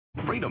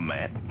Freedom,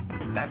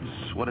 man.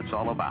 That's what it's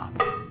all about.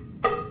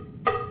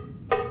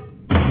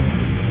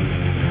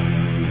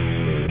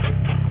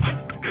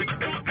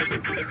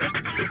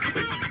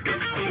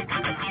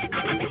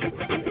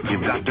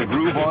 You've got to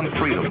groove on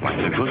freedom, like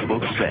the good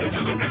book says.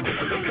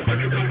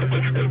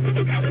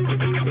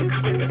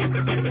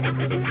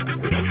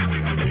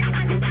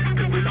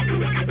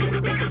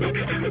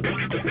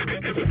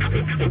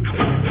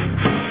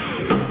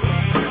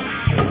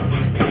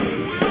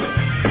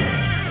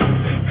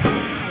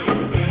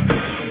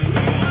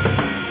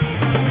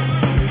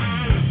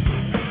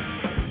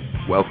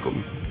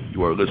 Welcome.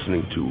 You are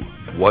listening to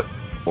What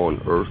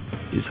on Earth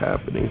is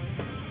Happening.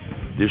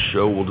 This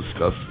show will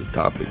discuss the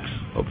topics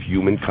of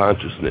human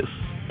consciousness,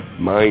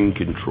 mind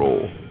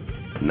control,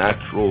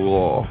 natural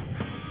law,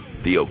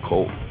 the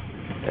occult,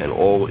 and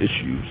all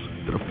issues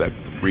that affect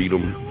the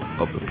freedom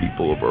of the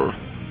people of Earth.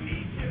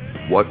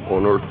 What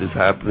on Earth is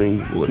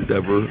Happening will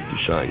endeavor to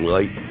shine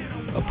light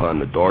upon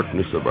the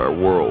darkness of our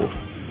world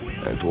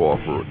and to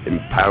offer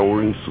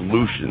empowering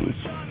solutions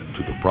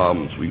to the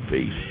problems we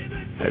face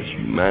as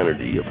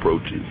humanity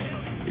approaches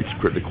its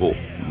critical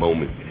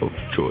moment of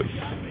choice.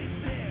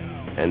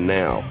 And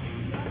now,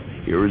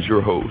 here is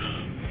your host,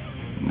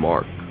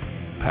 Mark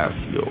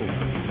Passio.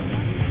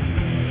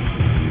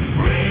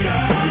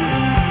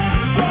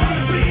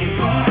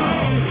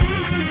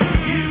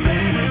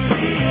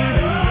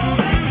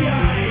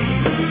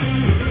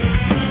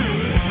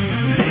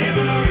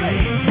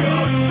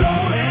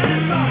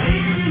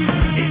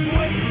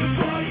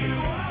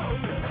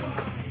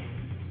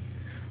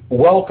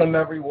 Welcome,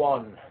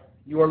 everyone.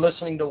 You are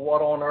listening to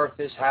What on Earth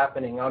is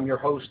Happening. I'm your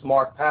host,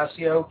 Mark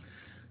Passio.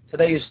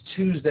 Today is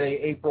Tuesday,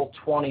 April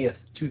 20th,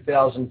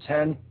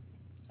 2010.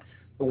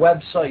 The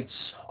websites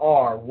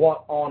are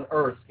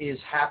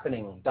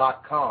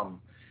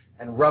whatonearthishappening.com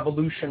and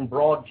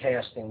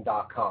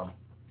revolutionbroadcasting.com.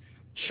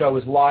 The show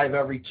is live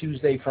every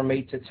Tuesday from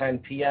 8 to 10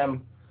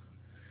 p.m.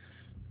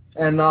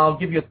 And I'll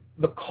give you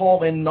the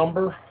call-in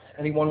number.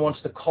 Anyone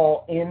wants to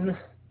call in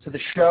to the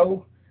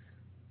show,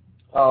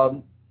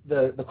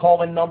 the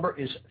call-in number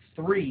is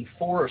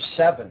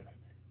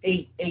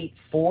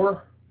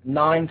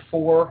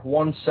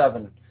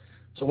 347-884-9417.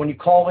 So when you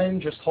call in,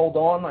 just hold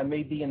on. I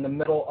may be in the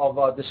middle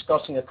of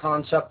discussing a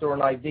concept or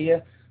an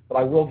idea, but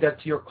I will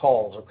get to your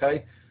calls,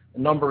 okay?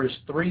 The number is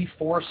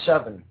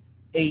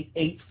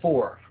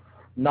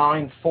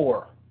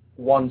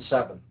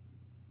 347-884-9417.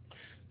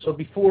 So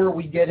before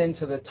we get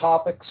into the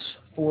topics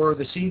for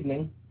this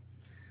evening,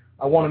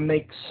 I want to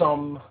make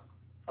some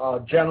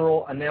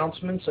general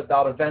announcements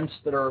about events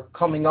that are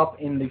coming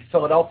up in the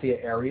Philadelphia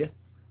area.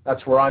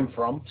 That's where I'm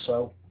from.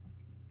 So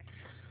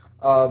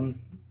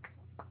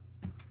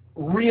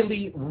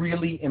really,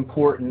 really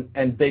important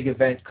and big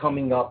event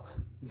coming up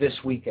this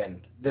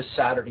weekend, this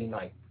Saturday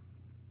night.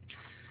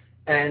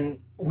 And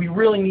we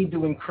really need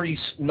to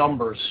increase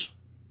numbers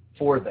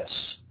for this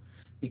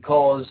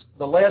because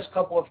the last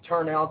couple of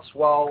turnouts,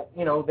 while,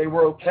 they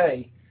were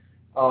okay,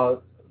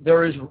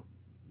 there is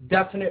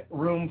definite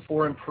room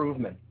for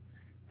improvement.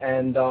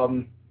 And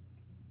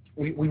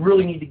we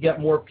really need to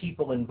get more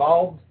people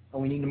involved, and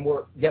we need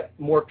to get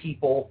more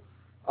people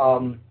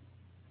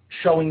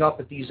showing up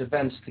at these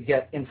events to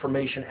get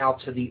information out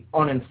to the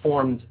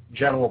uninformed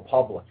general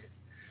public.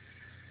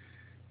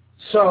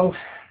 So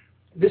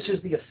this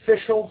is the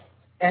official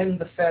End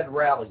the Fed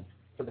rally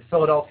for the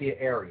Philadelphia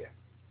area.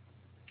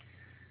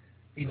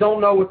 If you don't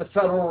know what the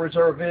Federal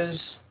Reserve is,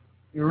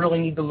 you really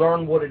need to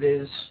learn what it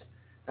is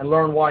and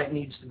learn why it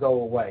needs to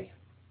go away.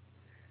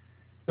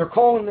 They're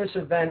calling this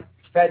event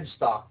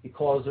Fedstock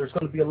because there's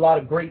going to be a lot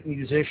of great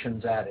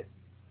musicians at it.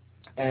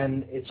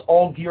 And it's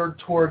all geared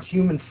toward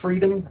human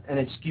freedom, and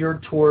it's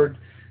geared toward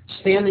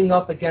standing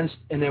up against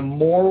an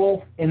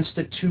immoral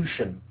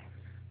institution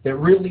that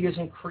really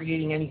isn't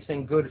creating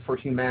anything good for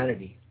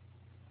humanity.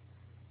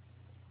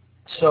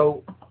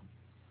 So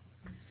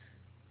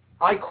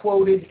I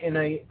quoted in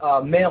a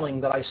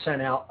mailing that I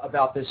sent out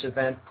about this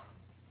event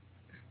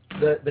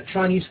the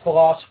Chinese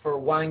philosopher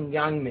Wang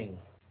Yangming.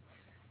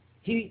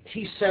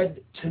 He said,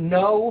 to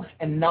know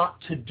and not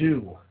to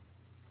do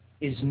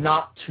is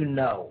not to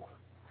know.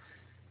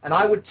 And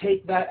I would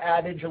take that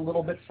adage a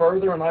little bit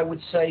further, and I would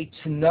say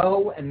to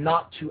know and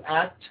not to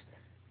act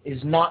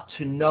is not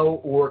to know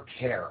or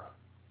care.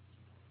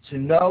 To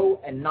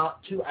know and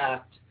not to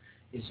act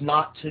is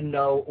not to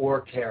know or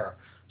care.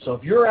 So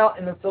if you're out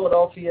in the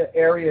Philadelphia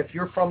area, if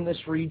you're from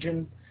this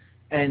region,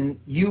 and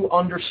you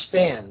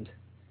understand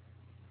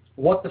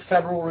what the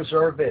Federal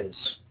Reserve is,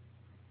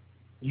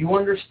 you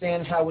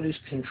understand how it is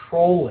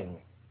controlling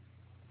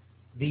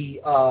the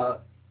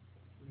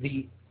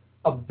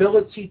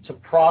ability to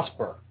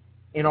prosper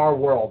in our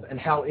world and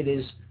how it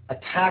is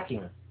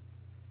attacking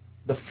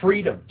the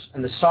freedoms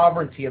and the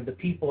sovereignty of the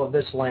people of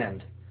this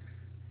land.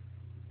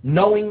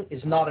 Knowing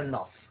is not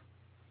enough.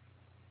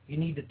 You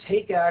need to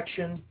take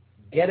action,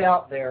 get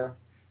out there,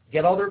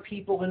 get other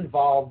people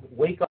involved,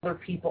 wake other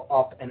people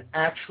up, and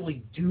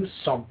actually do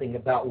something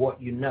about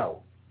what you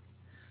know.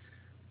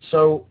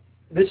 So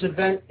this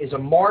event is a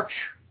march,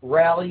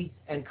 rally,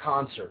 and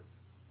concert.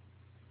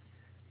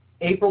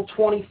 April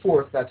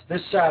 24th, that's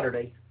this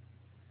Saturday,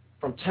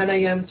 from 10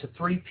 a.m. to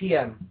 3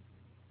 p.m.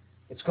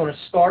 It's going to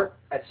start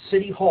at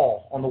City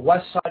Hall on the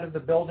west side of the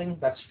building.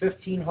 That's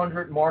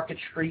 1500 Market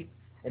Street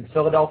in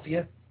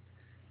Philadelphia.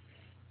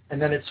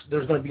 And then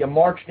there's going to be a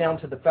march down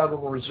to the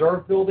Federal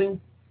Reserve Building.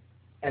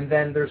 And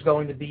then there's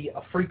going to be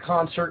a free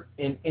concert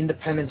in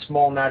Independence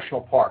Mall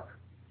National Park.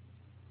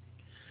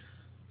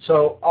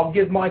 So I'll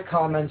give my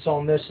comments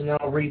on this, and then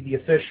I'll read the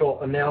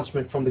official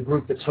announcement from the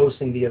group that's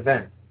hosting the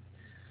event.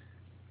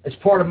 As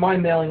part of my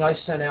mailing I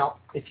sent out,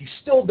 if you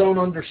still don't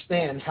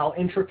understand how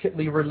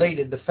intricately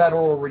related the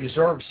Federal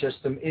Reserve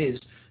System is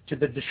to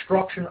the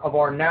destruction of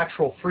our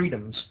natural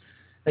freedoms,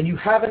 then you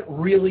haven't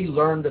really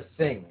learned a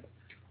thing,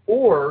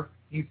 or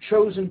you've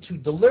chosen to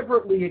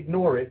deliberately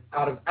ignore it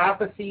out of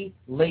apathy,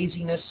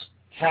 laziness,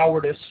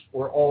 cowardice,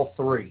 or all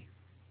three.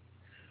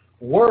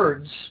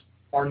 Words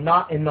are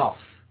not enough.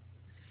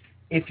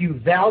 If you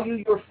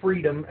value your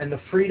freedom and the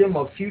freedom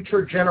of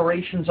future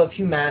generations of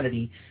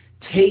humanity,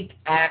 take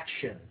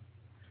action.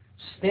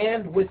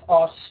 Stand with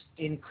us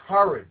in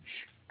courage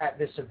at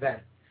this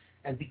event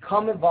and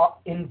become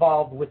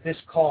involved with this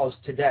cause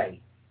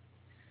today.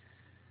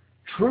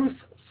 Truth,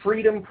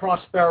 Freedom,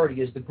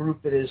 Prosperity is the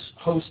group that is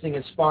hosting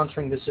and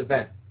sponsoring this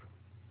event.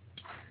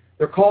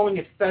 They're calling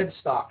it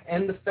FedStock,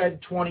 End the Fed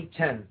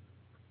 2010.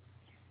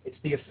 It's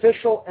the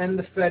official End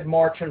the Fed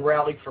March and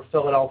Rally for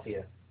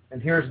Philadelphia.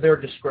 And here's their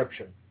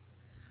description.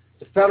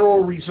 The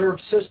Federal Reserve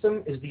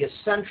System is the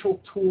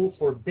essential tool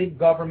for big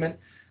government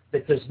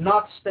that does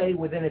not stay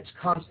within its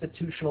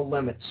constitutional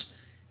limits,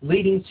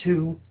 leading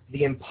to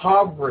the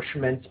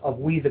impoverishment of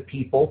we the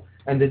people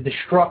and the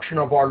destruction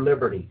of our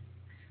liberty.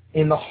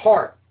 In the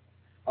heart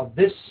of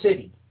this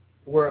city,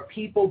 where a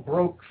people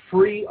broke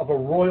free of a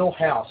royal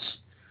house,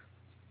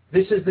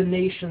 this is the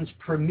nation's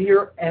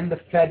premier End the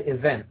Fed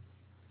event.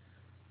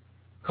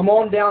 Come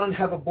on down and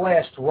have a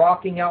blast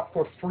rocking out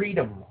for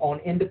freedom on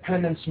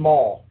Independence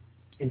Mall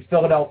in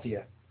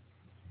Philadelphia.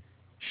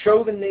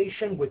 Show the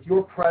nation with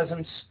your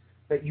presence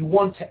that you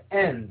want to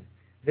end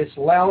this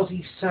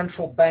lousy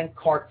central bank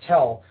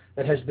cartel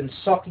that has been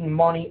sucking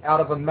money out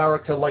of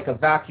America like a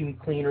vacuum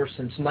cleaner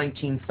since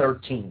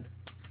 1913.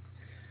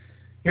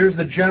 Here's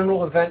the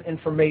general event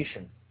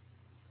information.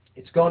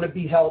 It's going to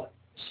be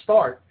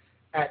start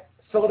at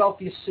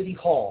Philadelphia City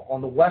Hall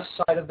on the west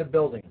side of the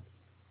building.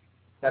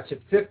 That's at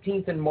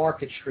 15th and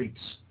Market Streets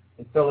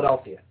in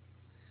Philadelphia.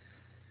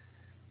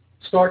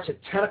 Starts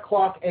at 10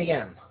 o'clock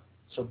a.m.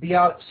 So be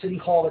out at City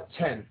Hall at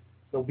 10.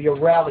 There'll be a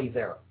rally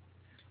there.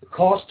 The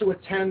cost to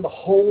attend the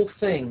whole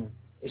thing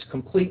is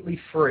completely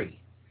free.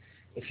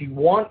 If you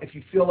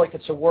feel like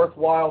it's a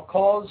worthwhile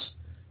cause,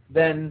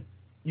 then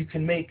you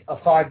can make a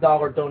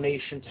 $5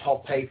 donation to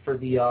help pay for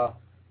the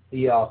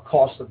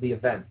cost of the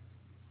event.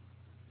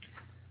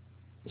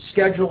 The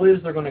schedule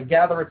is they're going to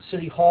gather at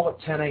City Hall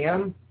at 10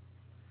 a.m.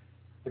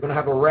 They're going to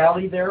have a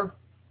rally there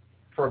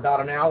for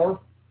about an hour.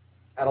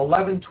 At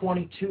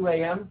 11:22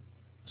 a.m.,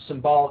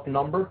 symbolic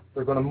number,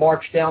 they're going to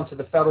march down to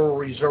the Federal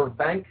Reserve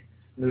Bank,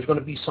 and there's going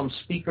to be some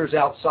speakers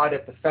outside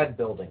at the Fed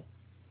building.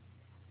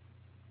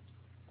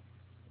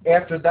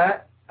 After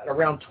that, at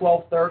around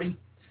 12:30,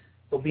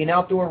 there'll be an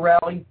outdoor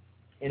rally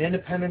in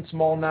Independence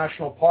Mall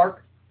National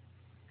Park,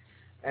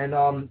 and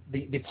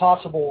the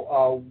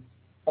possible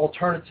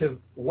alternative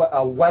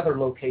weather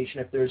location,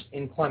 if there's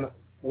inclement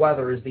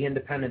weather, is the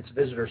Independence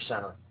Visitor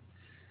Center.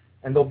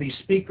 And there'll be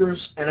speakers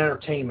and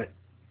entertainment.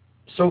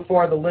 So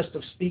far, the list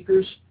of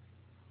speakers,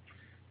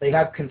 they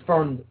have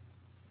confirmed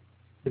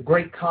the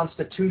great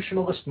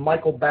constitutionalist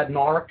Michael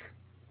Badnarik.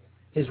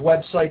 His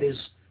website is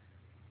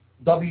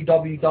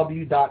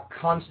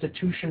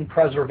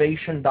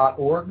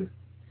www.constitutionpreservation.org.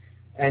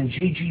 And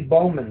Gigi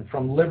Bowman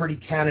from Liberty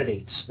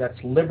Candidates.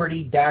 That's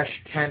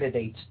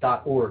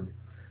liberty-candidates.org.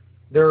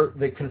 They're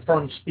the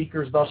confirmed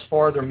speakers thus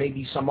far. There may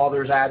be some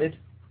others added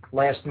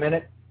last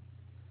minute.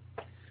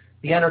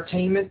 The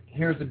entertainment,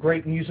 here's the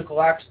great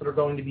musical acts that are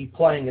going to be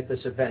playing at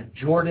this event.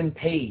 Jordan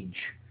Page,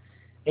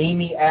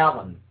 Amy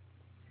Allen,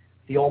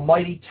 The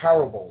Almighty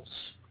Terribles,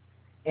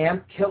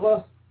 Amp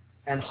Killa,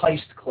 and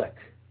Heist Click.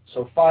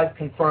 So 5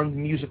 confirmed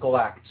musical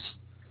acts.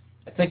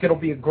 I think it'll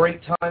be a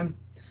great time.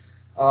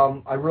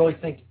 I really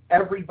think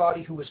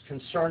everybody who is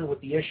concerned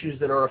with the issues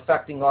that are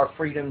affecting our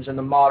freedoms in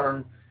the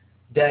modern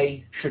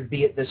day should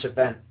be at this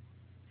event.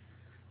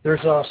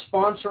 There's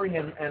sponsoring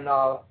and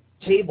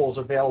tables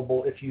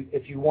available if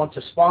you want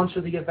to sponsor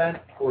the event,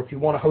 or if you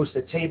want to host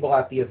a table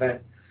at the event.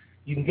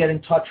 You can get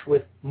in touch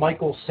with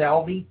Michael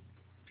Salvi,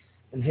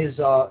 and his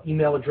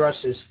email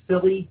address is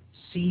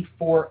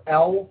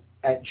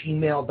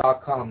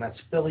phillyc4l@gmail.com.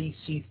 That's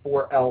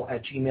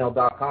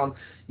phillyc4l@gmail.com.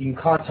 You can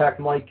contact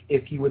Mike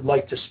if you would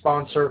like to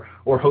sponsor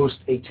or host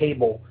a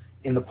table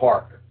in the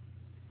park.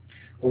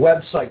 The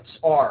websites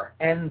are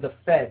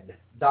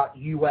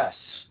endthefed.us,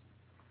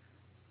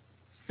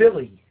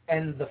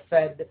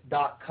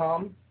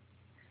 phillyendthefed.com,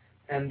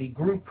 and the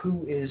group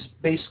who is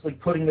basically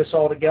putting this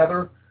all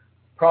together,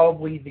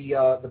 probably the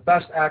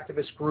best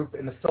activist group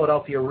in the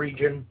Philadelphia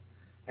region,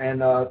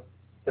 and the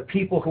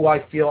people who I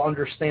feel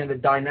understand the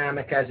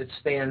dynamic as it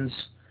stands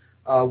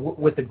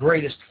with the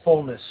greatest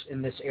fullness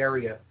in this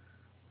area.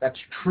 That's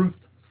Truth,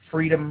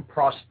 Freedom,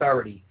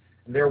 Prosperity.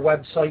 And their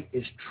website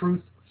is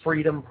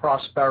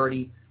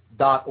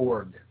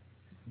truthfreedomprosperity.org.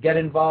 Get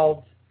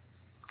involved.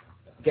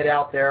 Get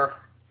out there.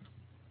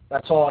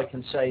 That's all I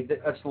can say.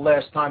 That's the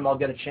last time I'll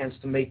get a chance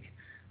to make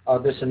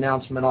this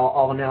announcement.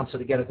 I'll announce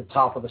it again at the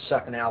top of the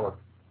second hour.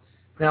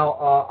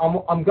 Now,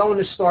 I'm going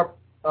to start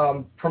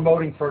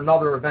promoting for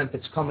another event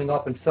that's coming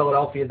up in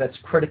Philadelphia that's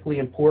critically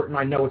important.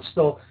 I know it's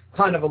still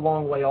kind of a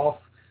long way off.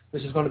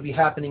 This is going to be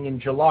happening in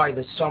July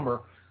this summer,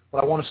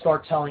 but I want to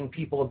start telling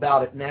people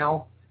about it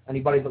now.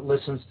 Anybody that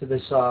listens to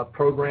this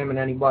program and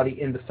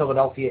anybody in the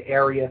Philadelphia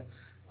area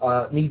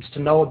needs to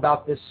know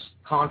about this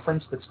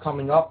conference that's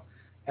coming up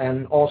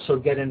and also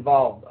get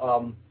involved.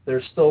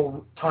 There's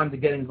still time to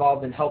get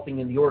involved in helping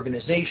in the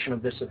organization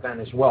of this event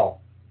as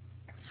well.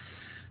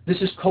 This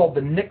is called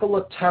the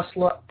Nikola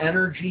Tesla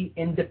Energy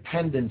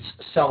Independence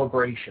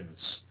Celebrations.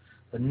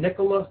 The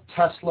Nikola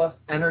Tesla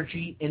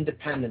Energy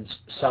Independence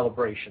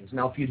Celebrations.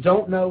 Now, if you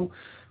don't know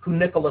who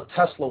Nikola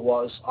Tesla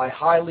was, I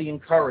highly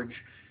encourage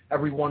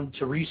everyone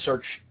to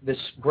research this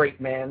great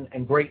man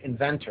and great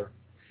inventor,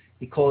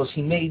 because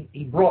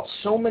he brought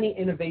so many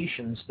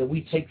innovations that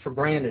we take for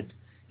granted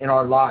in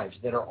our lives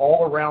that are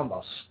all around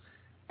us.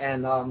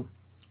 And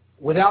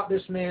without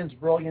this man's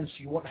brilliance,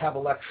 you wouldn't have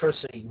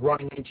electricity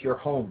running into your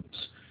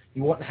homes.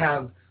 You wouldn't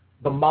have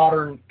the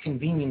modern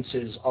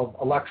conveniences of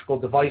electrical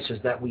devices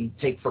that we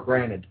take for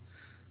granted.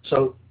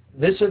 So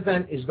this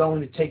event is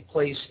going to take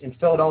place in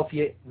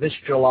Philadelphia this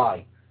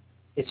July.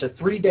 It's a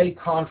 3-day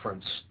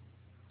conference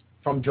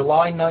from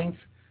July 9th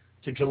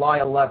to July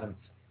 11th.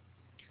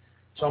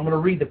 So I'm going to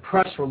read the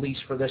press release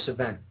for this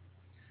event.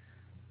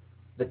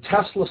 The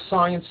Tesla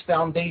Science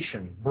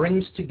Foundation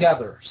brings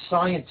together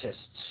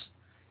scientists,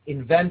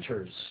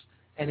 inventors,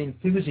 and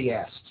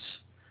enthusiasts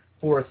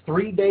for a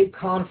 3-day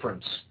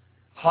conference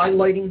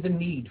highlighting the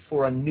need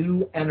for a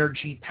new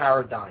energy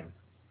paradigm.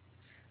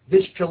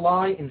 This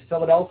July in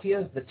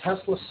Philadelphia, the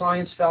Tesla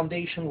Science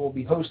Foundation will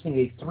be hosting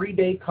a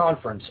 3-day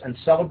conference and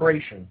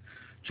celebration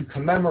to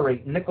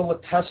commemorate Nikola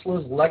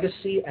Tesla's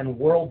legacy and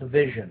world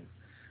vision.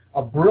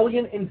 A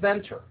brilliant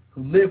inventor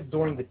who lived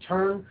during the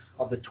turn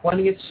of the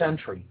 20th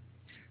century,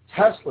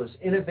 Tesla's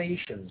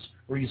innovations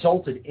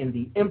resulted in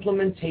the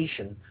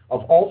implementation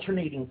of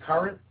alternating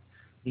current,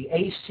 the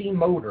AC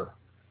motor,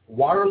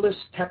 wireless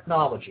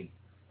technology,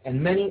 and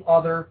many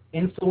other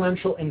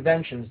influential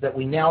inventions that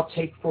we now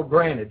take for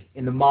granted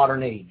in the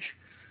modern age.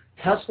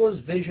 Tesla's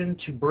vision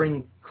to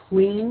bring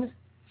clean,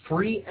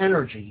 free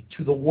energy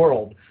to the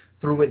world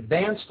through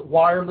advanced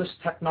wireless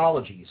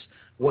technologies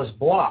was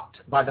blocked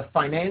by the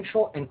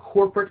financial and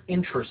corporate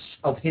interests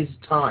of his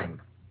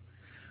time.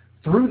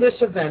 Through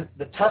this event,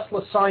 the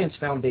Tesla Science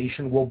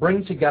Foundation will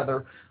bring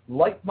together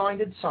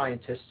like-minded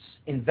scientists,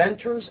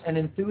 inventors, and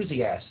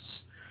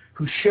enthusiasts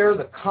who share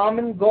the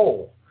common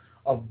goal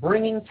of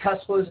bringing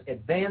Tesla's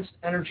advanced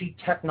energy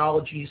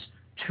technologies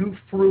to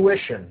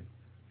fruition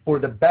for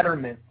the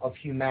betterment of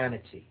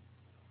humanity.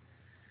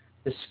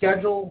 The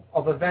schedule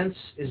of events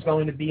is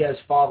going to be as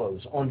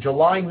follows. On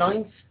July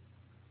 9th,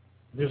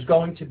 there's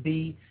going to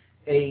be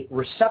a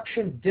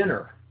reception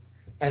dinner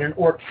and an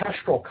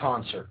orchestral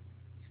concert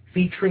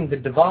featuring the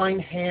Divine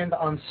Hand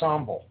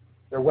Ensemble.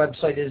 Their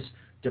website is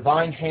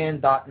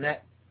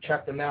divinehand.net.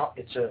 Check them out.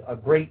 It's a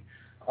great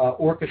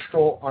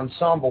orchestral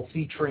ensemble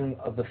featuring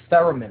the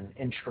theremin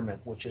instrument,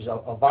 which is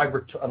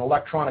an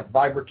electronic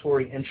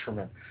vibratory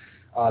instrument.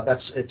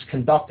 It's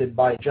conducted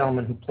by a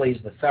gentleman who plays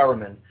the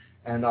theremin,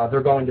 and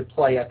they're going to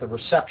play at the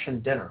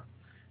reception dinner.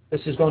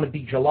 This is going to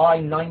be July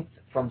 9th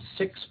from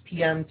 6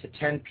 p.m. to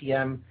 10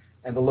 p.m.,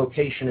 and the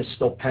location is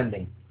still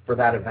pending for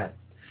that event.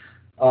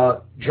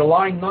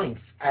 July 9th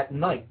at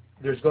night,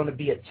 there's going to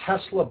be a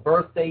Tesla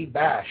birthday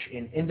bash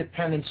in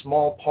Independence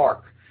Mall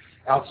Park,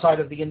 outside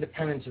of the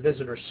Independence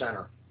Visitor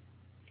Center.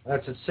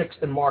 That's at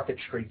 6th and Market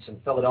Streets in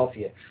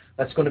Philadelphia.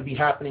 That's going to be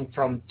happening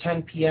from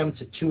 10 p.m.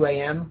 to 2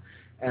 a.m.,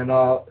 and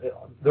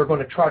they're going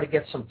to try to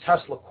get some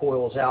Tesla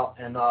coils out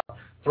and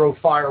throw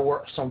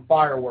some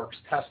fireworks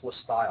Tesla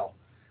style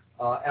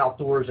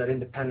outdoors at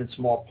Independence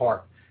Mall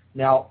Park.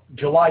 Now,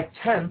 July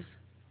 10th,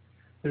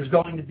 there's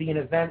going to be an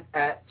event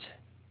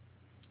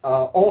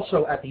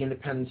also at the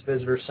Independence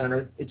Visitor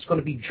Center. It's going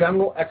to be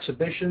general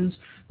exhibitions.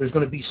 There's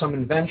going to be some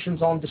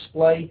inventions on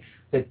display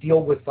that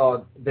deal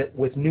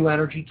with new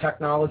energy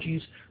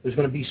technologies. There's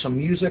going to be some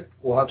music.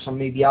 We'll have some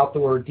maybe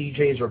outdoor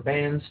DJs or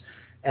bands,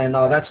 and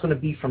that's going to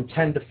be from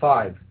 10 to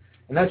 5.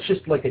 And that's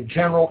just like a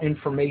general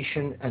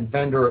information and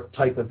vendor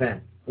type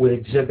event with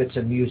exhibits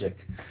and music.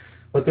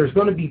 But there's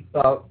going to be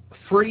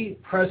free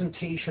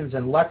presentations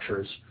and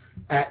lectures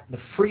at the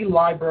Free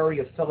Library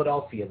of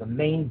Philadelphia, the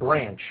main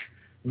branch,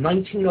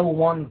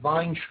 1901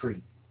 Vine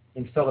Street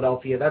in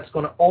Philadelphia. That's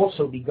going to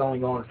also be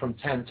going on from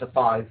 10 to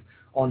 5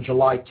 on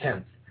July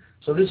 10th.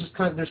 So there's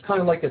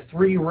kind of like a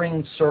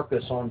 3-ring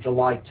circus on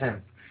July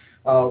 10th.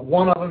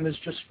 One of them is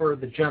just for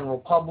the general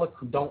public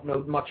who don't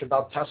know much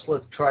about Tesla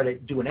to try to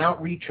do an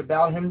outreach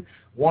about him.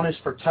 One is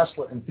for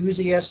Tesla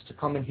enthusiasts to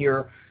come and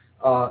hear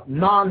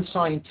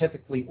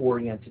non-scientifically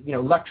oriented,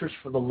 lectures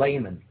for the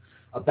layman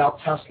about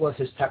Tesla,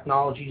 his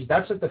technologies.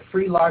 That's at the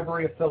Free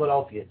Library of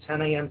Philadelphia,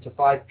 10 a.m. to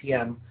 5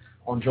 p.m.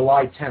 on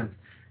July 10th.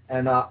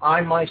 And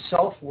I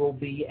myself will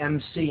be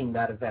emceeing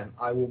that event.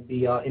 I will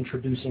be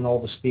introducing all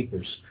the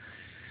speakers.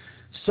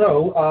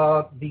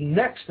 So the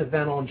next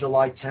event on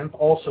July 10th,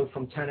 also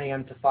from 10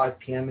 a.m. to 5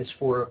 p.m., is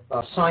for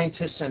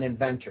scientists and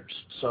inventors.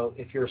 So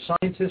if you're a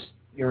scientist,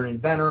 you're an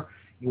inventor,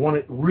 you want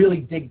to really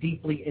dig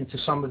deeply into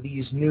some of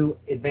these new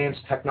advanced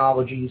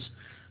technologies,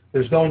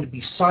 there's going to be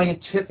a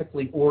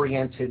scientifically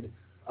oriented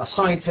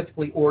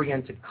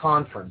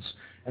conference,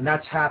 and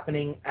that's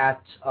happening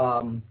at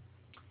 2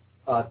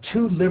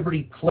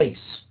 Liberty Place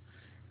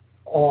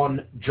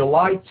on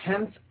July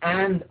 10th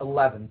and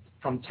 11th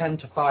from 10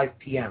 to 5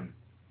 p.m.,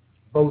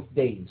 both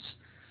days.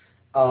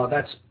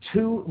 That's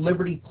 2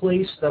 Liberty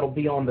Place. That'll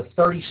be on the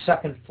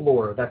 32nd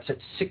floor. That's at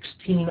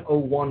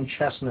 1601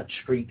 Chestnut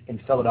Street in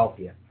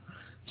Philadelphia.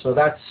 So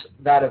that's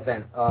that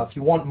event. If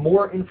you want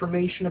more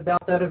information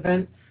about that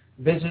event,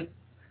 visit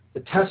the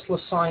Tesla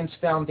Science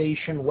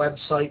Foundation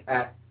website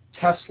at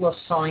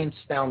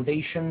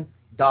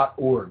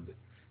teslasciencefoundation.org.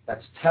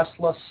 That's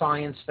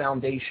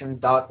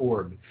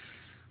teslasciencefoundation.org.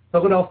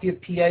 Philadelphia,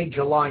 PA,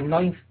 July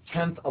 9th,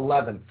 10th,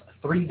 11th.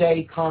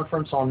 3-day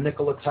conference on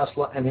Nikola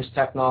Tesla and his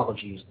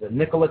technologies. The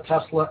Nikola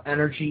Tesla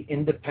Energy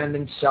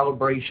Independence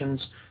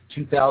Celebrations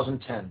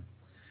 2010.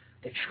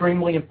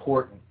 Extremely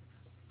important.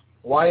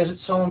 Why is it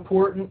so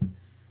important?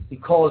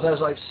 Because, as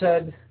I've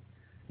said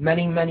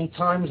many, many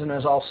times, and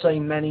as I'll say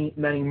many,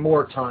 many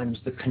more times,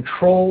 the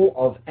control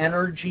of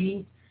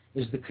energy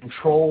is the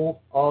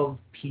control of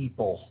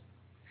people.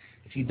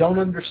 If you don't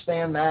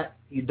understand that,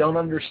 you don't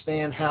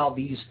understand how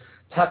these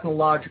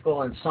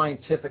technological and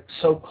scientific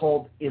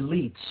so-called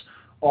elites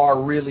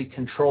are really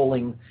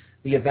controlling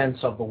the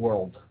events of the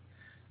world.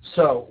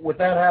 So, with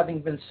that having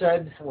been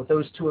said, with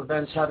those 2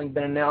 events having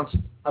been announced,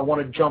 I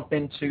want to jump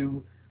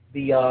into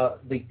the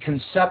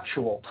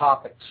conceptual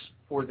topics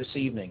for this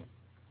evening.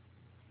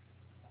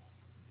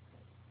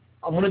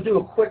 I want to do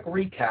a quick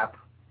recap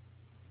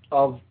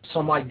of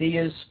some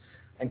ideas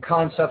and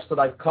concepts that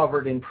I've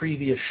covered in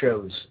previous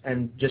shows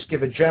and just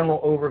give a general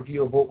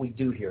overview of what we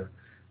do here.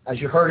 As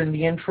you heard in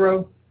the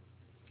intro,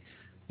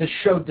 this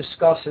show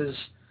discusses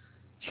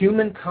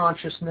human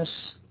consciousness,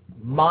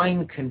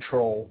 mind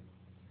control,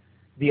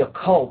 the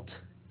occult,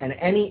 and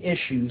any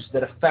issues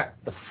that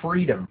affect the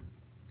freedom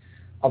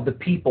of the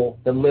people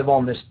that live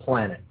on this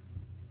planet.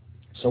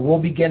 So we'll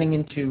be getting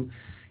into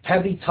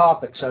heavy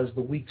topics as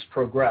the weeks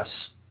progress.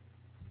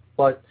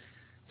 But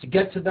to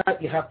get to that,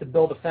 you have to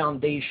build a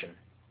foundation.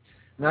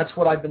 And that's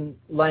what I've been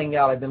laying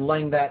out. I've been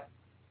laying that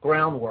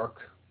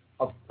groundwork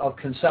of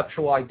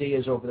conceptual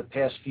ideas over the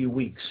past few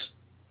weeks.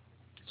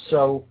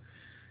 So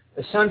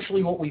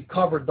essentially what we've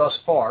covered thus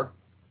far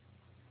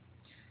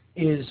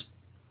is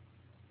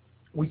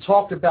we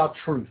talked about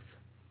truth.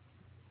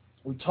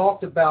 We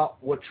talked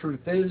about what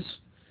truth is.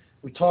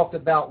 We talked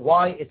about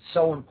why it's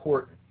so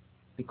important,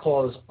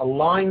 because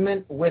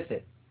alignment with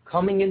it,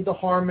 coming into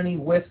harmony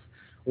with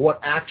what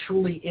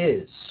actually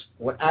is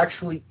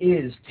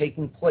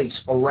taking place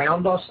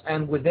around us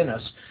and within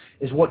us,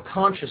 is what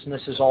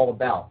consciousness is all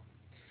about.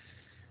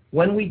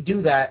 When we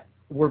do that,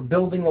 we're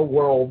building a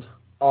world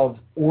of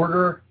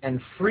order and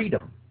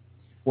freedom.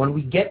 When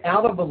we get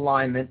out of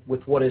alignment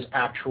with what is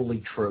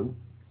actually true,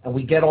 and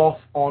we get off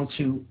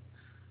onto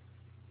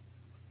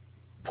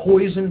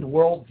poisoned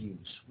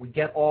worldviews, we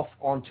get off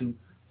onto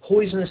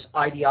poisonous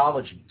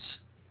ideologies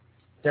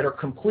that are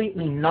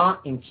completely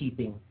not in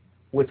keeping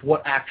with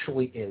what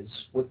actually is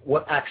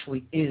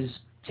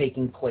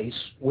taking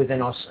place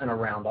within us and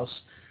around us,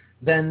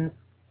 then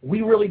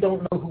we really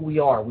don't know who we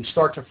are. We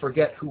start to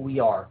forget who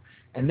we are.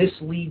 And this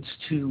leads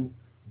to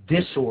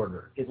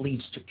disorder. It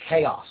leads to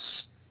chaos.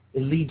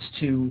 It leads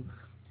to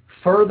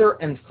further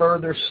and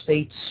further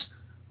states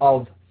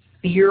of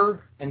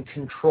fear and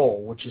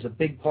control, which is a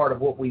big part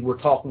of what we were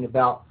talking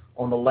about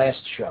on the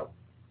last show.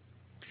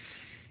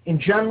 In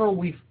general,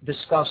 we've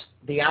discussed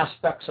the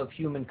aspects of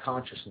human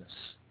consciousness,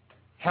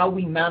 how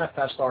we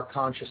manifest our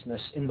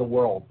consciousness in the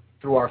world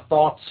through our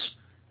thoughts,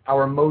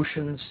 our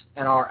emotions,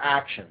 and our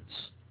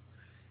actions.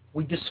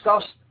 We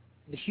discussed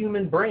the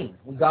human brain.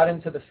 We got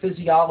into the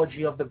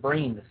physiology of the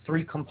brain, the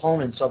 3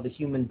 components of the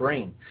human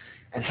brain,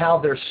 and how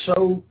they're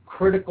so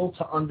critical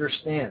to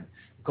understand,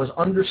 because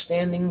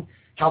understanding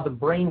how the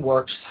brain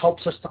works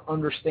helps us to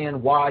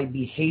understand why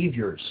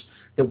behaviors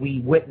that we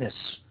witness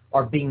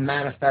are being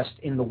manifest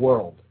in the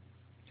world.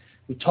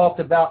 We talked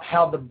about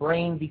how the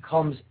brain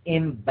becomes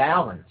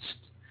imbalanced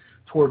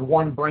toward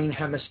one brain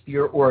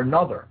hemisphere or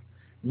another,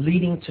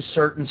 leading to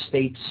certain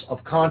states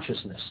of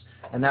consciousness.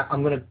 And that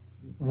I'm going to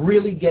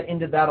really get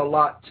into that a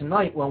lot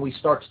tonight when we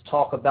start to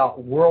talk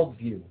about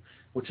worldview,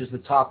 which is the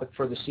topic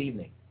for this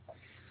evening.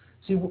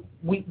 See,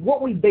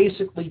 what we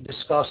basically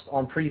discussed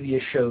on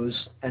previous shows,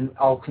 and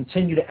I'll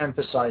continue to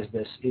emphasize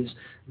this, is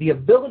the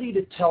ability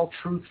to tell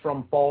truth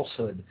from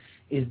falsehood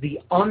is the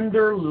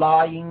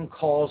underlying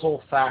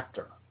causal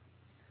factor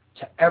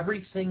to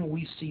everything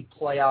we see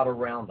play out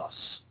around us.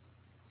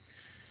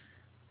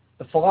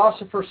 The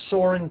philosopher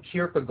Soren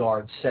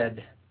Kierkegaard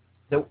said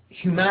that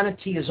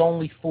humanity is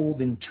only fooled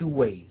in two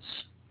ways.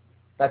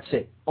 That's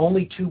it,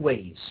 only two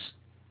ways.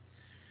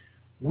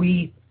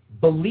 We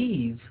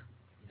believe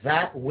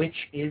that which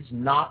is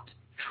not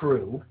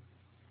true,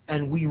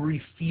 and we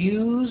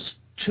refuse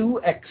to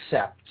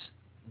accept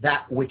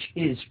that which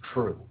is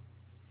true.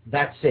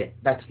 That's it.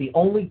 That's the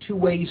only two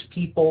ways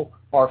people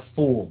are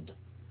fooled.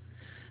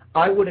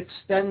 I would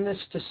extend this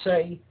to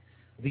say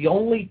the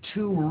only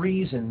two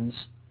reasons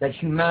that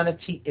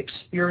humanity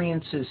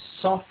experiences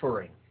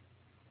suffering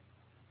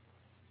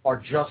are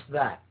just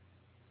that.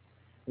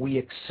 We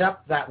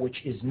accept that which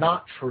is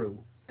not true,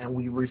 and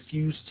we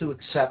refuse to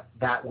accept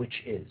that which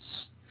is.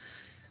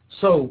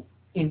 So,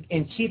 in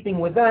keeping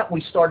with that,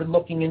 we started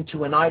looking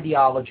into an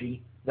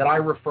ideology that I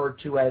refer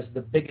to as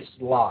the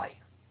biggest lie.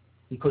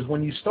 Because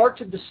when you start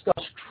to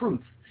discuss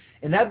truth,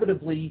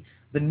 inevitably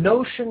the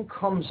notion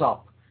comes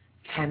up,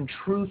 can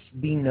truth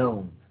be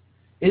known?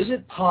 Is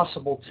it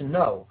possible to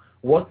know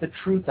what the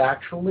truth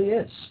actually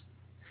is?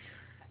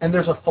 And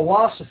there's a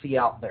philosophy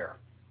out there.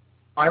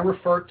 I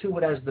refer to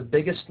it as the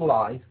biggest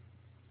lie.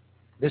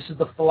 This is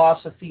the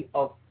philosophy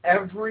of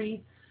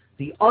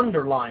the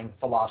underlying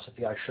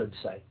philosophy, I should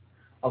say,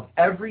 of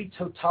every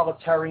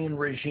totalitarian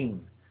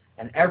regime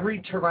and every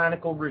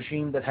tyrannical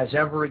regime that has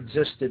ever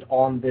existed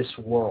on this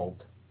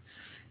world.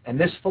 And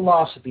this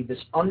philosophy,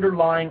 this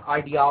underlying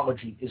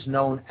ideology, is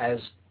known as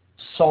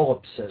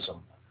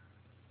solipsism.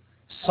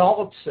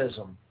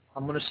 Solipsism,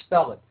 I'm going to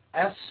spell it,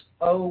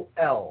 S-O-L-I-P-S-I-S-M.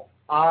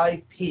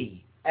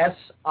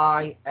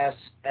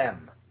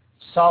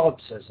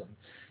 Solipsism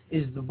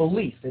is the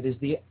belief, it is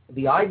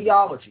the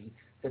ideology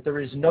that there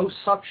is no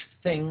such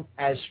thing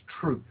as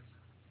truth,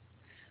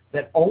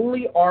 that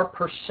only our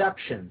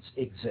perceptions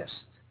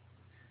exist,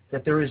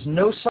 that there is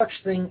no such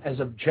thing as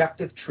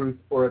objective truth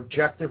or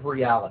objective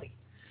reality.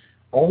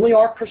 Only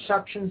our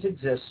perceptions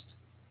exist.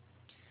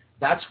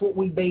 That's what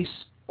we base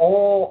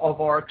all of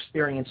our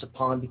experience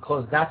upon,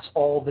 because that's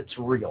all that's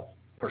real.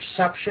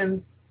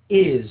 Perception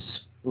is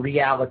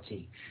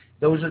reality.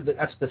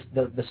 That's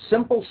the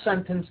simple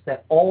sentence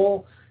that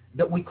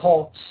we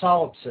call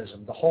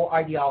solipsism, the whole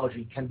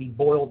ideology, can be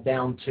boiled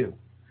down to.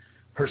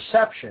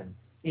 Perception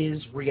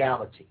is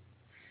reality.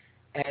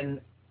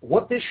 And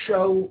what this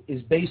show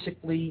is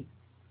basically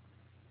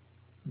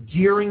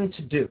gearing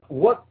to do,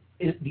 what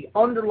is the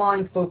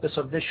underlying focus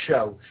of this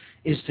show,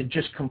 is to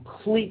just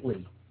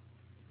completely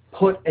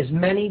put as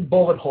many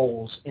bullet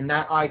holes in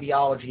that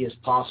ideology as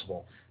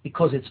possible,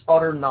 because it's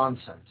utter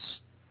nonsense.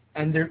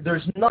 And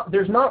there's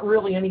not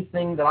really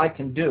anything that I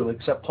can do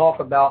except talk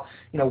about,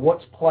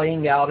 what's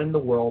playing out in the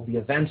world, the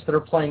events that are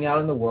playing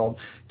out in the world,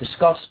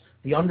 discuss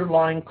the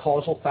underlying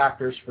causal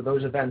factors for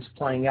those events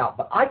playing out.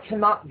 But I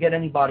cannot get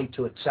anybody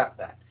to accept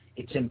that.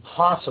 It's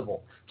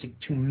impossible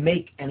to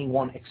make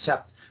anyone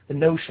accept the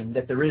notion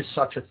that there is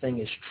such a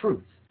thing as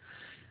truth.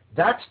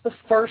 That's the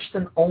first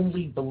and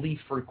only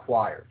belief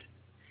required.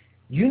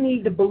 You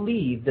need to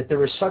believe that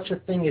there is such a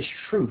thing as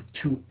truth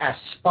to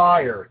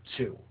aspire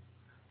to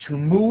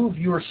move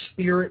your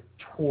spirit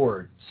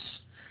towards.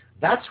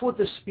 That's what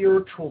the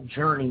spiritual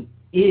journey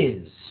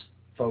is,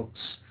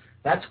 folks.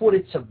 That's what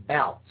it's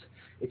about.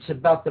 It's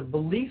about the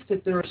belief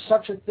that there is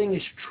such a thing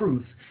as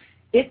truth.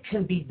 It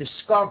can be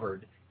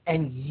discovered,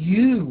 and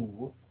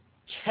you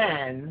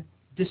can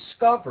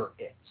discover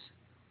it.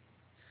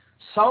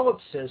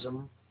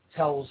 Solipsism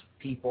tells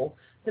people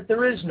that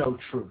there is no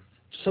truth,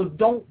 so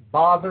don't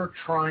bother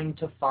trying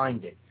to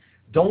find it.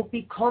 Don't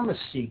become a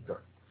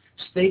seeker.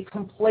 Stay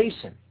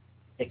complacent.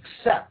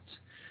 Accept.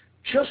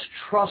 Just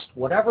trust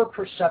whatever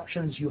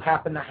perceptions you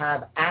happen to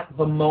have at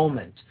the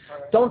moment.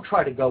 Don't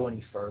try to go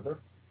any further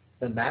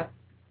than that.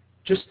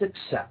 Just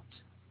accept.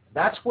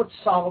 That's what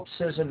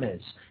solipsism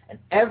is. And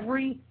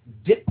every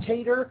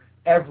dictator,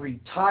 every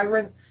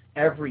tyrant,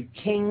 every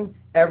king,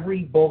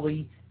 every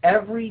bully,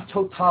 every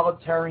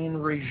totalitarian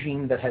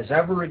regime that has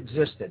ever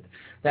existed,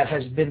 that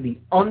has been the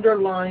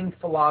underlying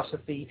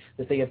philosophy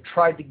that they have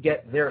tried to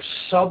get their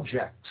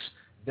subjects,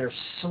 their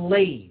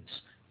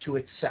slaves, to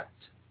accept.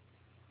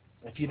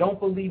 If you don't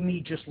believe me,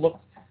 just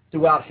look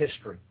throughout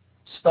history.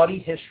 Study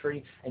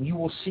history, and you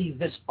will see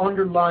this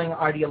underlying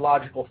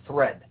ideological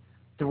thread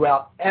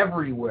throughout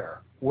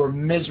everywhere where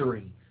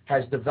misery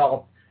has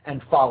developed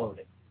and followed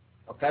it.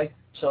 Okay?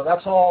 So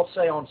that's all I'll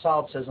say on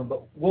solipsism,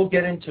 but we'll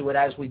get into it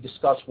as we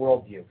discuss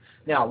worldview.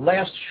 Now,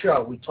 last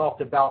show we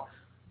talked about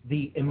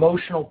the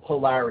emotional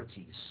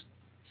polarities,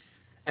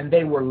 and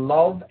they were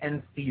love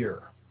and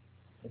fear.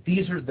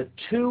 These are the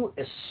two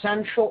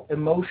essential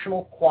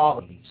emotional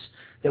qualities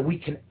that we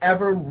can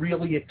ever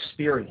really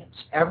experience.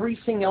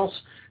 Everything else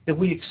that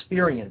we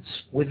experience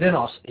within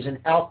us is an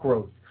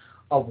outgrowth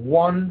of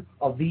one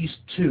of these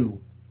two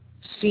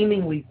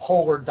seemingly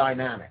polar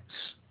dynamics,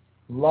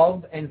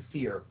 love and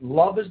fear.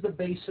 Love is the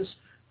basis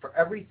for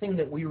everything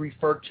that we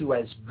refer to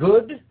as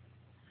good,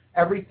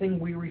 everything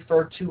we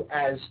refer to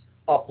as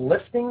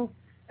uplifting,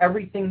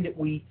 everything that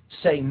we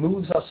say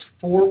moves us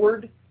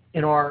forward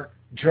in our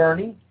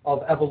journey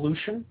of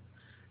evolution,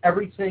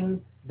 everything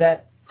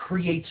that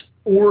creates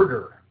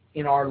order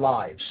in our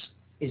lives.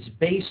 is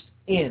based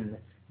in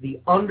the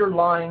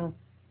underlying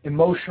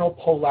emotional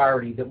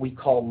polarity that we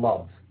call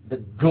love, the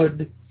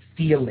good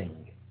feeling.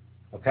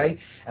 Okay?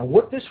 And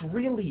what this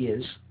really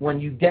is, when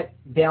you get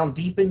down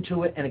deep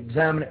into it and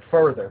examine it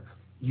further,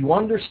 you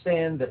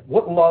understand that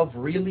what love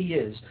really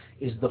is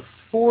the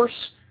force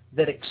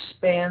that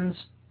expands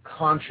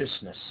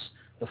consciousness,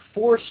 the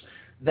force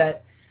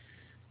that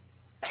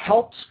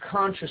helps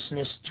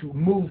consciousness to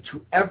move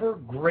to ever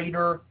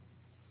greater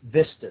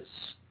vistas,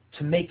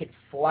 to make it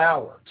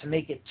flower, to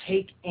make it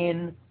take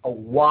in a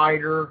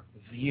wider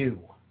view.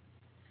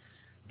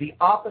 The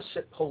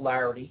opposite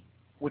polarity,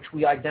 which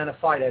we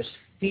identified as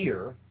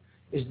fear,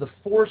 is the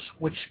force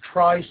which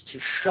tries to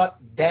shut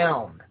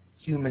down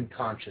human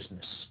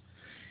consciousness.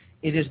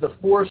 It is the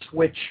force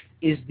which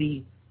is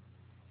the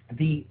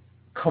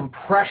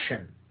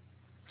compression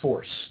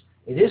force.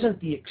 It isn't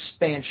the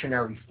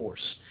expansionary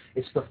force.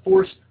 It's the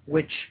force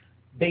which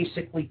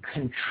basically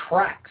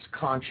contracts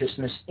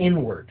consciousness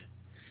inward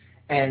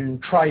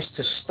and tries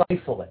to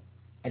stifle it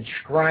and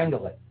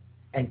strangle it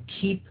and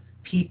keep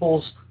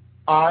people's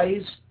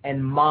eyes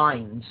and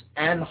minds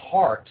and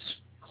hearts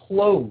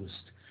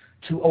closed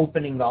to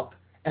opening up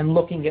and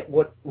looking at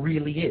what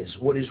really is,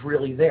 what is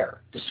really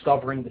there,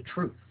 discovering the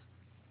truth.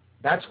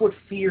 That's what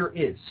fear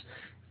is.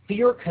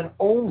 Fear can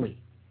only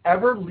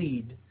ever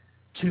lead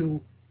to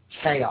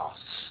chaos.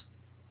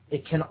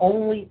 It can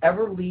only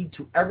ever lead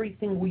to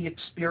everything we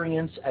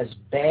experience as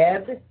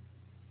bad,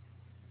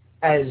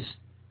 as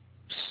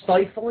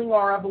stifling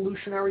our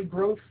evolutionary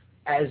growth,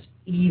 as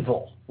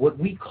evil. What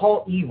we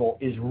call evil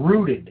is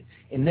rooted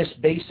in this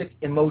basic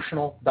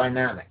emotional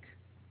dynamic.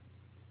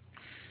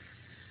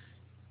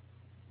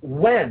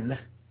 When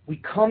we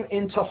come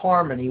into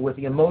harmony with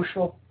the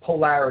emotional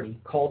polarity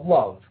called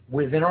love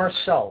within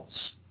ourselves,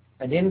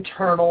 an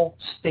internal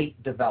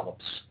state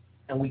develops,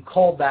 and we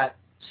call that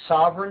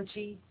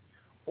sovereignty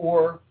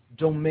or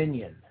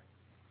dominion.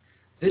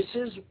 This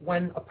is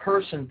when a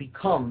person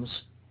becomes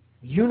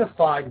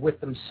unified with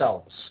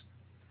themselves.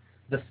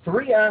 The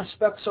three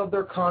aspects of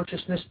their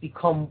consciousness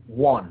become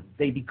one.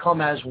 They become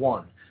as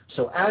one.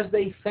 So as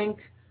they think,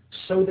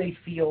 so they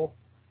feel,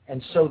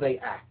 and so they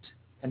act.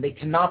 And they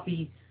cannot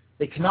be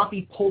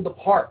pulled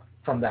apart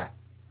from that.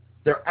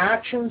 Their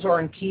actions are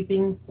in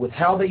keeping with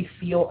how they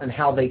feel and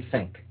how they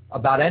think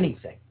about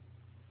anything.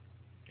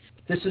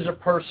 This is a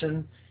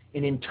person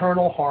in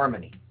internal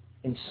harmony,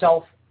 in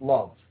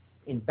self-love,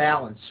 in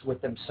balance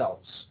with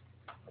themselves.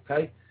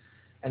 Okay?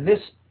 And this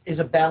is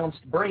a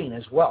balanced brain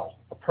as well.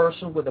 A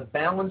person with a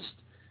balanced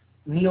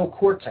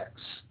neocortex,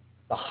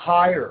 the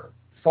higher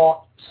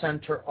thought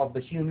center of the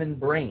human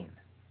brain.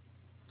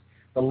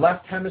 The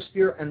left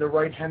hemisphere and the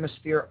right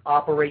hemisphere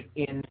operate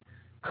in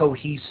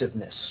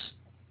cohesiveness,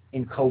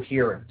 in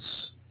coherence.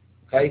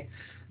 Okay?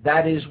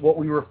 That is what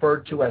we refer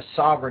to as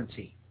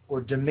sovereignty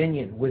or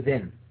dominion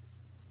within.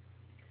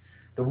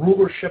 The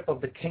rulership of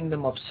the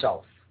kingdom of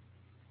self.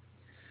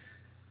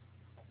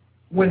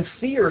 When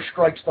fear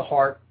strikes the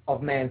heart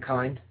of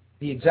mankind,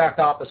 the exact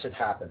opposite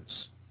happens.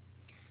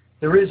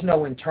 There is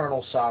no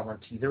internal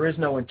sovereignty. There is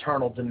no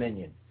internal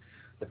dominion.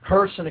 The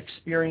person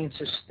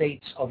experiences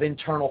states of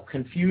internal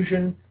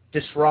confusion,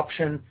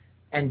 disruption,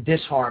 and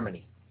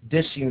disharmony,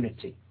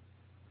 disunity.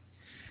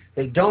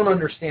 They don't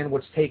understand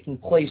what's taking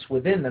place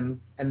within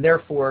them, and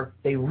therefore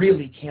they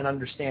really can't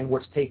understand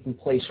what's taking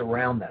place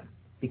around them,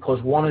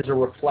 because one is a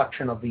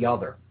reflection of the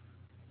other.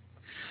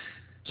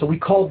 So we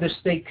call this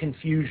state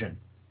confusion.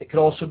 It could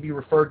also be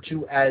referred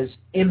to as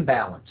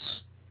imbalance.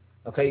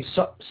 Okay,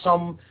 so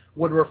some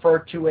would refer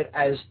to it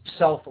as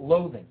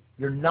self-loathing.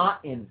 You're not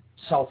in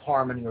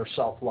self-harmony or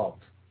self-love.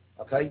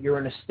 Okay, you're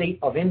in a state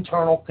of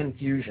internal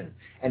confusion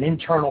and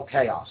internal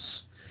chaos,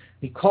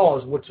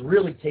 because what's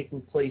really taking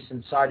place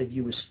inside of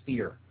you is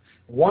fear.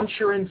 Once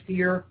you're in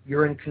fear,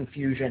 you're in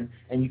confusion,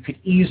 and you could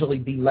easily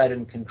be led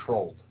and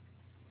controlled.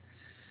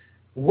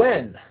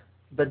 When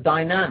the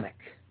dynamic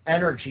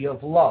energy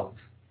of love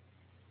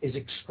is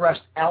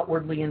expressed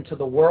outwardly into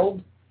the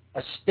world,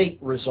 a state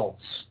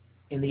results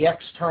in the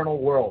external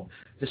world,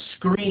 the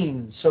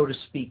screen, so to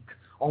speak,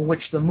 on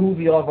which the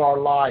movie of our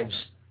lives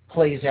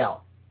plays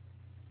out.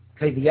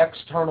 Okay, the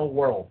external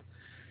world.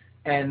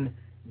 And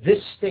this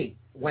state,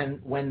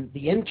 when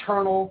the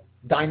internal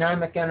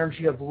dynamic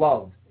energy of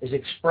love is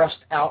expressed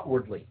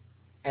outwardly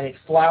and it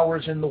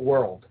flowers in the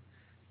world,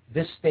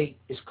 this state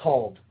is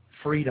called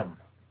freedom.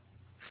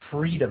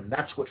 Freedom,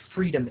 that's what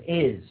freedom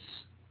is.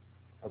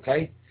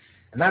 Okay?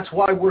 And that's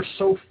why we're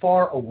so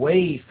far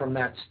away from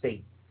that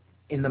state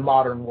in the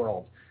modern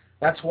world.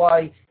 That's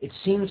why it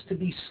seems to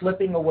be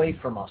slipping away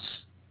from us.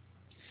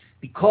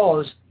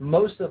 Because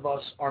most of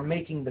us are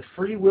making the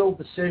free will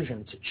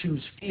decision to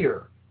choose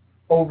fear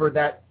over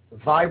that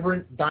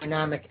vibrant,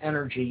 dynamic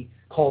energy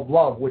called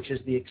love, which is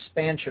the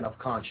expansion of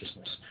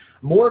consciousness.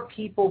 More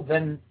people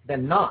than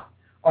not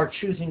are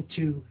choosing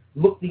to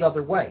look the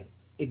other way,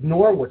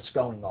 ignore what's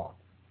going on,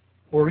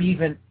 or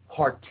even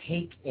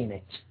partake in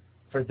it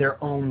for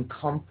their own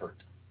comfort.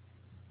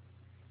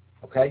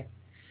 Okay?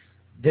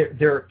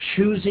 They're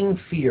choosing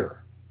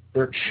fear.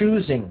 They're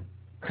choosing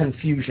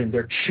confusion.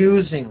 They're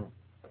choosing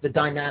the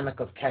dynamic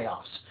of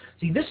chaos.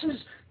 See, this is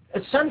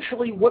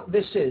essentially what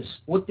this is.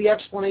 What the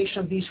explanation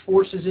of these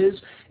forces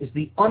is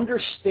the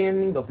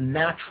understanding of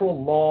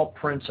natural law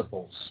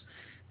principles.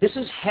 This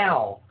is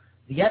how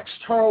the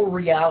external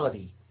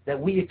reality that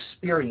we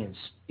experience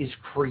is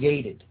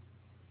created,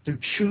 through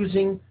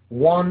choosing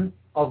one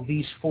of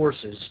these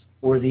forces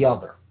or the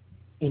other.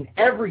 In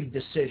every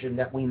decision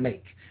that we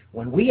make,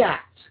 when we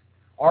act,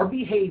 our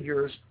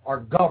behaviors are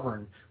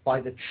governed by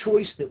the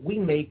choice that we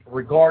make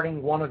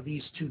regarding one of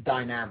these two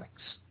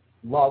dynamics,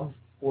 love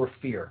or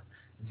fear.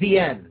 The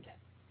end.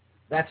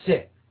 That's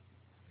it.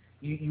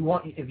 If you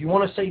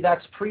want to say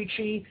that's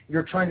preachy,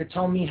 you're trying to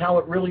tell me how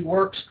it really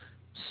works,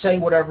 say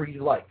whatever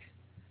you like.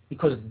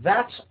 Because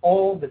that's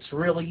all that's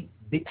really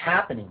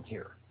happening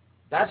here.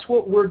 That's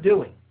what we're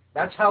doing.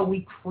 That's how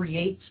we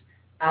create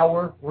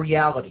our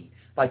reality,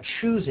 by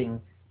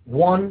choosing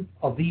one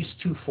of these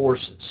two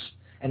forces.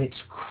 And it's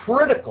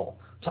critical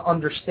to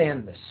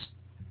understand this.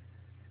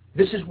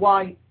 This is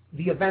why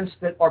the events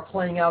that are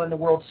playing out in the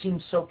world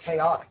seem so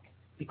chaotic,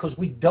 because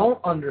we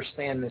don't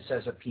understand this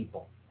as a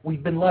people.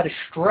 We've been led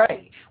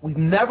astray. We've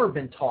never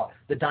been taught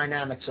the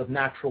dynamics of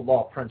natural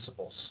law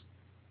principles.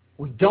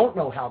 We don't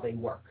know how they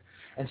work.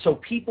 And so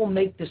people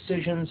make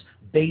decisions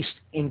based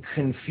in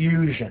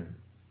confusion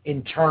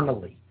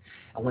internally.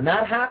 And when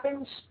that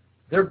happens,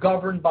 they're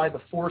governed by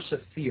the force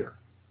of fear.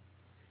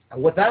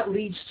 And what that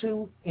leads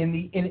to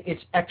in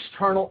its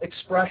external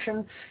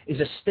expression is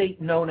a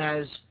state known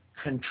as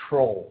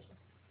control.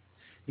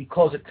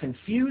 Because a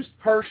confused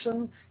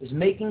person is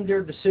making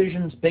their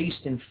decisions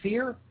based in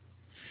fear,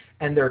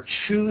 and they're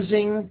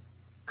choosing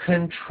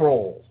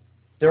control.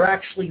 They're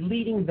actually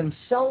leading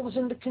themselves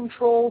into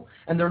control,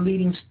 and they're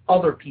leading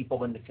other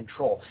people into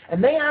control.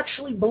 And they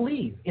actually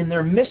believe in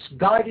their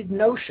misguided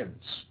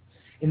notions,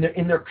 in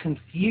their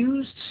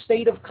confused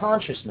state of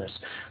consciousness,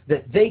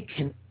 that they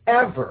can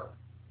ever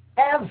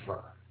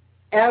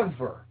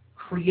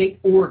create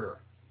order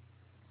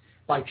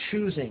by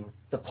choosing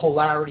the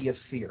polarity of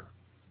fear.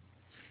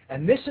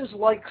 And this is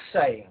like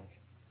saying,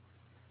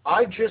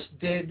 I just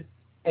did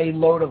a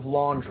load of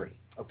laundry,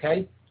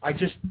 okay?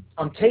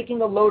 I'm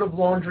taking a load of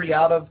laundry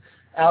out of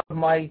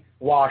my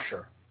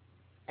washer,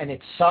 and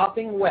it's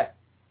sopping wet,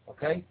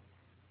 okay?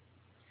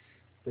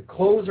 The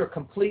clothes are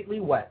completely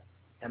wet,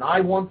 and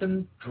I want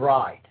them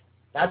dried.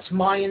 That's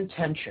my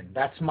intention.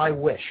 That's my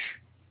wish,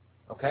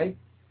 okay?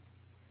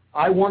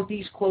 I want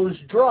these clothes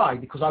dry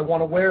because I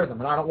want to wear them,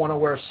 and I don't want to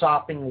wear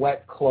sopping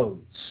wet clothes.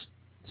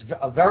 It's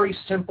a very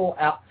simple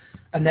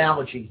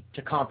analogy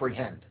to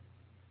comprehend.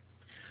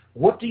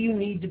 What do you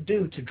need to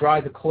do to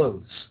dry the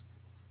clothes?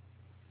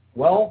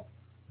 Well,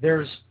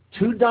 there's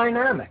two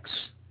dynamics,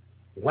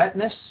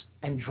 wetness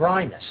and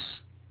dryness.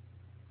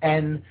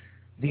 And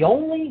the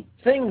only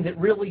thing that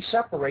really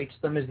separates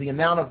them is the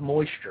amount of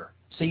moisture.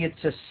 See,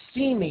 it's a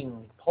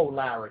seeming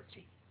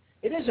polarity.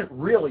 It isn't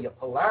really a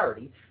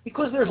polarity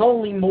because there's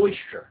only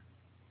moisture,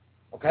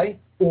 okay?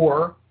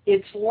 Or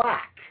it's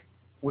lack,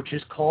 which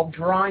is called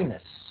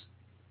dryness.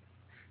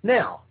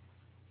 Now,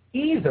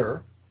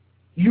 either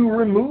you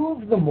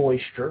remove the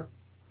moisture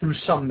through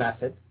some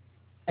method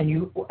and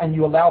you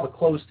allow the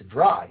clothes to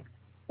dry,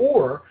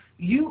 or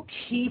you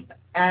keep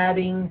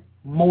adding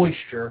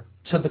moisture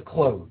to the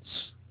clothes.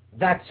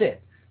 That's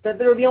it.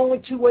 They're the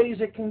only two ways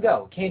it can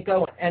go. It can't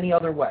go any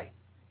other way,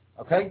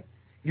 okay?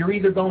 You're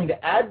either going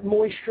to add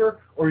moisture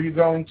or you're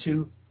going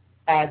to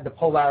add the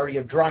polarity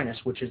of dryness,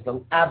 which is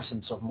the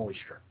absence of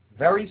moisture.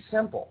 Very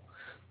simple.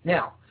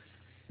 Now,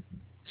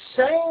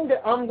 saying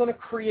that I'm going to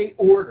create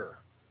order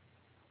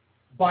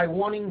by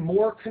wanting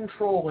more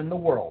control in the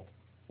world,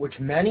 which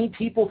many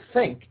people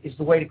think is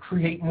the way to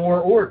create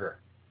more order,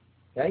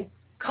 okay?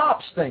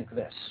 Cops think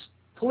this.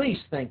 Police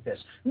think this.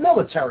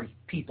 Military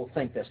people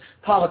think this.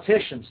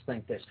 Politicians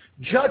think this.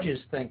 Judges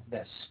think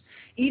this.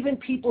 Even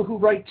people who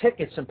write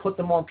tickets and put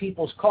them on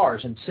people's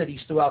cars in cities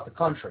throughout the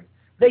country,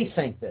 they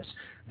think this.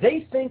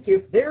 They think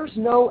if there's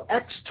no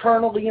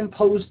externally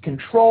imposed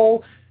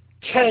control,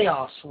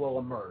 chaos will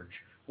emerge.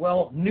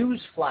 Well,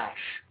 newsflash,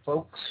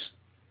 folks.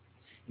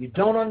 You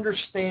don't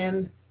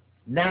understand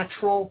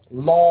natural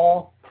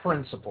law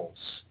principles.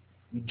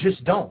 You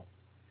just don't.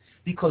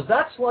 Because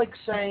that's like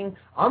saying,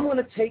 I'm going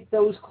to take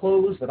those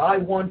clothes that I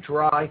want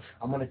dry,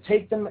 I'm going to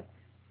take them,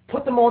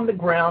 put them on the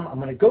ground, I'm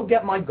going to go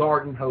get my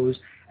garden hose,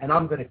 and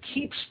I'm going to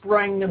keep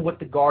spraying them with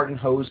the garden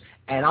hose,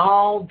 and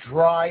I'll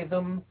dry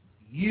them.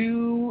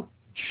 You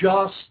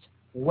just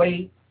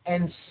wait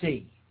and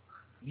see.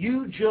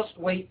 You just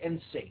wait and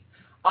see.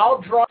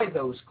 I'll dry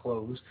those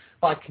clothes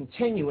by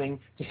continuing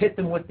to hit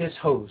them with this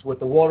hose, with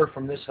the water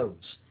from this hose.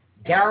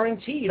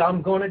 Guaranteed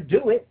I'm going to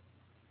do it.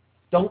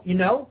 Don't you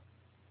know?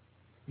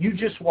 You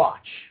just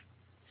watch.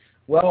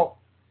 Well,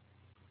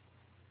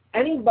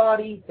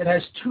 anybody that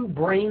has two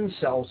brain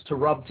cells to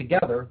rub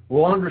together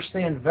will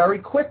understand very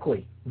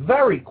quickly,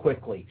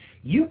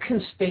 you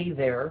can stay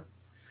there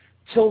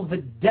till the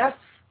death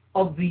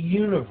of the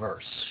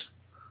universe,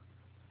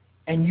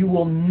 and you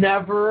will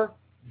never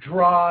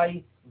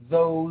dry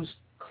those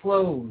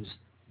clothes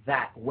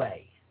that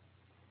way.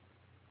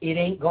 It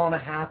ain't going to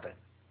happen.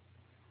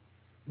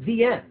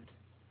 The end.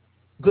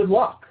 Good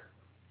luck.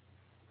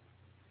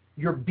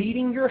 You're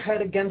beating your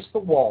head against the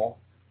wall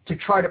to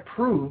try to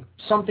prove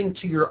something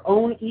to your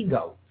own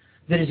ego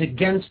that is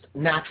against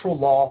natural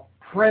law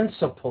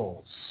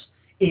principles.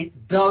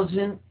 It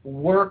doesn't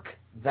work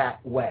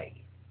that way.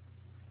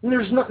 And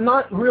there's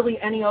not really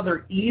any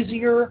other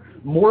easier,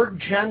 more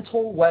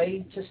gentle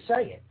way to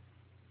say it.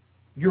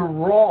 You're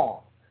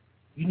wrong.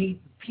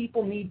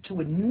 People need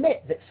to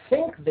admit that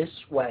think this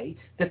way,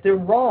 that they're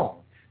wrong.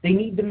 They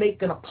need to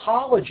make an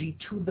apology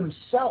to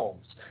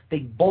themselves. They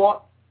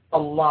bought a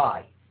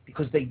lie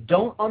because they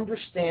don't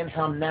understand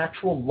how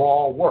natural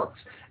law works.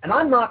 And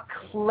I'm not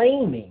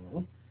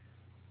claiming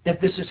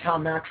that this is how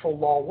natural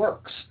law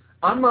works.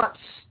 I'm not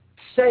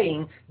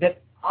saying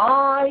that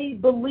I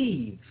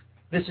believe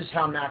this is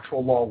how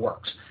natural law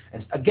works.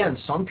 And again,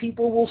 some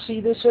people will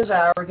see this as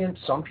arrogant.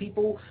 Some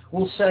people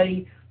will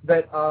say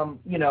that,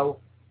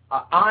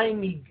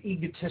 I'm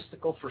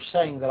egotistical for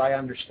saying that I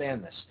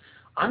understand this.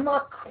 I'm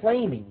not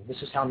claiming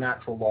this is how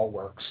natural law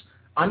works.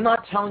 I'm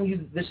not telling you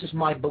that this is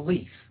my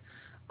belief.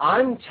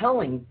 I'm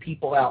telling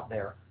people out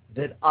there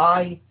that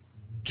I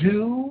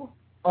do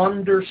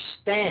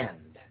understand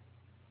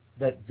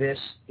that this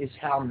is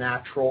how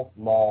natural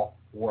law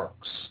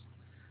works.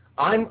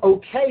 I'm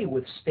okay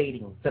with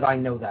stating that I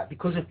know that,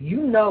 because if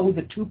you know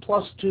that 2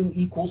 +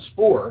 2 =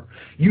 4,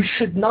 you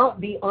should not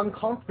be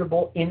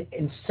uncomfortable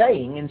in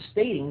saying and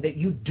stating that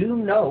you do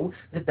know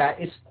that that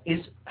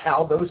is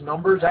how those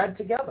numbers add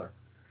together.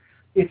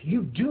 If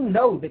you do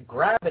know that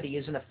gravity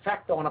is an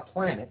effect on a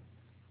planet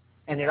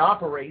and it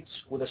operates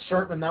with a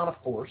certain amount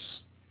of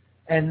force,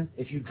 and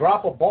if you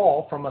drop a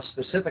ball from a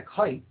specific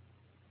height,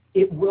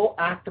 it will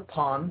act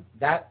upon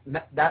that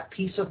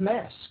piece of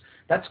mass.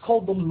 That's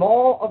called the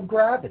law of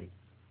gravity.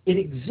 It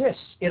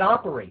exists. It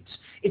operates.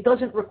 It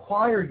doesn't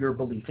require your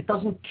belief. It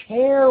doesn't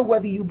care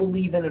whether you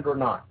believe in it or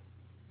not.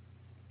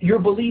 Your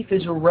belief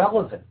is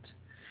irrelevant.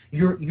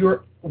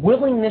 Your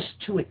willingness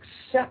to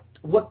accept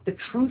what the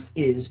truth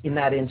is in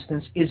that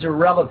instance is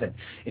irrelevant.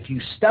 If you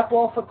step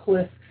off a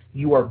cliff,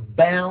 you are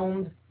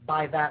bound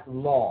by that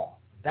law.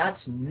 That's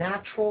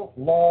natural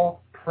law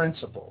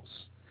principles.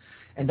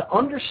 And to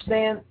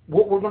understand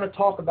what we're going to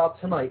talk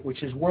about tonight,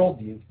 which is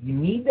worldview, you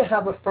need to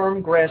have a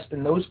firm grasp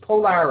in those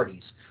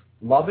polarities,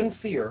 love and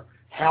fear,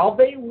 how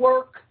they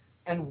work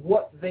and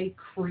what they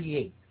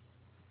create.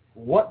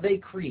 What they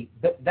create.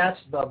 That's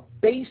the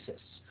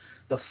basis,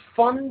 the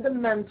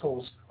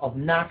fundamentals of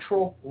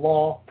natural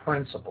law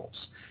principles.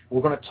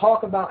 We're going to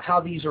talk about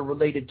how these are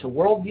related to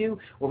worldview.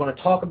 We're going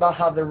to talk about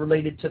how they're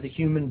related to the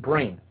human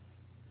brain.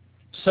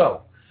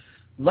 So,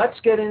 let's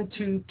get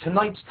into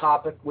tonight's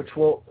topic, which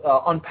we'll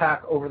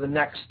unpack over the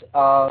next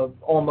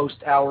almost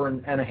hour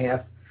and a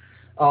half.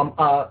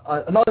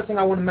 Another thing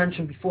I want to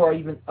mention before I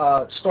even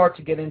start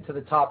to get into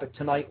the topic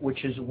tonight,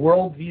 which is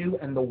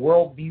worldview and the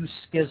worldview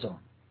schism.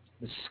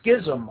 The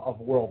schism of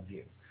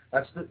worldview.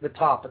 That's the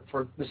topic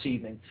for this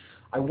evening.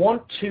 I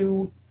want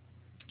to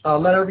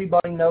let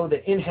everybody know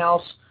that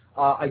in-house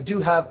I do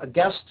have a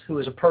guest who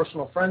is a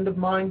personal friend of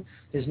mine.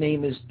 His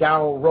name is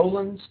Darrell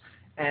Rowlands,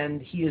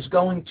 and he is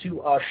going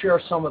to share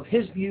some of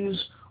his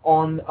views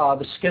on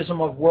the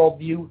schism of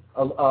worldview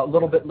a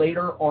little bit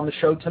later on the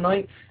show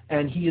tonight,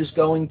 and he is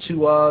going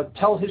to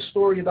tell his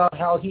story about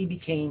how he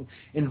became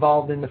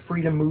involved in the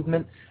freedom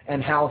movement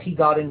and how he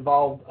got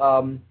involved,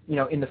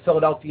 in the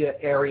Philadelphia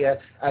area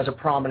as a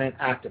prominent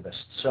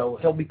activist. So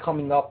he'll be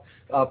coming up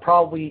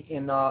probably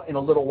in a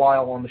little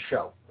while on the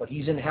show, but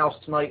he's in house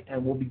tonight,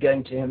 and we'll be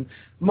getting to him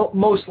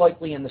most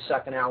likely in the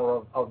second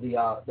hour of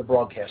the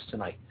broadcast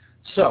tonight.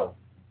 So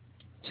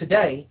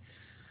today,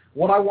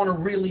 what I want to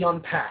really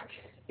unpack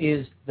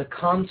is the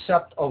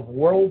concept of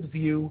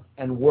worldview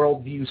and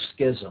worldview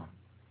schism.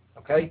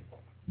 Okay?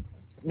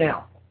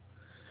 Now,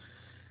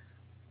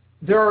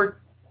 there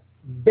are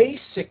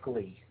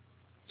basically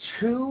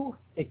two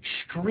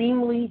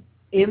extremely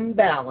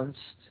imbalanced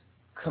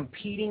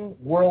competing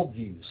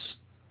worldviews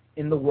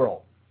in the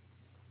world.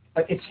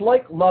 It's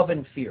like love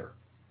and fear,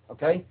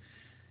 okay?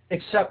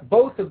 Except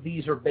both of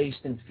these are based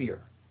in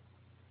fear.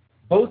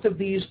 Both of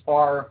these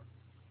are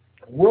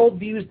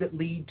worldviews that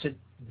lead to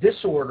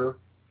disorder,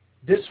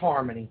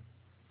 disharmony,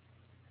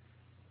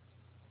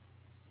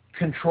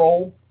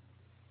 control,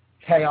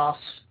 chaos,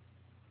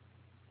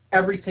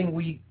 everything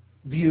we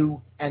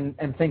view and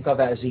think of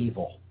as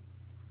evil.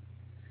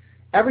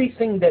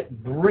 Everything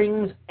that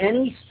brings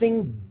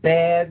anything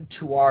bad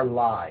to our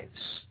lives,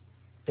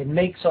 that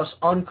makes us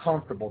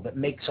uncomfortable, that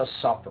makes us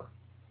suffer.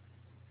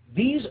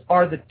 These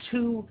are the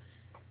two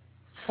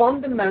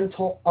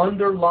fundamental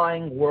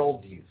underlying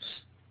worldviews.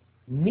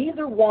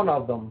 Neither one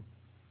of them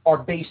are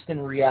based in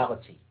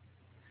reality.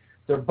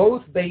 They're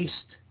both based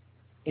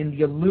in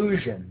the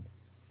illusion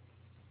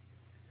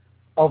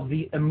of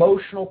the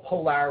emotional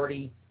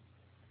polarity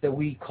that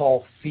we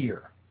call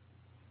fear.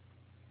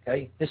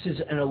 Okay? This is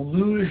an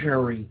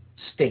illusionary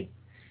state.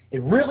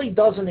 It really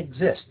doesn't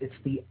exist. It's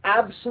the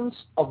absence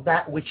of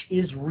that which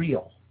is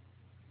real.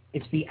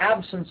 It's the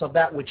absence of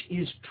that which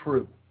is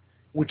true,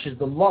 which is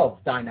the love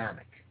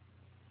dynamic.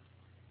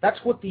 That's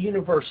what the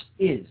universe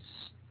is.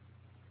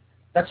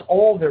 That's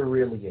all there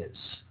really is.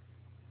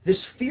 This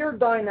fear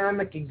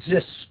dynamic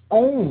exists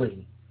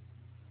only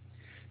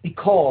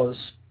because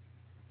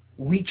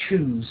we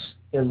choose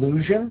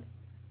illusion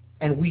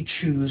and we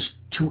choose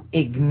to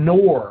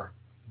ignore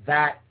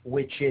that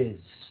which is.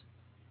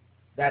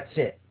 That's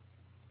it.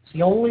 It's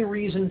the only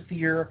reason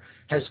fear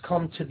has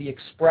come to the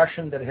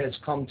expression that it has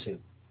come to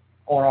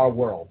on our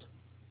world.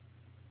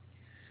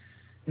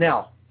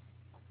 Now,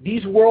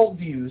 these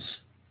worldviews,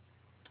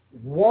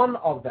 one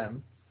of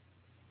them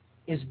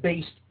is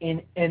based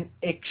in an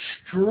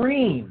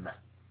extreme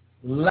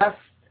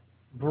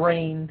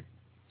left-brained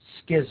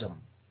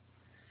schism.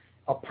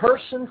 A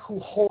person who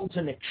holds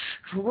an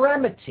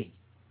extremity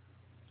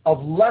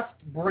of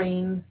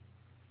left-brain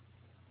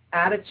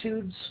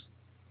attitudes,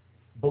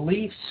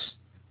 beliefs,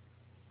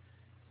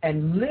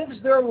 and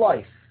lives their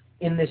life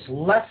in this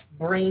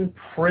left-brain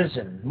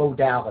prison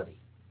modality.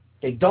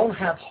 They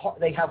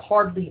have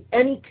hardly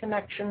any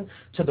connection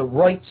to the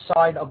right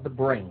side of the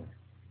brain.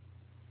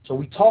 So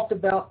we talked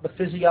about the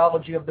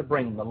physiology of the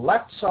brain. The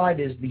left side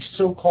is the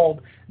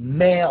so-called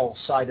male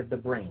side of the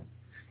brain.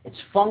 Its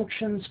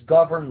functions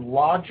govern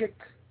logic,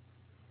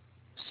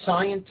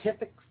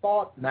 scientific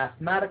thought,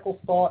 mathematical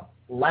thought,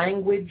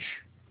 language,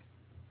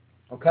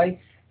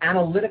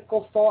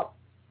 analytical thought,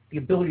 the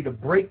ability to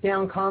break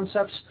down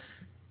concepts.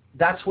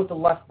 That's what the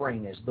left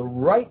brain is. The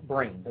right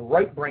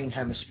brain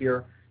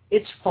hemisphere,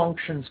 its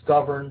functions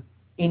govern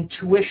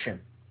intuition,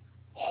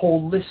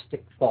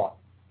 holistic thought,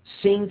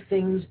 seeing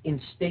things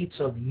in states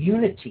of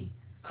unity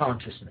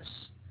consciousness,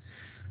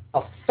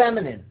 a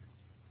feminine,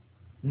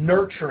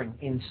 nurturing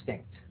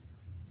instinct,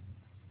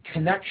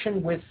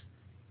 connection with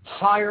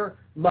higher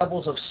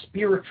levels of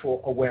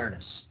spiritual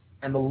awareness,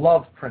 and the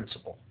love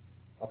principle.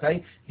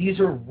 These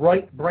are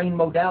right brain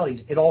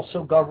modalities. It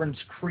also governs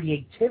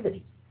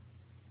creativity,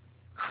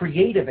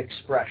 creative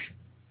expression,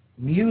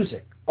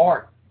 music,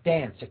 art,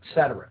 dance,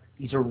 etc.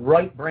 These are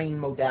right brain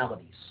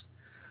modalities.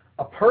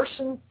 A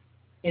person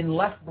in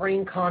left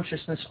brain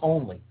consciousness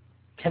only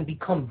can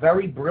become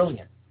very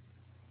brilliant.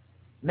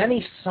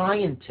 Many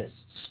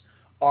scientists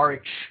are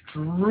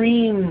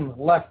extreme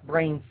left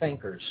brain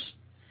thinkers,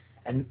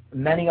 and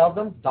many of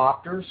them,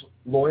 doctors,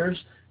 lawyers,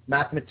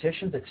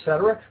 mathematicians,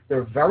 etc.,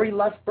 they're very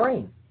left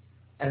brain.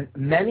 And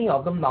many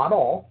of them, not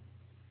all,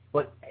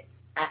 but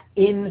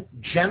in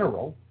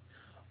general,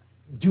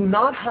 do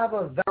not have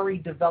a very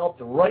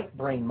developed right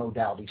brain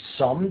modality.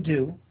 Some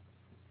do,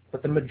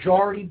 but the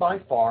majority by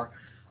far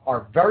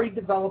are very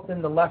developed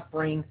in the left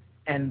brain,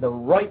 and the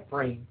right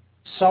brain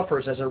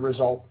suffers as a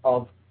result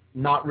of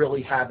not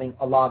really having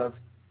a lot of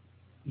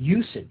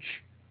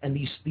usage. And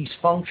these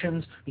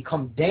functions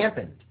become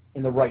dampened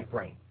in the right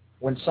brain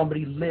when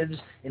somebody lives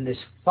in this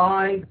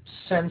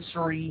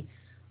five-sensory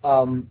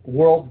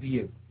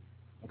worldview.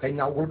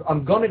 Now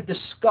I'm going to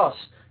discuss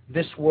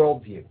this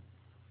worldview.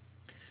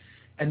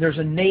 And there's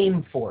a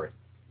name for it.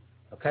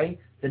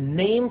 The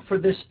name for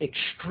this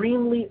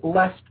extremely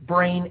left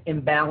brain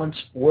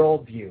imbalanced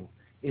worldview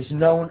is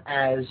known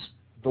as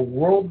the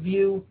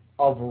worldview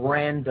of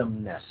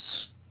randomness.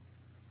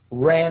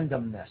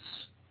 Randomness.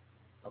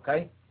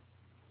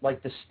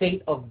 Like the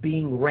state of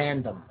being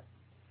random.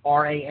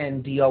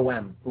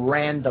 R-A-N-D-O-M.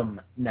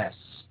 Randomness.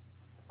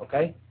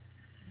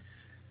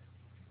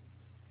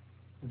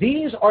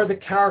 These are the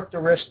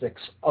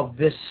characteristics of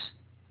this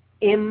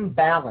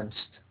imbalanced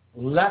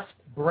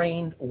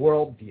left-brained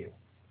worldview.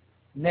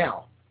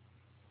 Now,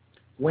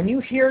 when you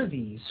hear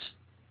these,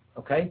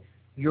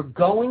 you're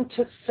going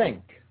to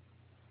think,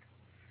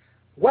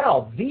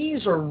 well,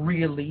 these are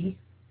really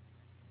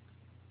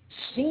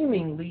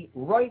seemingly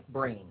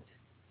right-brained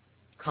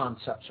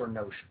concepts or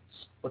notions,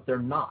 but they're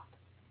not.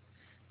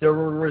 They're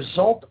a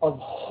result of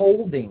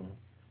holding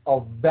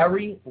a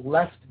very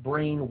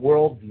left-brain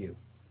worldview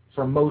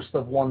for most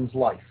of one's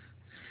life.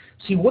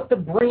 See, what the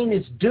brain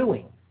is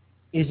doing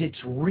is it's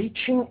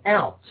reaching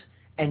out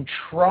and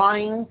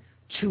trying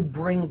to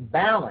bring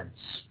balance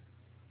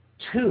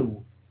to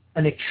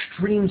an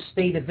extreme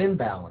state of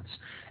imbalance.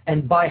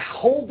 And by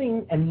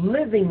holding and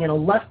living in a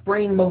left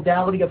brain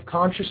modality of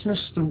consciousness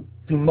through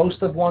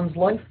most of one's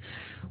life,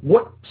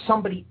 what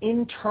somebody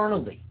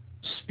internally,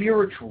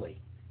 spiritually,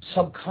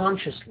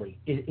 subconsciously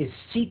is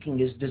seeking,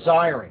 is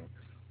desiring,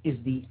 is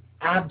the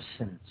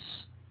absence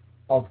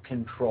of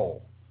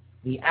control,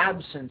 the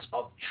absence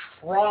of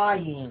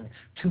trying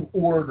to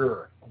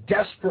order,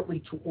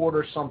 desperately to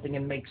order something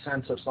and make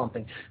sense of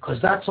something, because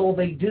that's all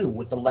they do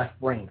with the left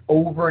brain,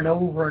 over and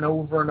over and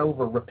over and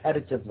over,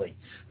 repetitively,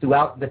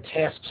 throughout the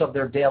tasks of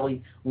their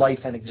daily life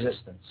and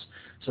existence.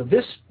 So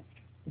this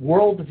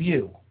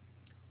worldview,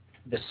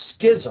 the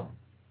schism,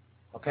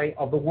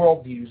 of the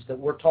worldviews that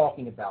we're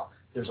talking about,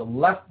 there's a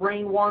left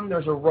brain one,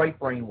 there's a right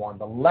brain one.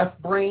 The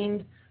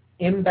left-brained,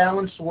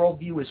 imbalanced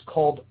worldview is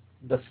called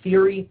the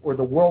theory or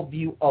the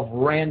worldview of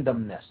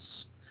randomness.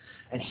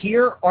 And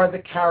here are the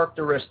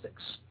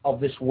characteristics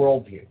of this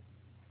worldview.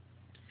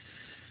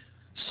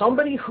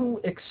 Somebody who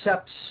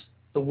accepts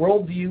the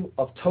worldview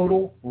of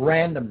total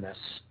randomness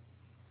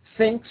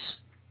thinks,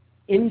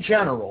 in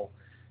general,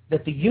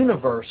 that the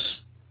universe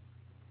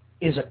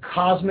is a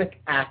cosmic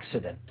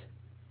accident.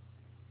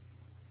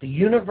 The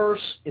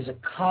universe is a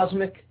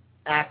cosmic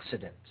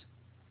accident.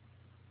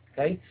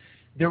 Okay?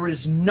 There is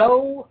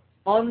no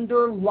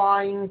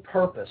underlying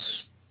purpose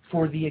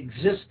for the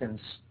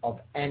existence of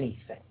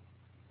anything.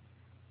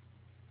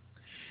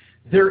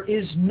 There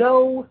is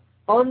no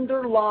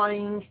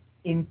underlying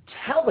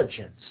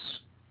intelligence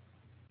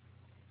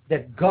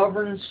that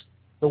governs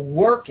the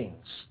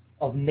workings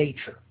of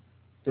nature.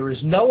 There is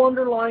no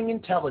underlying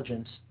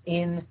intelligence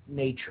in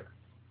nature.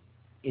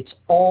 It's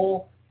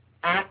all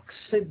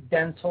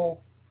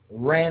accidental,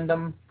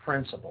 random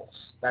principles.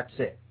 That's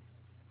it.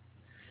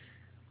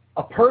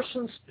 A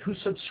person who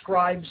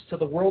subscribes to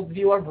the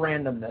worldview of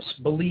randomness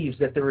believes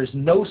that there is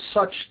no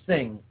such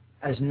thing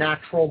as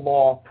natural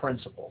law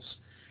principles.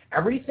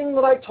 Everything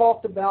that I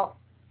talked about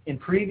in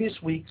previous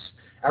weeks,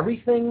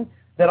 everything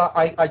that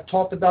I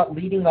talked about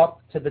leading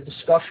up to the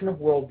discussion of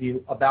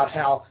worldview, about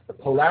how the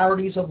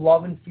polarities of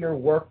love and fear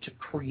work to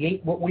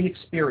create what we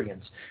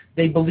experience,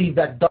 they believe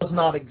that does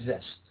not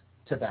exist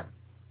to them.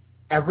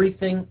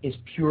 Everything is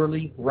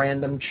purely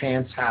random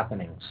chance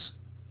happenings.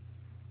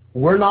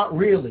 We're not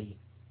really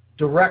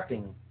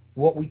directing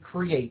what we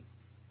create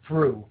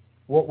through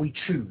what we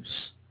choose.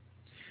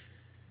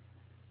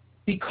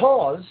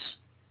 Because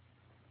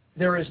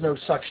there is no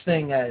such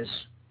thing as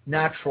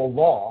natural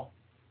law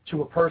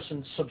to a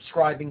person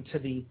subscribing to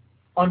the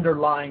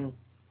underlying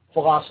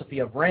philosophy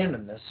of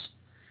randomness,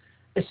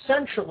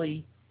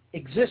 essentially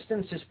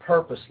existence is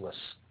purposeless.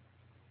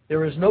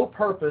 There is no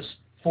purpose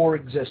for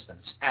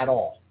existence at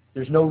all.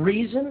 There's no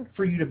reason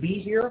for you to be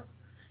here.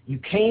 You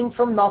came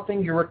from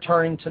nothing, you're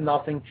returning to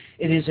nothing.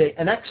 It is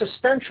an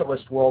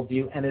existentialist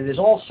worldview, and it is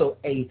also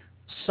a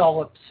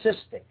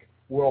solipsistic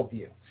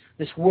worldview.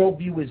 This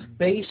worldview is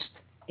based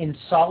in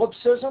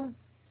solipsism.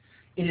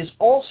 It is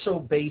also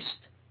based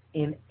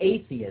in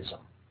atheism.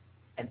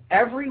 And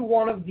every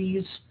one of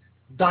these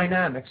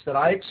dynamics that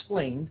I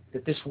explained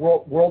that this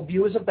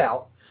worldview is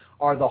about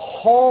are the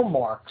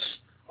hallmarks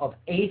of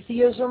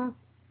atheism,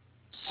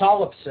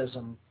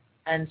 solipsism,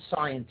 and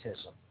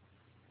scientism.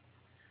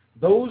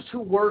 Those who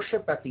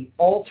worship at the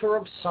altar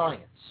of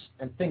science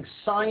and think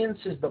science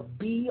is the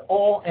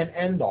be-all and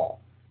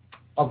end-all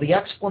of the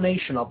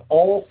explanation of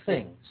all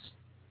things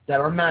that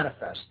are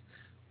manifest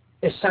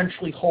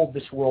essentially hold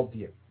this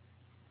worldview.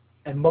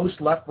 And most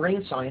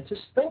left-brain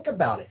scientists think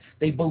about it.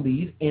 They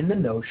believe in the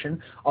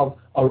notion of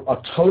a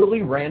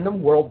totally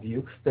random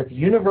worldview, that the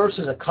universe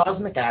is a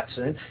cosmic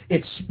accident.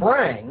 It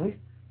sprang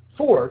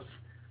forth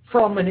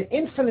from an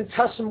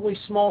infinitesimally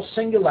small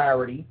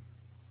singularity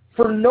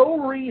for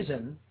no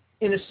reason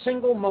in a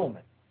single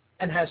moment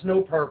and has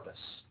no purpose.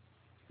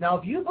 Now,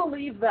 if you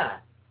believe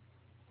that,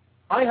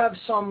 I have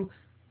some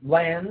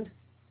land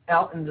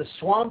out in the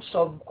swamps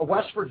of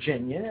West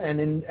Virginia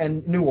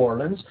and New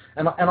Orleans,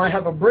 and I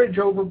have a bridge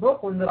over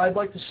Brooklyn that I'd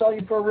like to sell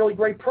you for a really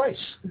great price.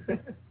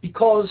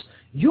 Because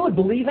you would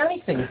believe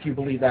anything if you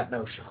believe that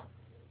notion.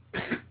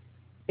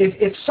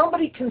 If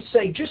somebody can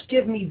say, just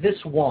give me this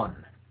one,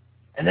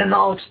 and then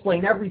I'll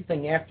explain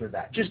everything after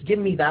that. Just give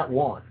me that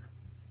one.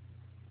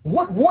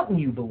 What wouldn't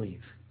you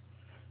believe?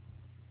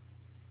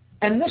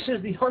 And this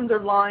is the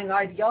underlying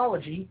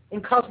ideology in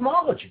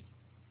cosmology.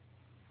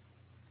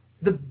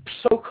 The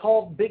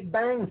so-called Big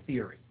Bang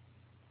Theory.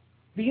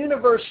 The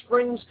universe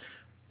springs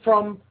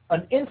from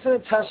an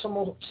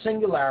infinitesimal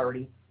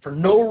singularity for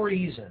no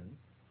reason,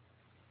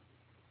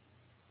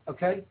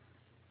 okay?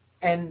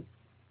 And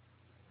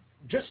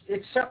just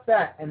accept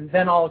that, and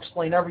then I'll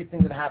explain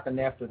everything that happened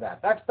after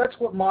that. That's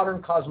what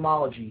modern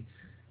cosmology,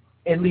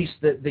 at least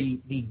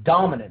the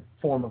dominant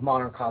form of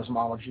modern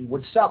cosmology,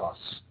 would sell us.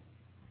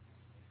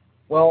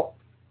 Well,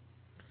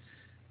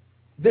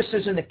 this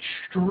is an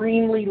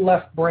extremely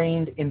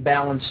left-brained,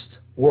 imbalanced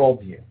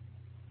worldview.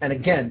 And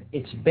again,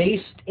 it's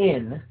based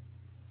in,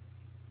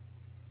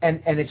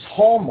 and its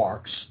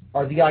hallmarks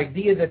are the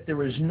idea that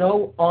there is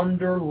no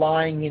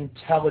underlying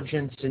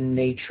intelligence in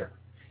nature.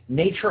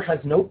 Nature has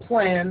no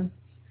plan.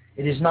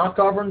 It is not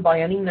governed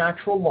by any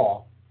natural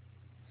law.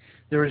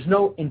 There is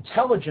no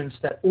intelligence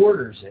that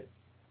orders it,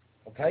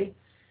 okay?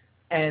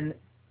 And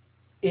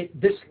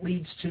this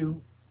leads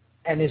to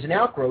and is an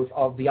outgrowth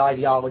of the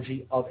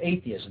ideology of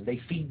atheism. They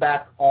feed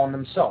back on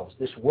themselves.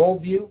 This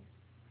worldview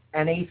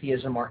and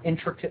atheism are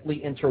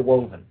intricately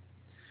interwoven.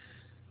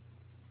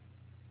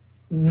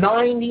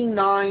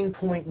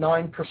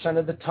 99.9%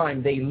 of the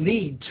time, they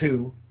lead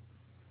to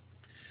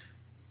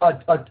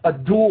a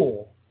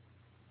dual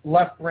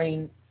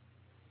left-brain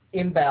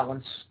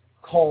imbalance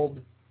called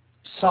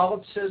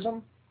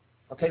solipsism.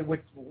 Okay,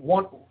 which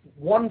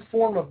one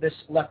form of this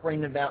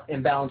left-brain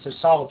imbalance is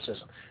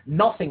solipsism.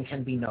 Nothing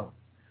can be known.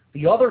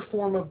 The other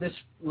form of this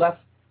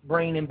left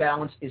brain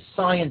imbalance is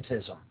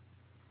scientism.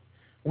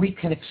 We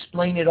can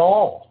explain it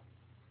all.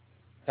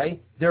 Okay?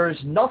 There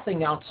is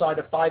nothing outside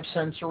of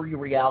five-sensory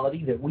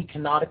reality that we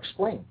cannot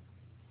explain,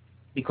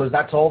 because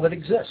that's all that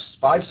exists.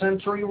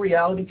 Five-sensory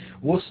reality,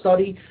 we'll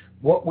study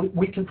what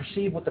we can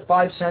perceive with the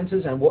five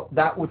senses and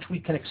that which we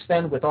can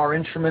extend with our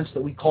instruments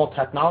that we call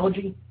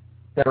technology,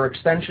 that are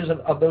extensions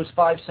of those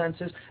five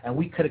senses, and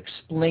we could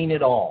explain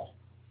it all.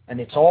 and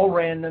it's all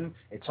random,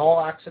 it's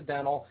all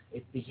accidental.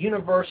 The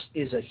universe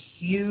is a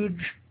huge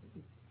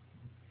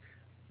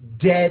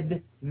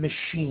dead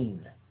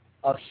machine,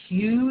 a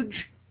huge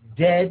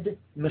dead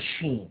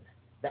machine.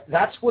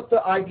 That's what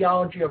the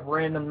ideology of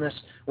randomness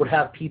would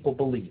have people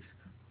believe.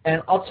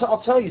 And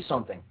I'll tell you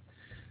something.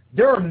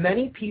 There are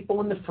many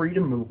people in the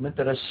freedom movement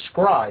that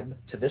ascribe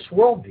to this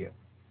worldview.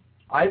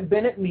 I've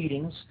been at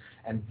meetings,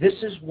 and this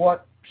is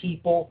what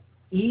people,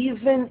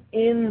 even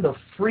in the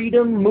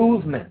freedom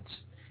movement,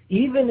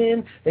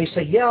 they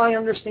say, yeah, I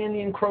understand the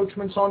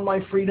encroachments on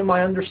my freedom.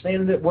 I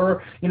understand that we're,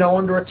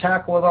 under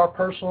attack with our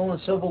personal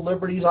and civil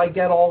liberties. I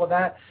get all of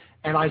that.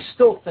 And I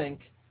still think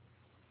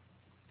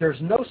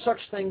there's no such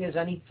thing as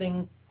any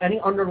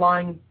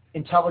underlying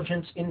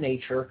intelligence in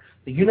nature.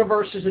 The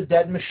universe is a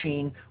dead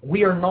machine.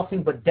 We are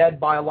nothing but dead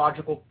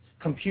biological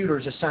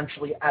computers,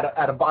 essentially, at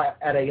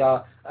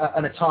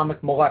an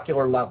atomic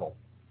molecular level.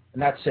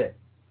 And that's it.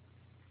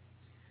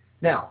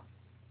 Now,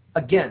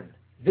 again,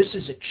 this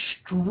is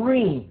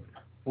extreme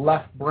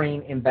left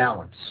brain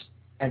imbalance.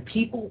 And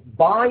people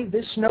buy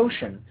this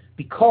notion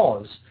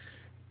because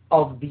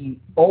of the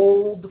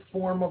old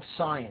form of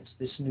science,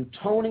 this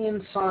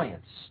Newtonian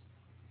science.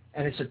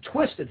 And it's a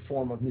twisted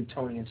form of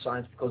Newtonian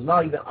science because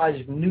not even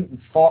Isaac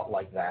Newton thought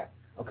like that.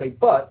 Okay,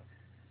 but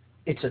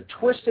it's a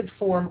twisted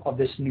form of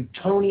this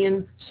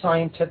Newtonian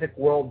scientific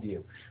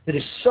worldview that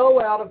is so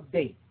out of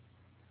date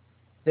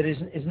that is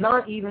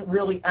not even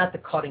really at the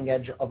cutting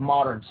edge of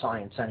modern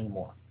science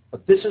anymore.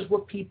 But this is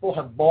what people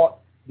have bought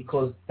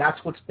because that's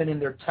what's been in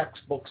their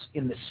textbooks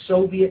in the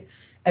Soviet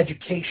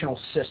educational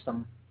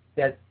system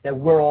that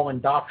we're all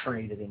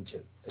indoctrinated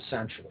into,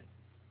 essentially.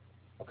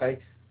 Okay?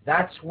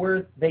 That's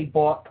where they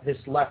bought this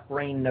left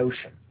brain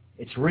notion.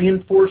 It's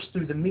reinforced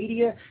through the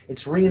media.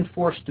 It's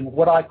reinforced through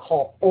what I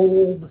call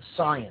old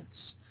science.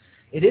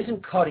 It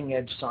isn't cutting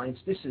edge science.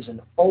 This is an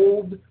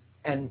old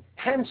and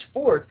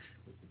henceforth,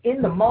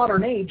 in the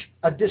modern age,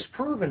 a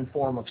disproven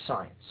form of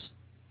science.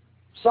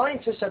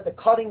 Scientists at the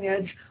cutting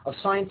edge of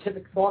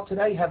scientific thought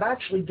today have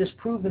actually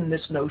disproven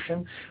this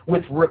notion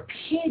with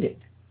repeated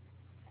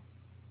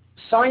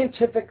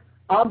scientific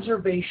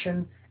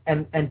observation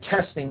and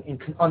testing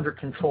under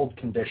controlled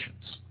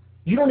conditions.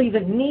 You don't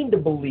even need to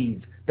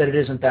believe that it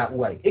isn't that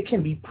way. It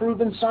can be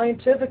proven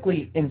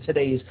scientifically in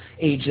today's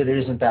age that it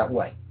isn't that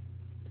way.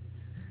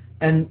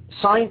 And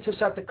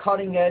scientists at the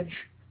cutting edge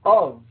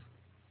of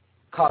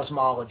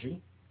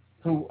cosmology,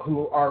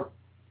 who are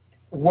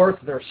worth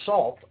their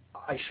salt,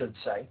 I should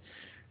say,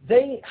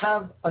 they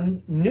have a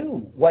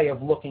new way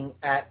of looking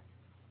at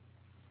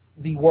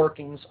the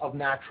workings of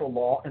natural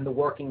law and the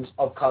workings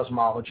of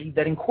cosmology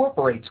that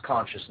incorporates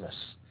consciousness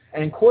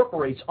and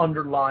incorporates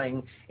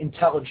underlying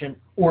intelligent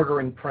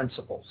ordering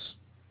principles.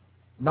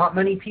 Not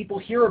many people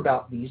hear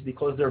about these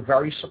because they're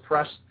very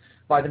suppressed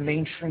by the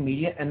mainstream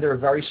media, and they're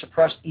very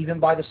suppressed even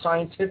by the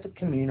scientific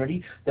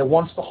community that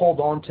wants to hold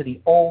on to the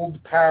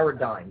old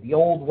paradigm, the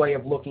old way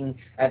of looking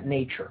at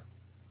nature,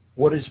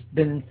 what has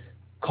been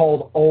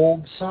called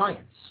old science.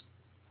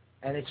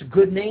 And it's a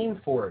good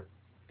name for it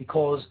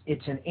because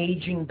it's an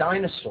aging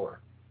dinosaur,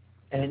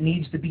 and it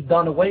needs to be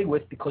done away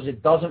with because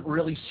it doesn't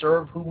really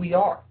serve who we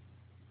are.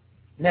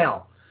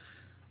 Now,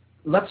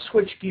 let's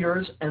switch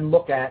gears and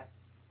look at,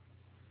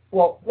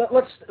 well,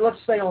 let's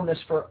stay on this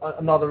for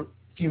another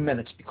few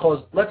minutes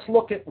because let's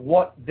look at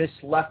what this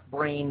left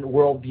brain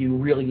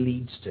worldview really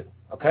leads to,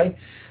 okay?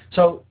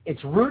 So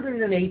it's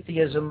rooted in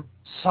atheism,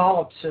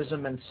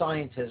 solipsism, and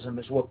scientism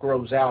is what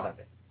grows out of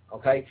it,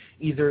 okay?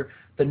 Either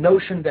the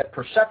notion that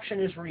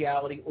perception is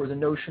reality or the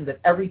notion that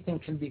everything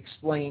can be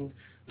explained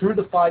through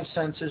the five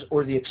senses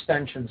or the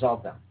extensions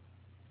of them.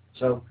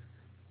 So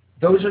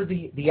those are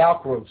the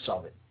outgrowths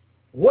of it.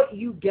 What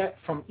you get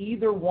from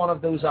either one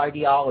of those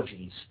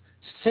ideologies,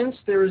 since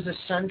there is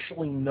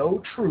essentially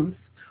no truth,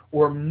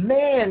 or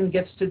man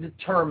gets to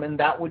determine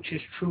that which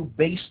is true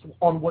based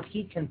on what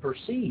he can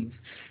perceive,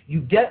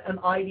 you get an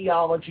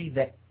ideology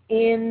that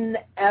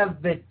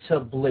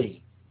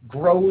inevitably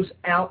grows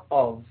out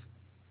of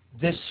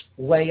this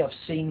way of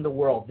seeing the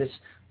world, this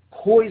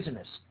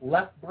poisonous,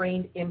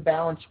 left-brain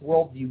imbalanced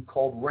worldview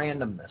called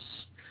randomness.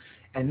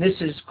 And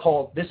this is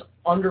called, this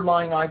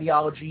underlying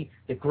ideology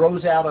that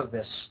grows out of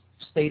this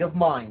state of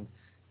mind,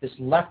 this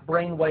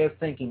left-brain way of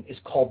thinking, is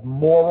called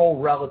moral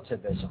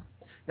relativism.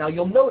 Now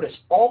you'll notice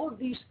all of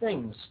these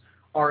things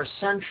are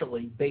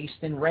essentially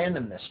based in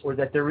randomness, or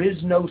that there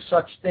is no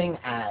such thing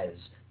as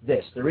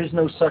this, there is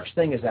no such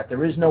thing as that,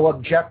 there is no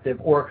objective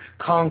or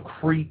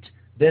concrete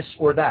this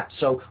or that.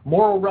 So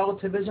moral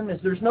relativism is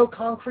there's no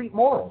concrete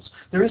morals.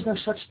 There is no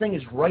such thing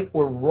as right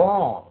or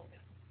wrong.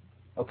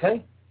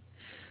 Okay?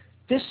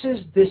 This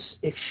is this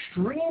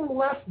extreme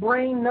left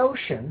brain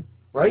notion,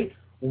 right,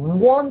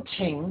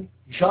 wanting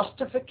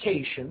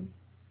justification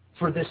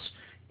for this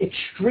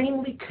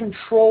extremely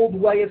controlled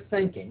way of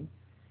thinking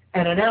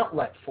and an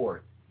outlet for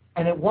it.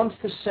 And it wants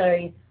to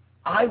say,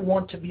 I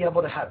want to be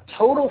able to have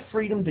total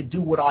freedom to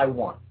do what I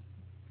want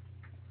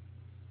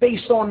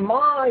based on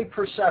my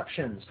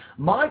perceptions,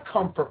 my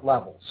comfort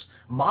levels,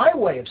 my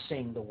way of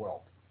seeing the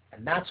world.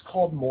 And that's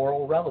called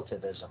moral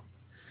relativism.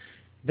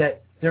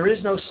 that there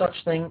is no such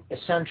thing,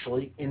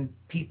 essentially, in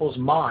people's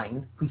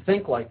mind who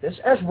think like this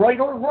as right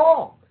or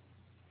wrong.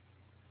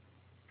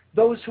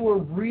 Those who are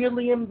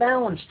really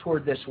imbalanced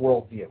toward this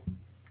worldview.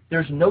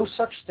 There's no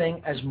such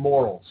thing as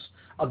morals,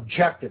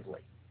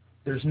 objectively.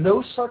 There's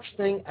no such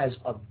thing as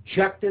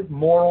objective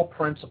moral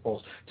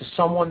principles to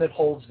someone that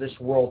holds this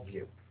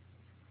worldview.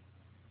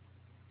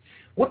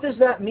 What does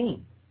that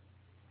mean?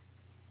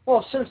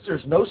 Well, since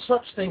there's no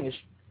such thing as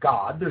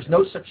God, there's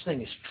no such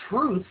thing as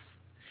truth,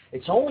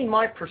 it's only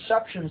my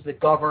perceptions that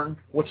govern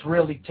what's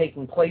really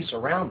taking place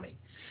around me.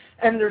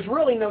 And there's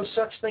really no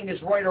such thing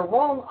as right or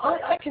wrong.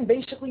 I can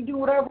basically do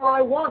whatever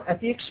I want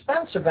at the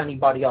expense of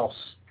anybody else.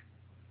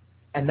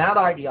 And that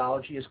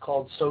ideology is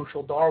called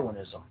social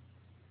Darwinism.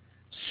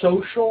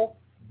 Social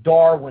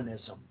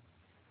Darwinism.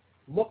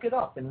 Look it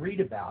up and read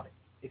about it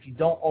if you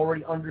don't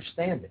already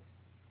understand it.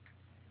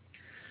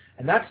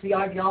 And that's the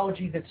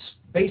ideology that's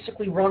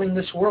basically running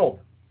this world.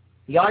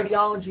 The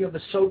ideology of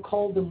the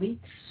so-called elites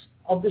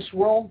of this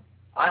world.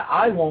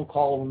 I won't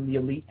call them the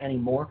elite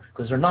anymore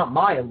because they're not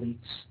my elites.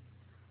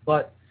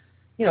 But,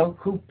 you know,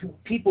 who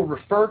people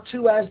refer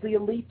to as the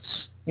elites,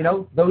 you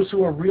know, those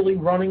who are really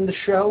running the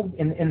show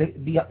in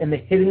the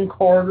hidden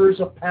corridors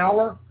of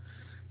power,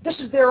 this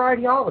is their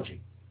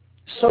ideology.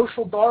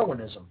 Social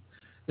Darwinism.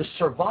 The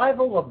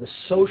survival of the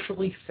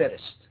socially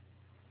fittest.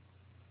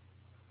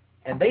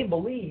 And they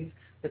believe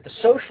that the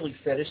socially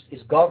fittest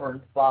is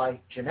governed by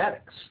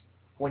genetics.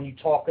 When you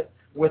talk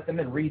with them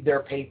and read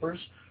their papers,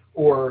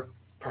 or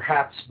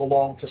perhaps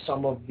belong to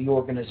some of the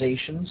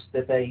organizations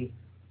that they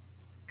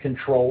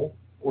control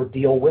or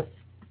deal with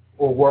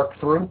or work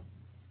through.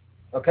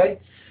 Okay?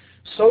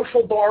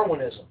 Social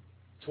Darwinism.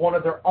 It's one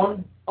of their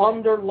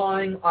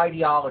underlying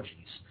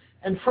ideologies.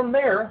 And from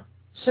there,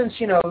 since,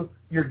 you know,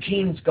 your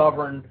genes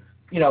govern,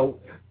 you know,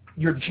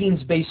 your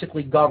genes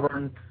basically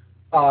govern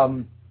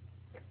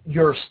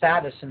your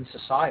status in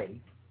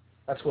society.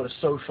 That's what a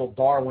social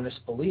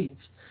Darwinist believes.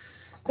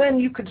 Then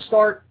you could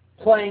start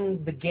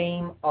playing the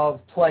game of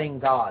playing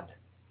God.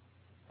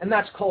 And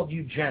that's called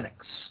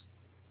eugenics.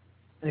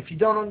 And if you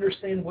don't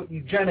understand what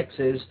eugenics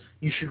is,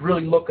 you should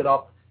really look it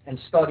up and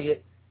study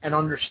it and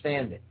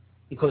understand it.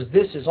 Because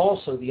this is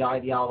also the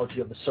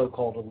ideology of the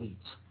so-called elites.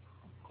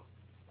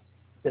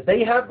 That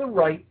they have the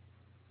right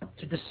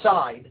to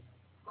decide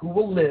who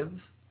will live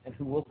and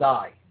who will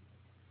die.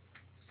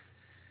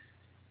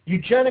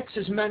 Eugenics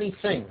is many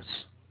things.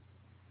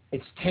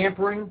 It's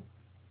tampering,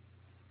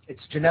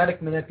 it's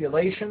genetic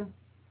manipulation,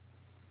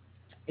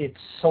 it's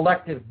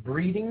selective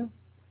breeding,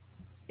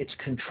 it's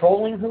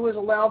controlling who is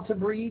allowed to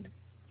breed.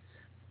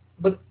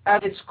 But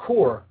at its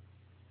core,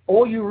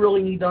 all you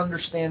really need to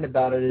understand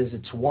about it is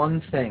it's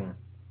one thing.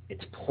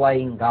 It's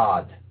playing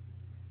God.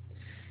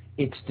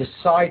 It's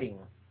deciding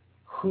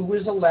who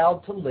is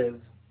allowed to live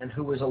and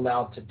who is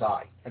allowed to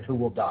die and who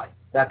will die.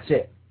 That's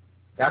it.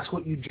 That's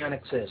what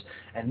eugenics is.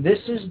 And this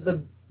is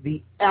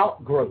the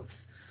outgrowth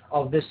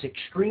of this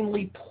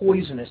extremely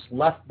poisonous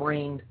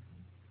left-brained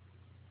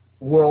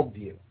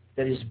worldview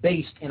that is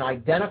based in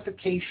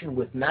identification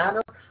with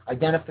matter,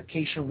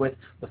 identification with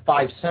the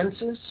five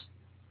senses,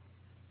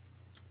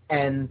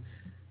 and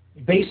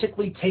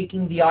basically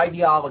taking the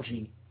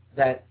ideology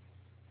that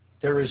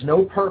there is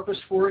no purpose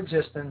for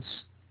existence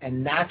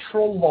and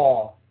natural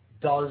law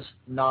does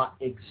not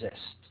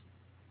exist.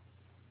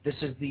 This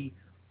is the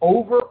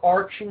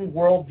overarching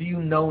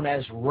worldview known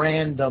as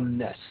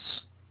randomness.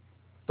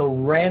 The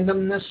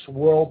randomness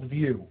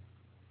worldview.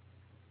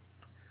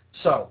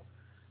 So,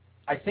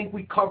 I think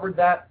we covered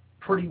that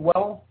pretty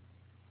well.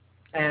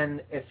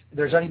 And if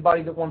there's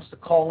anybody that wants to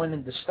call in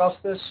and discuss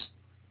this,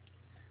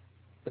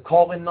 the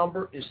call-in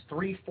number is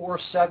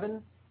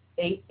 347-884-9417.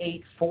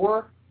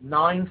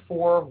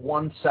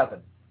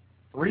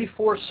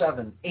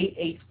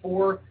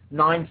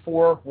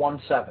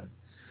 347-884-9417.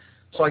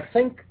 So I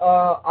think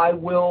I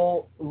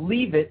will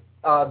leave it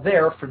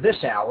there for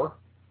this hour.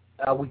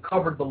 We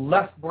covered the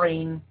left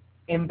brain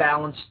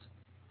imbalanced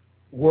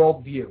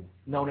worldview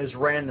known as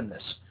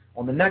randomness.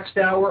 On the next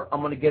hour,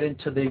 I'm going to get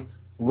into the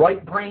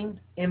right brain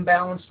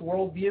imbalanced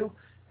worldview,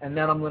 and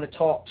then I'm going to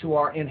talk to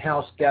our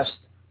in-house guest,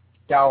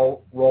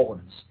 Darrell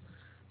Rollins.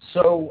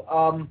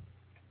 So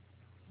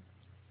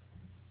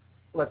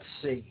let's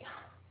see.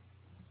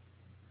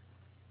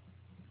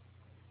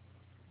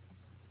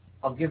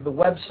 I'll give the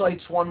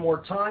websites one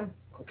more time.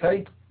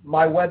 Okay,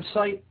 my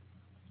website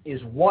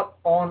is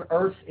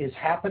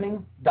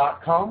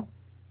whatonearthishappening.com. You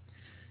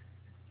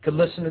can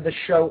listen to this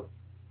show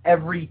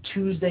every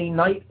Tuesday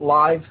night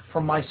live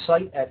from my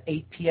site at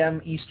 8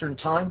 p.m. Eastern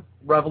Time.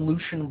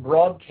 Revolution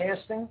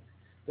Broadcasting,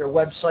 their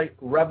website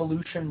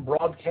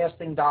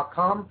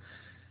revolutionbroadcasting.com,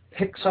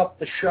 picks up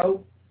the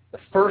show. The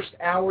first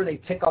hour they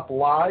pick up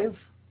live,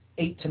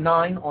 8 to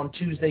 9 on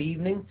Tuesday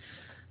evening.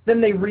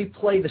 Then they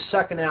replay the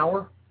second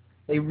hour.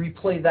 They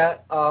replay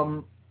that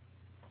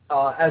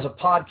as a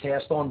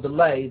podcast on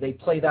delay. They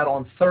play that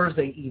on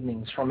Thursday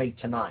evenings from 8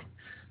 to 9.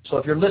 So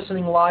if you're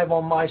listening live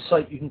on my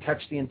site, you can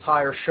catch the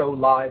entire show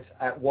live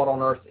at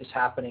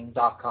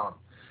whatonearthishappening.com.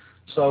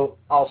 So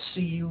I'll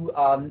see you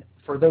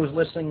For those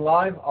listening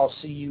live, I'll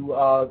see you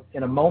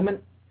in a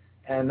moment.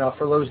 And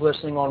for those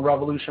listening on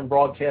Revolution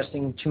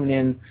Broadcasting, tune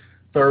in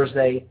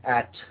Thursday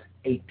at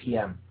 8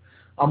 p.m.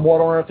 I'm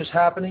What on Earth is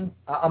Happening.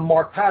 I'm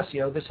Mark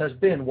Passio. This has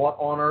been What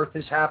on Earth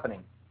is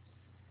Happening.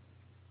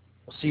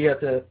 We'll see you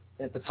at the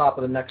top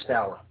of the next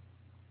hour.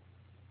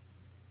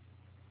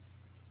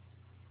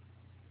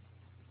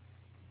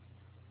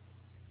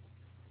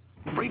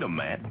 Freedom,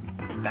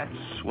 man.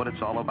 That's what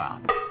it's all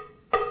about.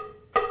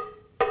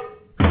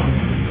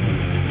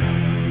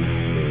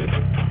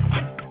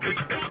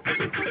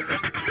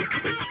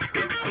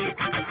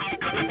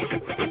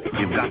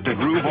 You've got to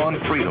groove on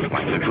freedom,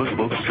 like the good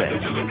book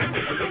says.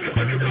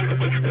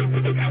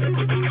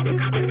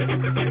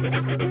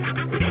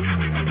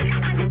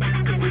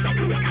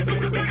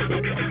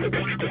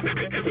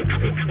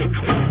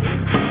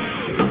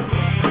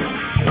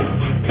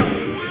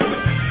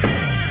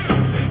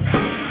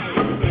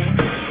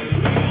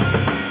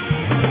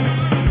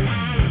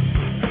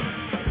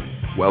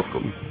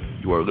 Welcome.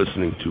 You are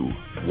listening to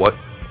What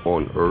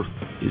on Earth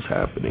is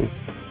Happening.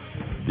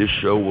 This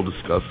show will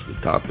discuss the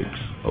topics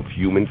of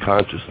human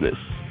consciousness,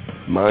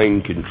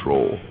 mind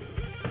control,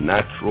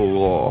 natural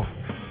law,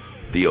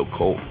 the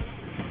occult,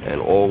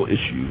 and all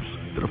issues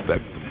that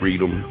affect the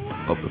freedom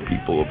of the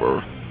people of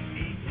Earth.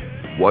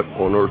 What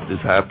on Earth is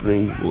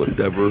Happening will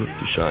endeavor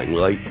to shine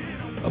light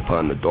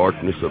upon the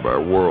darkness of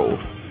our world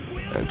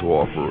and to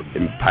offer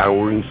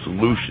empowering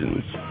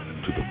solutions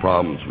to the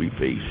problems we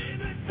face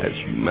as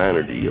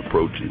humanity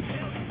approaches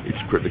its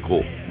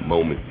critical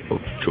moment of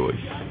choice.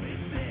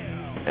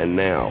 And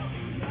now,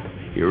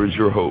 here is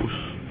your host,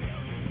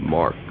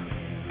 Mark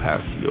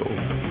Passio.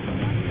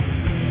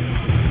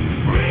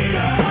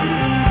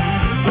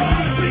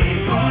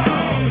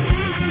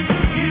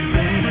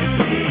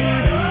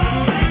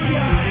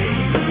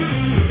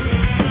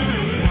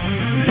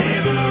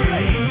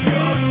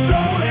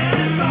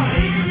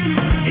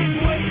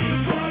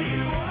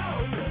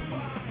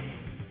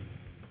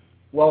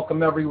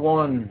 Welcome,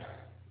 everyone.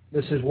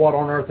 This is What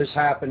on Earth is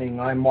Happening.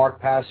 I'm Mark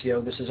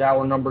Passio. This is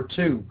hour number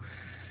 2.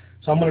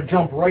 So I'm going to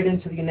jump right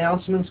into the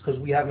announcements because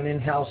we have an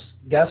in-house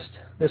guest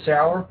this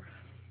hour.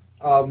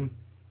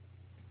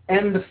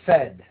 End the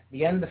Fed.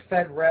 The End the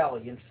Fed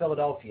rally in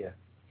Philadelphia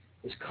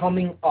is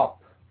coming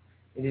up.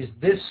 It is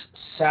this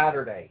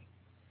Saturday,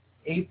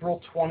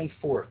 April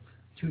 24th,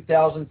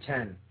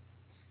 2010,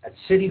 at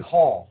City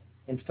Hall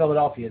in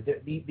Philadelphia.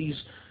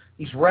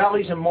 These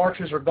rallies and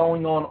marches are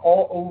going on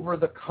all over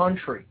the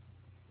country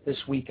this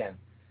weekend.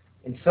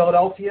 In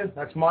Philadelphia,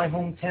 that's my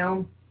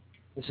hometown,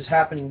 this is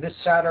happening this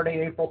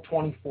Saturday, April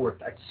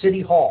 24th, at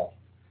City Hall,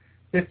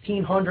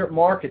 1500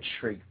 Market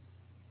Street.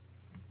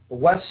 The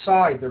West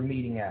Side they're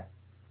meeting at.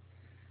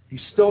 If you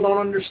still don't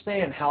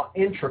understand how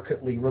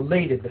intricately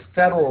related the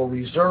Federal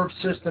Reserve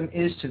System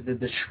is to the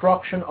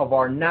destruction of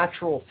our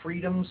natural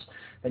freedoms,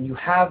 then you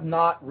have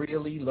not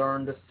really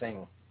learned a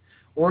thing.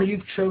 Or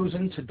you've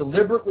chosen to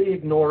deliberately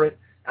ignore it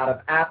out of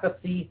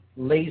apathy,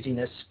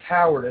 laziness,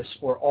 cowardice,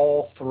 or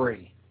all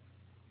three.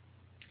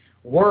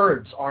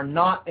 Words are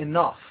not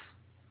enough.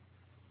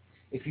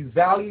 If you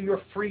value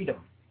your freedom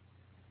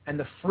and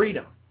the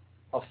freedom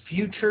of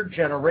future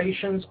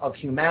generations of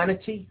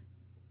humanity,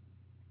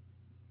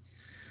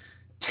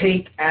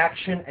 take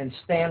action and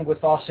stand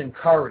with us in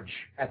courage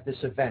at this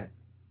event.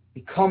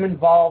 Become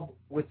involved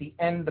with the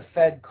End the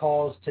Fed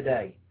cause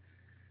today.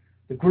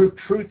 The group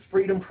Truth,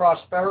 Freedom,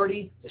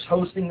 Prosperity is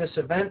hosting this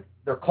event.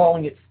 They're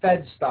calling it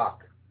FedStock.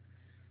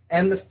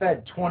 End the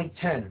Fed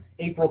 2010,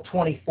 April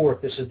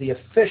 24th. This is the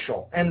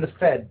official End the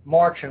Fed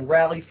march and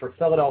rally for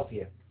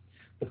Philadelphia.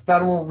 The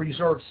Federal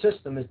Reserve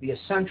System is the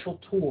essential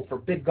tool for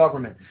big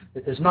government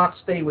that does not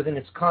stay within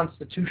its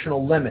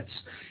constitutional limits,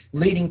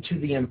 leading to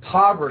the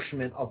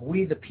impoverishment of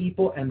we the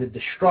people and the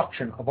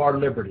destruction of our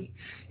liberty.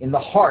 In the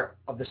heart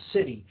of the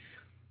city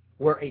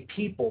where a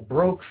people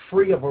broke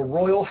free of a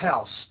royal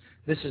house,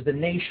 this is the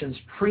nation's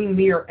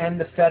premier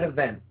End the Fed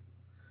event.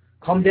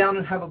 Come down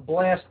and have a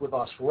blast with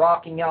us,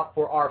 rocking out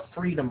for our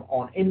freedom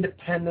on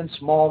Independence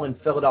Mall in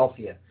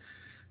Philadelphia.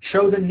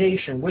 Show the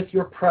nation with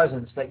your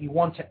presence that you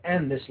want to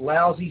end this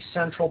lousy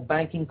central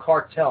banking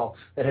cartel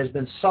that has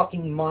been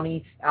sucking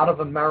money out of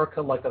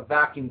America like a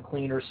vacuum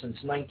cleaner since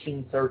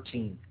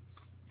 1913.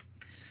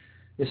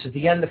 This is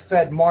the End the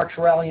Fed March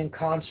Rally and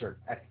Concert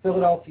at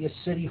Philadelphia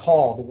City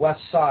Hall, the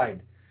West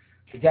Side.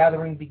 The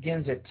gathering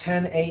begins at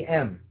 10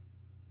 a.m.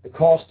 The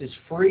cost is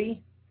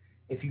free.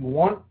 If you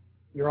want,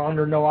 you're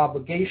under no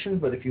obligation,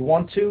 but if you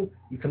want to,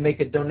 you can make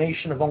a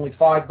donation of only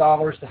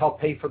 $5 to help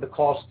pay for the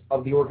cost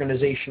of the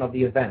organization of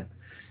the event.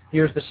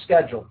 Here's the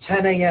schedule.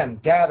 10 a.m.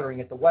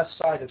 gathering at the west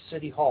side of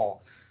City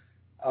Hall.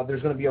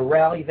 There's going to be a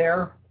rally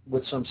there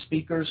with some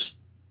speakers.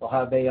 They'll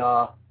have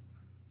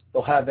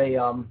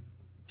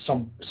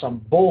some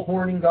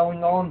bullhorning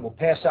going on. We'll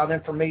pass out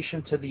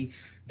information to the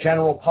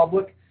general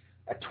public.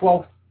 At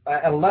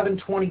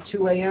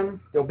 11:22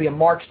 a.m., there'll be a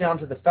march down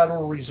to the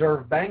Federal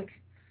Reserve Bank.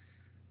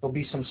 There'll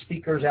be some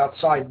speakers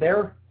outside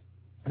there.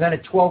 And then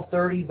at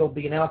 12:30, there'll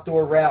be an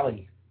outdoor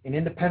rally in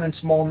Independence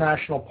Mall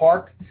National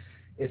Park.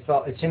 If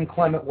it's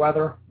inclement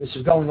weather, this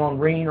is going on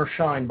rain or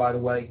shine, by the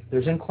way. If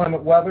there's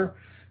inclement weather,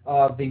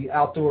 the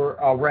outdoor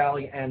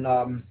rally and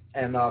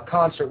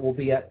concert will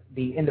be at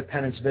the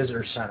Independence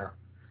Visitor Center.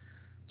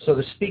 So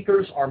the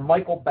speakers are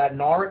Michael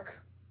Badnarik.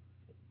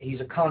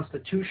 He's a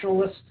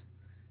constitutionalist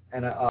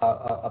and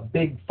a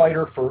big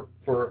fighter for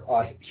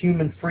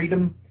human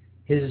freedom.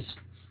 His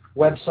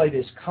website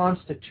is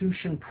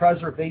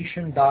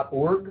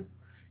constitutionpreservation.org.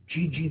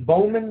 Gigi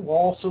Bowman will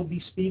also be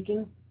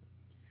speaking.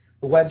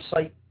 The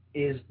website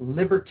is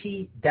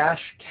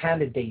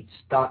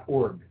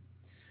liberty-candidates.org.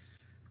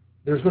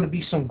 There's going to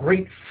be some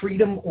great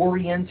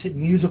freedom-oriented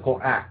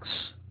musical acts,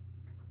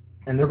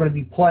 and they're going to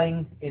be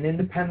playing in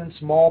Independence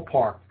Mall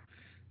Park.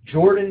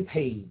 Jordan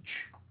Page,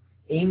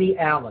 Amy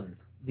Allen,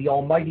 The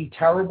Almighty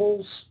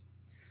Terribles,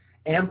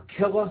 Amp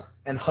Killa,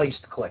 and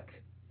Heist Click.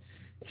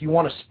 If you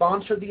want to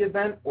sponsor the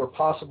event or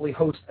possibly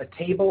host a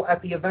table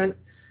at the event,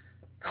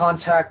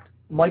 contact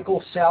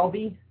Michael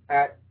Salvi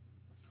at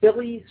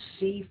Philly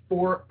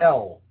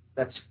C4L.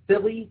 That's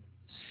Philly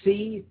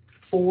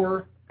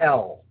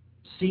C4L.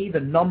 C, the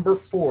number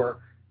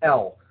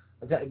 4L.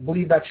 I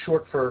believe that's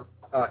short for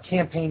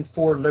Campaign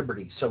for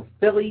Liberty. So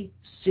Philly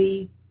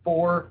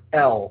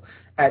C4L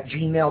at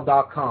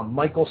gmail.com.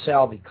 Michael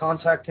Salvi.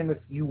 Contact him if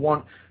you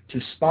want to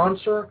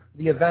sponsor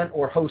the event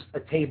or host a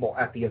table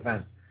at the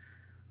event.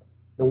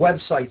 The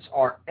websites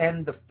are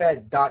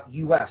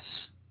endthefed.us,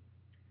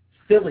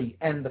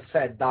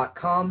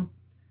 phillyendthefed.com,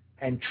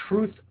 and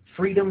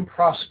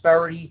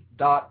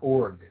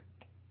truthfreedomprosperity.org.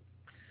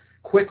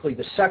 Quickly,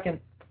 the second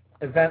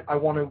event I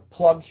want to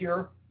plug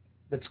here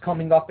that's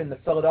coming up in the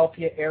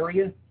Philadelphia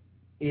area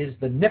is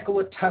the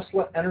Nikola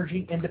Tesla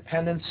Energy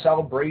Independence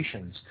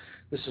Celebrations.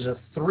 This is a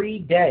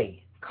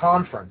 3-day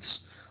conference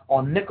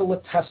on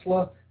Nikola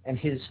Tesla and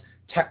his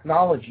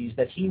technologies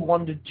that he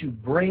wanted to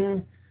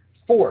bring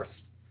forth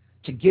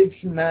to give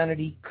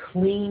humanity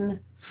clean,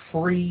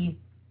 free,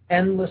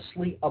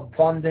 endlessly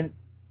abundant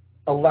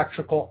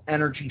electrical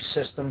energy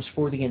systems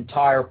for the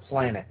entire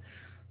planet.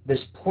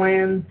 This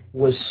plan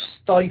was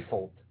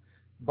stifled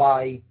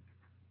by,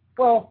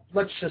 well,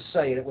 let's just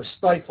say it was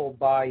stifled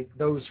by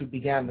those who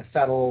began the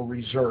Federal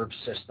Reserve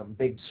System.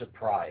 Big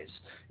surprise.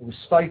 It was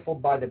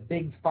stifled by the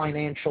big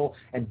financial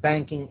and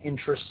banking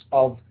interests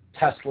of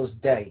Tesla's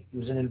day. He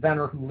was an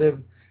inventor who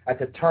lived at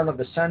the turn of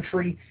the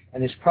century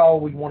and is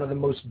probably one of the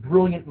most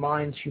brilliant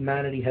minds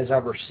humanity has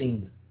ever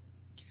seen.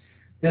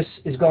 This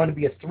is going to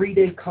be a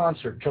 3-day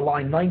concert,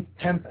 July 9th,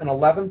 10th, and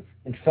 11th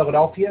in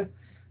Philadelphia.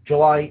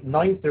 July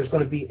 9th, there's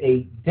going to be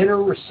a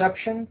dinner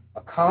reception,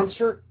 a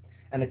concert,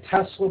 and a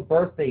Tesla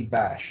birthday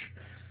bash.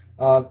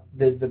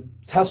 The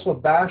Tesla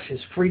bash is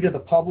free to the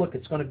public.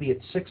 It's going to be at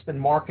 6th and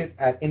Market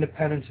at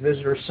Independence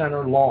Visitor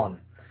Center lawn.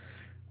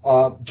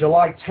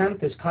 July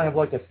 10th is kind of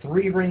like a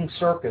 3-ring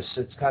circus.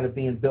 It's kind of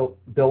being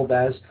billed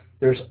as.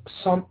 There's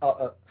some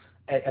a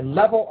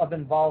level of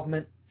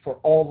involvement for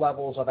all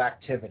levels of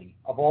activity,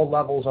 of all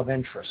levels of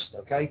interest,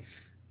 okay?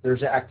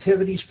 There's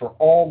activities for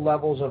all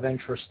levels of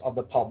interest of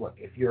the public.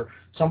 If you're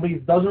somebody who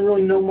doesn't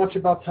really know much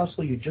about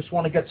Tesla, you just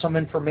want to get some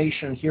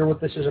information, hear what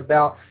this is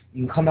about,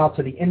 you can come out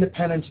to the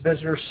Independence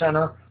Visitor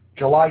Center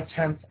July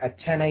 10th at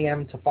 10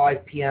 a.m. to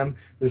 5 p.m.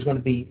 There's going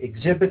to be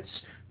exhibits.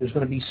 There's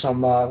going to be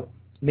some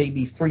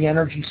maybe free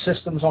energy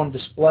systems on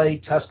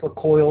display, Tesla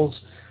coils.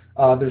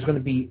 There's going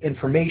to be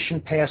information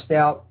passed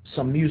out,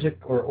 some music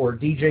or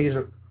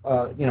DJs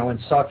and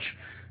such.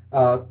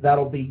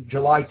 That'll be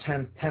July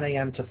 10th, 10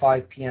 a.m. to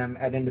 5 p.m.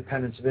 at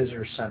Independence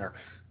Visitor Center.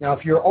 Now,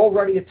 if you're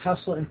already a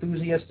Tesla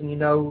enthusiast and you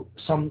know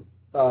some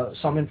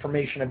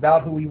information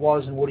about who he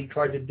was and what he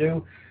tried to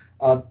do,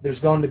 there's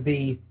going to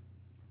be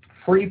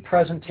free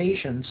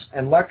presentations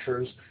and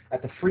lectures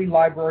at the Free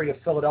Library of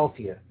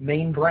Philadelphia,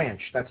 main branch.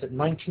 That's at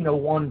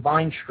 1901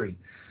 Vine Street.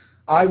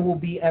 I will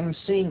be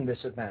emceeing this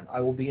event.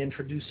 I will be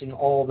introducing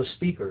all the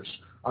speakers.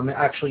 I'm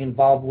actually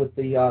involved with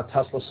the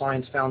Tesla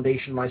Science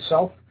Foundation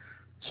myself,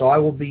 so I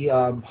will be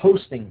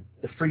hosting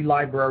the Free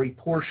Library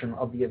portion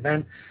of the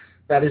event.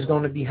 That is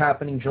going to be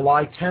happening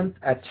July 10th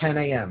at 10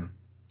 a.m.,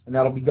 and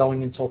that'll be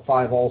going until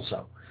 5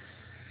 also.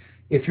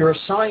 If you're a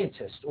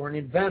scientist or an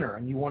inventor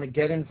and you want to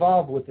get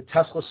involved with the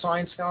Tesla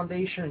Science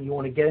Foundation and you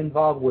want to get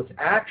involved with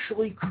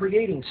actually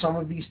creating some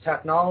of these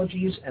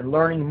technologies and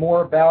learning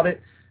more about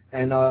it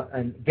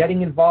and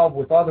getting involved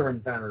with other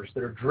inventors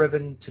that are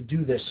driven to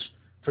do this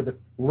for the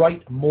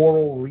right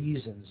moral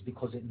reasons,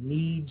 because it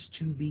needs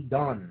to be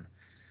done.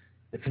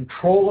 The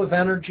control of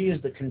energy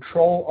is the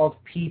control of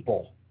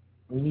people.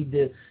 We need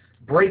to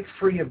break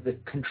free of the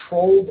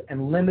controlled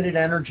and limited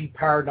energy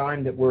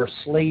paradigm that we're a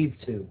slave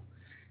to,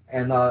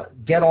 and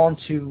get on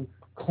to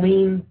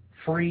clean,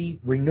 free,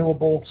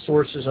 renewable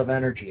sources of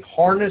energy,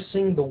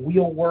 harnessing the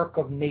wheelwork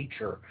of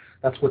nature.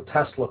 That's what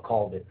Tesla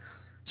called it.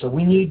 So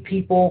we need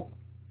people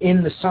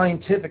in the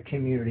scientific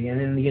community and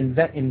in the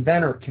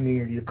inventor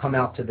community to come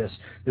out to this.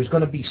 There's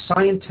going to be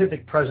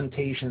scientific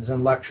presentations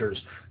and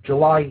lectures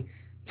July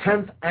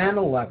 10th and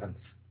 11th,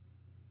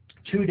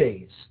 2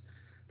 days.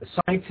 The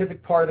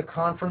scientific part of the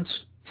conference,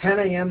 10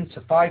 a.m.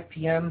 to 5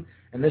 p.m.,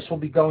 and this will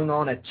be going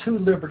on at 2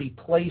 Liberty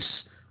Place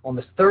on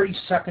the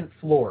 32nd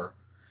floor.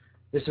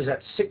 This is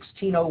at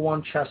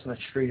 1601 Chestnut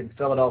Street in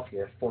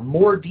Philadelphia. For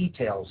more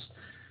details,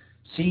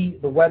 see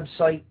the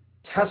website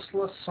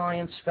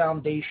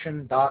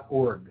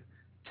TeslaScienceFoundation.org.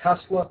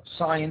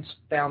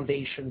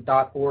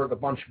 TeslaScienceFoundation.org. A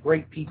bunch of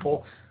great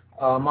people.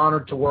 I'm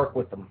honored to work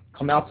with them.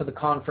 Come out to the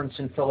conference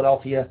in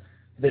Philadelphia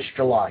this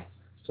July.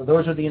 So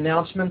those are the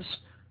announcements.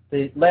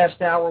 The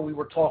last hour we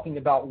were talking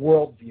about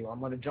worldview. I'm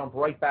going to jump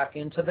right back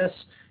into this,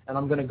 and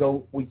I'm going to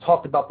go, we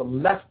talked about the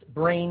left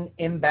brain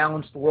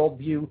imbalanced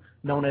worldview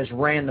known as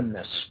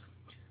randomness.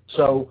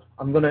 So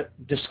I'm going to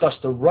discuss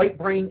the right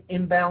brain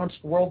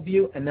imbalanced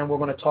worldview, and then we're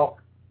going to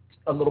talk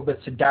a little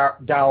bit to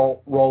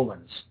Darrell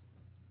Rollins.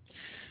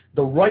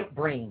 The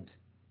right-brained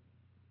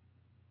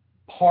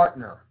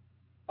partner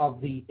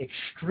of the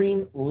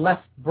extreme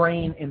left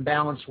brain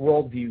imbalanced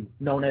worldview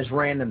known as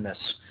randomness.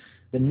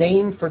 The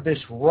name for this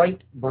right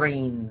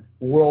brain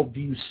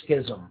worldview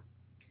schism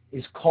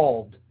is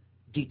called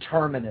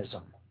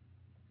determinism.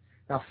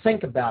 Now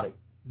think about it.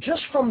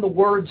 Just from the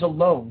words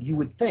alone, you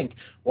would think,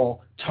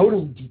 well,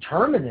 total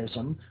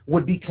determinism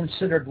would be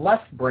considered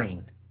left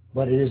brain,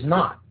 but it is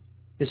not.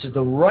 This is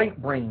the right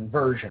brain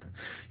version.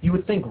 You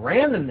would think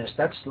randomness,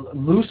 that's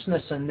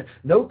looseness and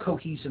no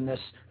cohesiveness,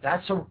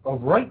 that's a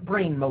right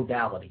brain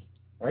modality,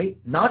 right?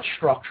 Not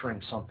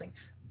structuring something,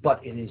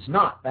 but it is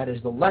not. That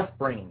is the left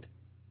brain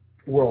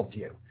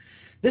worldview.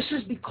 This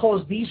is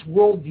because these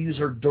worldviews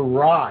are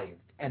derived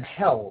and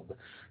held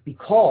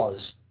because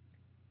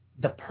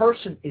the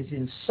person is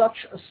in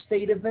such a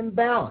state of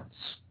imbalance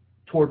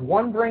toward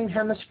one brain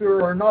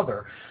hemisphere or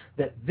another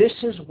that this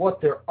is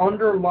what their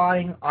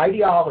underlying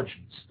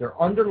ideologies,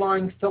 their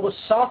underlying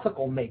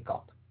philosophical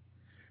makeup,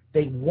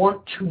 they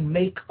want to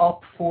make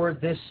up for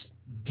this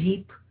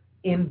deep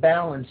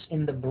imbalance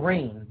in the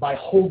brain by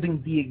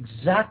holding the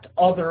exact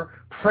other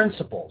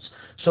principles.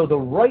 So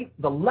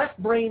the left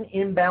brain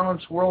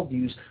imbalance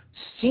worldviews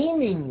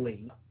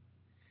seemingly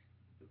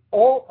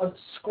all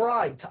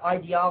ascribe to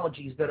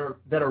ideologies that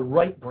are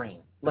right brain,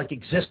 like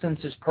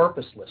existence is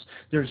purposeless.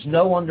 There's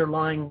no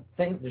underlying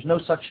thing, there's no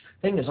such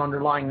thing as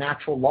underlying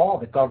natural law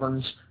that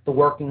governs the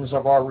workings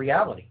of our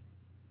reality.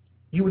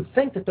 You would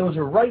think that those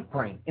are right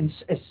brain, and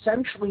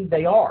essentially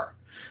they are,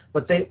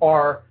 but they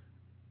are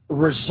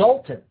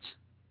resultant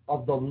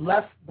of the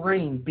left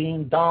brain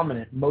being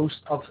dominant most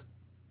of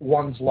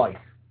one's life.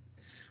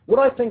 What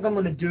I think I'm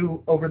going to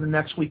do over the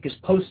next week is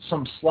post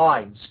some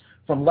slides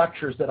from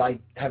lectures that I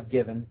have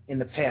given in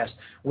the past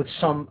with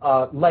some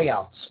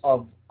layouts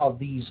of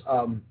these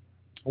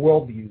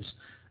worldviews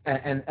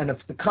and of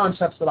the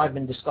concepts that I've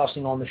been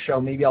discussing on the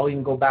show. Maybe I'll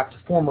even go back to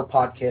former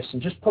podcasts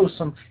and just post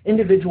some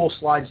individual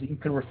slides that you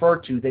can refer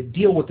to that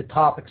deal with the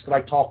topics that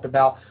I talked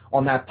about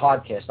on that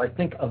podcast. I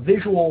think a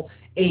visual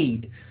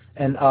aid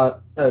and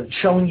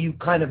showing you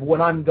kind of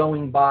what I'm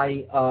going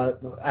by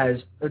as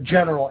a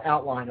general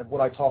outline of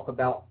what I talk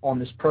about on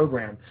this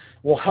program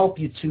will help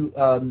you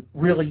to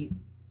really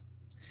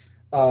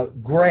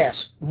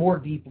grasp more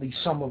deeply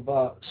some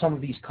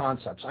of these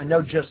concepts. I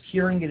know just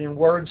hearing it in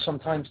words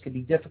sometimes can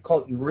be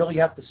difficult. You really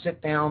have to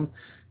sit down,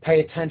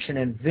 pay attention,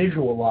 and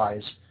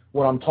visualize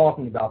what I'm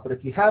talking about. But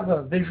if you have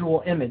a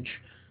visual image,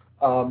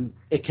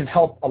 it can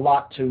help a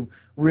lot to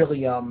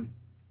really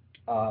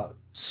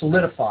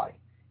solidify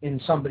in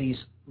somebody's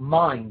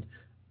mind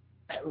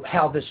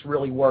how this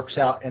really works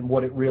out and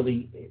what it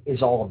really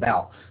is all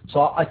about.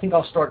 So I think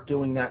I'll start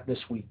doing that this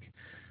week.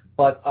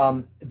 But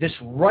this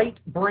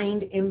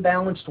right-brained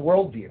imbalanced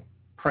worldview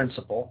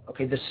principle,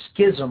 okay, the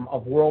schism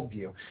of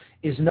worldview,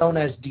 is known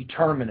as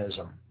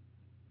determinism.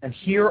 And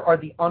here are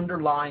the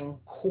underlying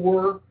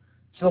core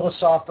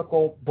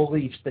philosophical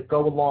beliefs that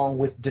go along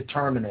with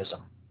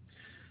determinism.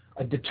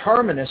 A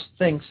determinist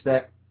thinks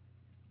that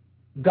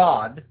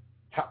God,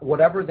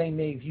 whatever they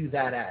may view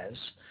that as,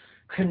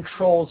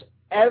 controls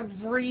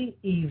every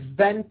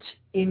event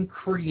in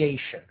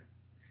creation.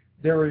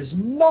 There is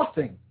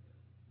nothing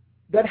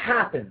that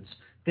happens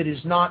that is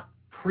not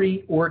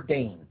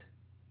preordained.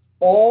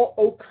 All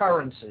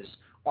occurrences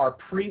are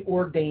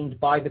preordained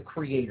by the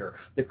Creator.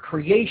 The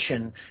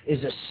creation is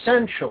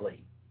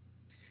essentially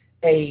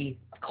a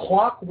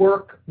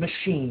clockwork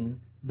machine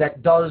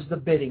that does the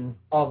bidding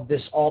of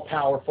this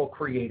all-powerful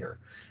Creator.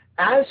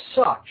 As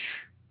such,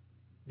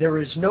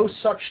 there is no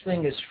such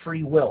thing as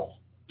free will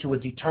to a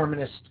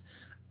determinist,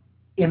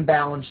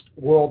 imbalanced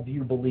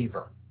worldview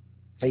believer.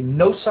 Okay,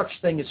 no such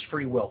thing as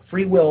free will.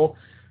 Free will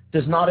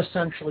does not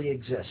essentially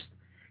exist.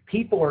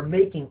 People are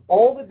making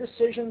all the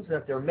decisions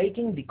that they're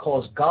making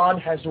because God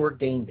has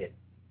ordained it.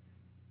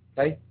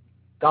 Okay?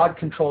 God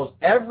controls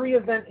every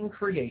event in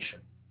creation.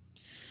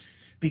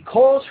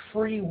 Because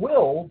free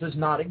will does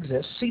not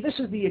exist, see, this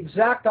is the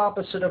exact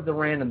opposite of the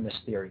randomness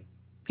theory.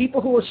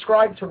 People who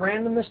ascribe to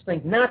randomness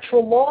think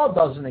natural law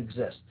doesn't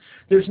exist.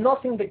 There's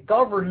nothing that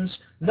governs,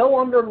 no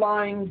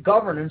underlying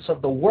governance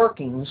of the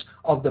workings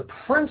of the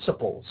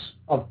principles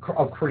of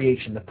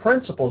creation, the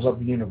principles of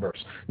the universe.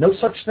 No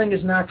such thing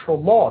as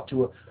natural law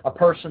to a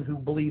person who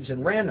believes in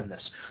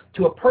randomness.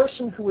 To a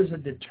person who is a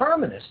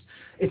determinist,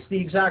 it's the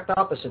exact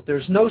opposite.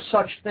 There's no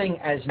such thing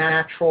as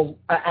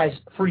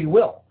free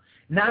will.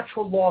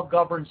 Natural law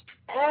governs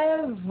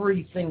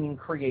everything in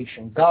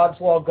creation. God's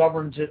law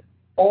governs it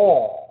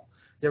all.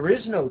 There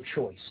is no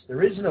choice.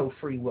 There is no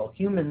free will.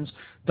 Humans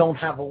don't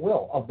have a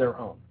will of their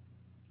own.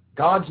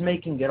 God's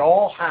making it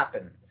all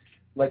happen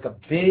like a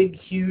big,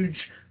 huge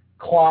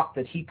clock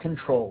that he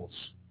controls.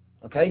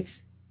 Okay?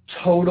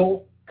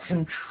 Total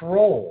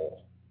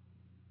control.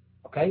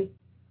 Okay?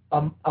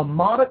 A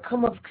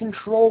modicum of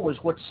control is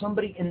what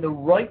somebody in the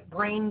right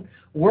brain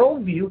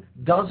worldview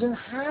doesn't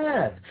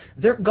have.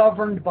 They're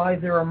governed by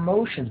their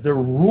emotions. They're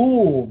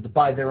ruled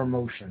by their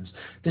emotions.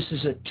 This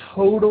is a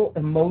total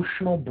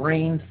emotional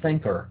brain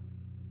thinker.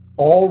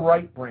 All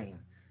right brain,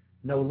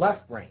 no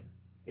left brain.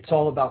 It's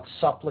all about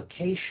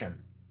supplication.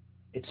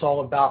 It's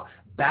all about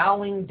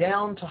bowing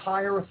down to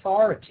higher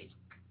authority.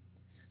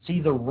 See,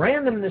 the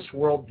randomness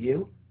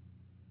worldview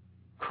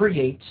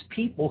creates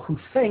people who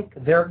think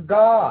they're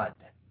God.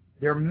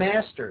 They're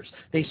masters.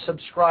 They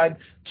subscribe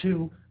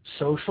to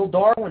social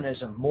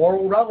Darwinism,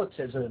 moral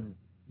relativism,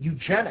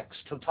 eugenics,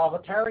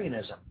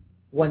 totalitarianism,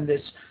 when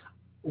this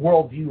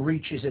worldview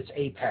reaches its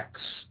apex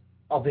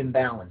of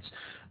imbalance.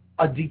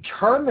 A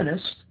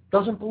determinist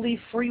doesn't believe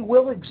free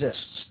will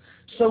exists.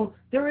 So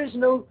there is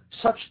no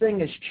such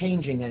thing as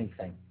changing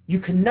anything. You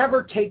can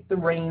never take the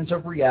reins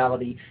of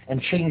reality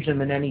and change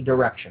them in any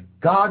direction.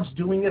 God's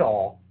doing it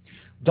all.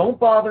 Don't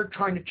bother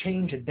trying to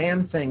change a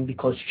damn thing,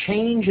 because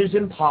change is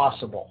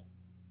impossible.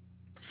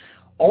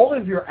 All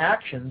of your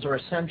actions are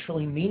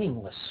essentially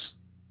meaningless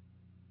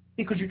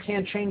because you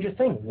can't change a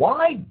thing.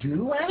 Why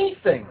do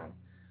anything?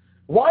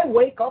 Why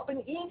wake up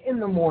and eat in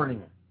the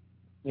morning?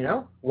 You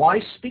know,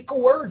 why speak a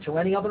word to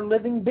any other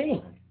living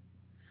being?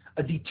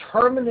 A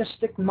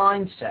deterministic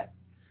mindset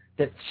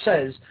that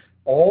says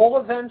all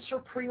events are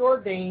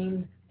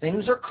preordained,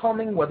 things are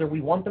coming whether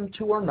we want them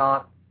to or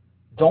not.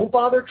 Don't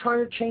bother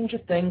trying to change a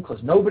thing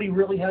because nobody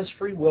really has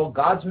free will.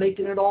 God's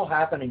making it all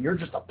happen and you're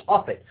just a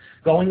puppet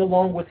going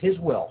along with his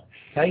will.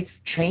 Okay?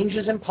 Change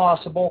is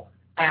impossible.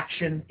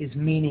 Action is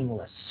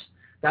meaningless.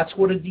 That's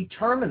what a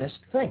determinist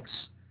thinks.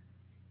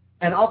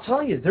 And I'll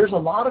tell you, there's a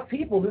lot of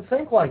people who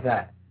think like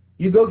that.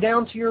 You go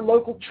down to your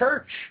local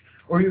church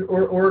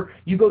or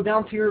you go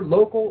down to your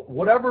local,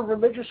 whatever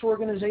religious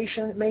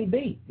organization it may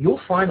be.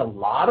 You'll find a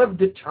lot of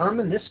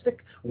deterministic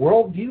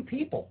worldview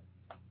people.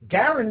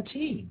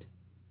 Guaranteed.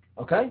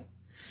 Okay?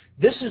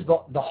 This is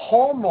the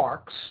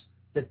hallmarks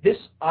that this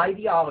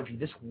ideology,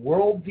 this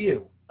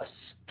worldview, a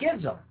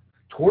schism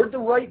toward the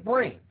right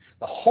brain,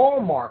 the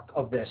hallmark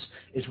of this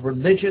is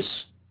religious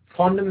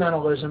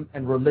fundamentalism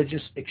and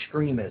religious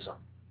extremism.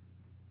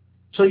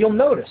 So you'll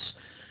notice,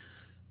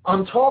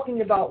 I'm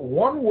talking about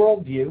one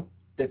worldview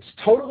that's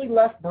totally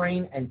left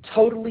brain and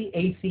totally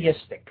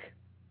atheistic.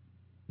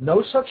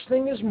 No such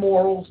thing as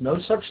morals, no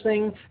such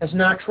thing as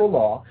natural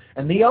law.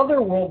 And the other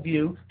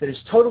worldview that is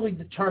totally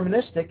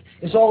deterministic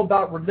is all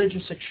about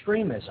religious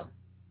extremism.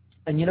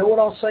 And you know what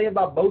I'll say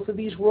about both of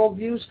these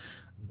worldviews?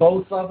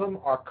 Both of them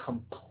are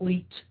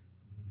complete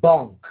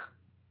bunk.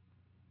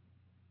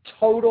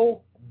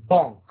 Total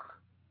bunk.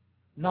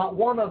 Not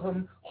one of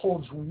them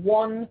holds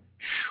one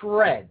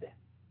shred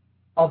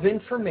of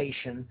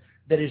information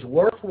that is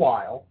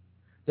worthwhile,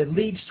 that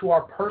leads to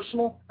our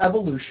personal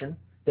evolution,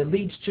 that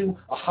leads to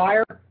a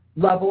higher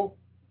level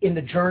in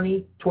the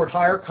journey toward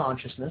higher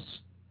consciousness.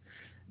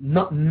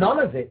 None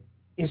of it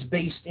is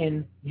based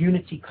in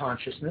unity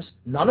consciousness.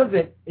 None of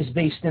it is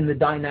based in the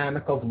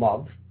dynamic of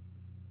love,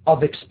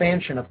 of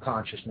expansion of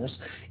consciousness.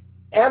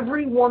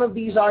 Every one of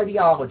these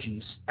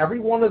ideologies, every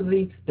one of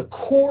the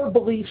core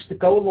beliefs that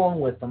go along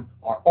with them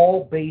are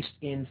all based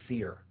in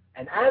fear.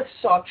 And as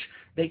such,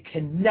 they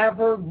can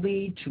never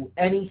lead to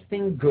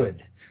anything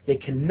good. They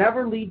can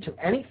never lead to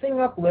anything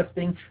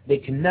uplifting. They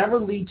can never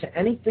lead to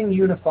anything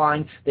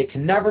unifying. They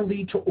can never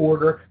lead to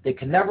order. They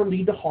can never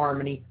lead to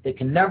harmony. They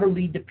can never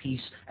lead to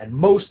peace. And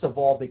most of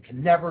all, they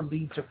can never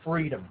lead to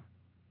freedom.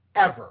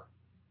 Ever.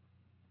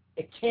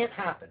 It can't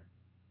happen.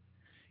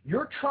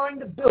 You're trying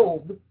to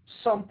build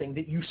something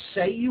that you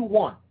say you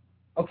want.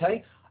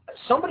 Okay?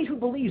 Somebody who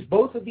believes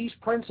both of these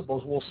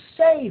principles will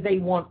say they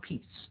want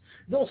peace.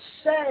 They'll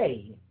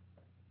pay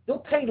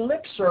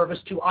lip service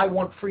to, I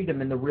want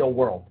freedom in the real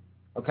world.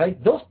 Okay?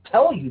 They'll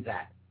tell you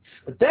that.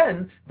 But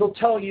then they'll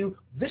tell you,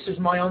 this is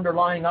my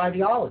underlying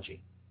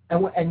ideology.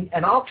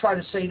 And I'll try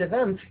to say to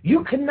them,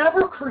 you can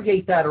never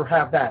create that or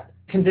have that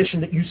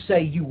condition that you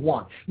say you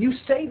want. You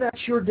say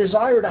that's your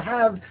desire to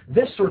have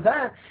this or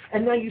that,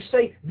 and now you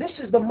say, this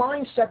is the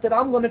mindset that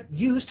I'm going to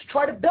use to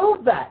try to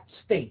build that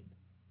state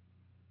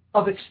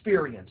of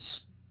experience.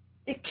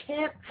 It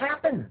can't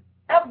happen.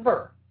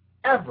 Ever.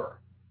 Ever.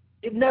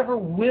 It never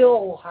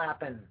will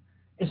happen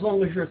as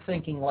long as you're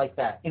thinking like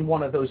that in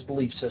one of those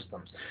belief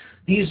systems.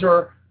 These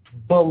are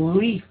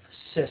belief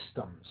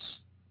systems.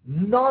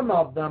 None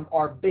of them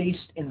are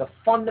based in the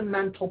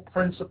fundamental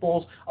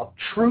principles of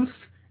truth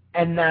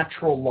and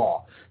natural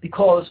law.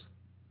 Because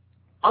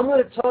I'm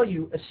going to tell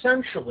you,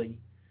 essentially,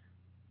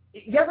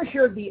 you ever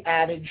hear the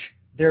adage,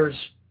 there's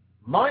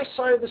my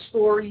side of the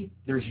story,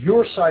 there's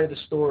your side of the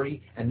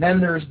story, and then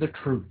there's the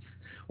truth.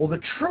 Well,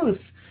 the truth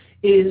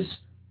is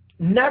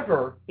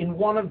never in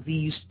one of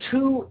these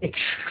two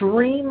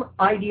extreme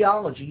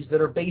ideologies that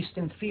are based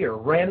in fear,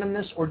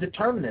 randomness or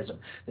determinism.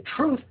 The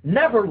truth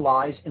never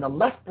lies in a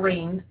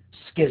left-brain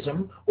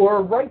schism or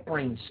a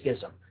right-brain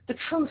schism. The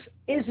truth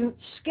isn't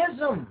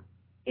schism.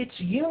 It's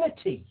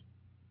unity.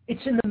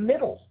 It's in the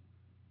middle.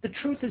 The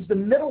truth is the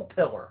middle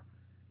pillar.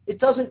 It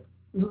doesn't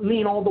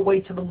lean all the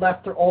way to the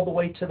left or all the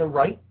way to the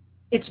right.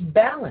 It's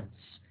balance.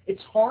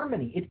 It's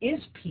harmony. It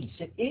is peace.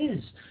 It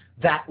is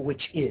that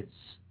which is.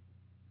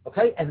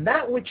 Okay? And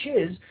that which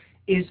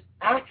is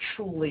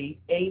actually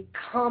a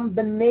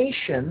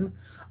combination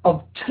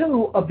of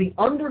two of the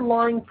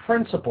underlying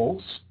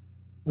principles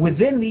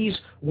within these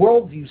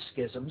worldview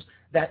schisms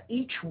that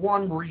each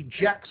one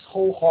rejects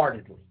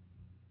wholeheartedly.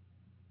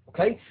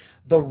 Okay?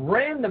 The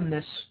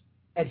randomness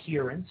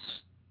adherents,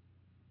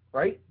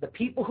 right? The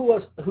people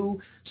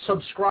who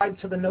subscribe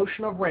to the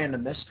notion of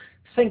randomness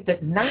think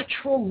that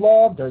natural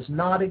law does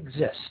not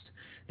exist.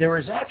 There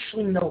is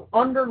actually no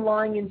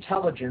underlying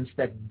intelligence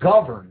that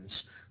governs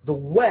the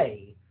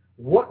way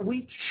what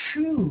we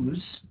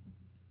choose,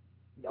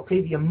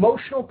 okay, the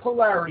emotional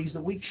polarities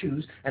that we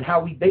choose and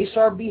how we base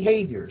our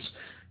behaviors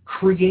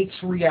creates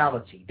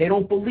reality. They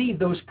don't believe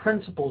those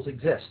principles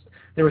exist.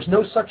 There is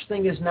no such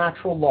thing as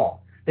natural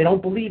law. They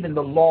don't believe in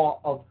the law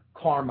of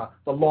karma,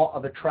 the law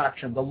of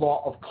attraction, the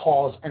law of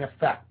cause and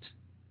effect,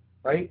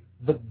 right?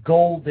 The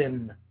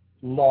golden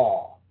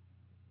law.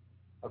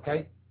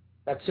 Okay?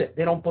 That's it.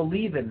 They don't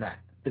believe in that,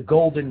 the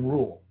golden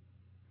rule.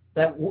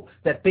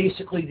 That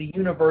basically the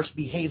universe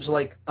behaves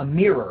like a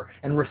mirror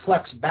and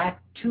reflects back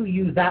to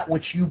you that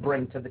which you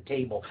bring to the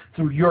table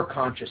through your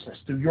consciousness,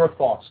 through your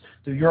thoughts,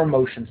 through your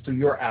emotions, through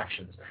your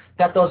actions.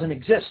 That doesn't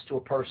exist to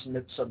a person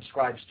that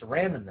subscribes to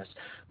randomness.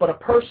 But a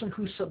person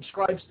who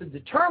subscribes to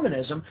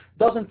determinism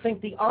doesn't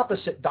think the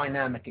opposite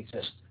dynamic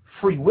exists.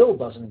 Free will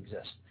doesn't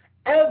exist.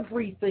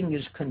 Everything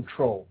is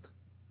controlled.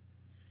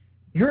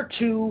 You're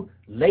to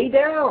lay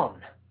down.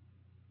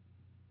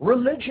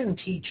 Religion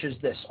teaches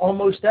this.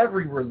 Almost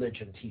every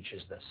religion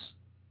teaches this.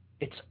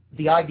 It's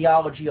the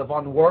ideology of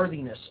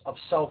unworthiness, of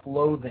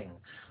self-loathing,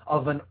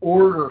 of an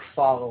order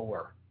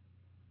follower.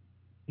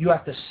 You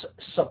have to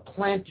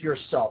supplant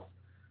yourself,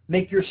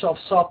 make yourself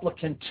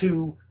supplicant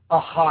to a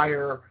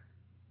higher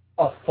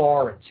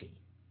authority.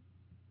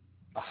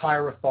 A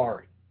higher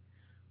authority.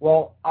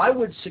 Well, I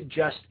would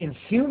suggest in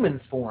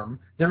human form,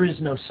 there is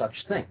no such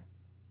thing.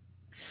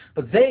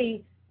 But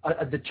a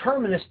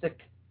deterministic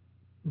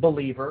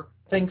believer,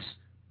 thinks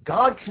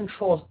God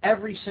controls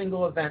every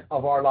single event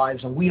of our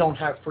lives and we don't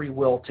have free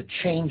will to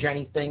change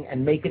anything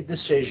and make a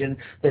decision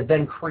that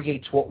then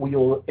creates what we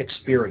will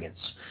experience.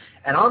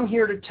 And I'm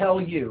here to tell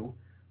you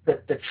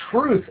that the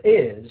truth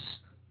is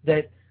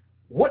that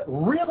what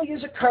really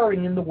is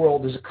occurring in the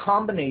world is a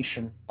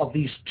combination of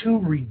these two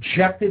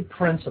rejected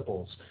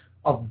principles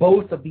of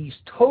both of these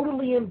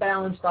totally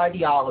imbalanced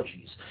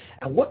ideologies.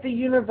 And what the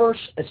universe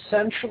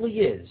essentially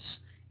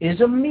is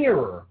a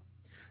mirror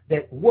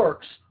that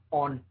works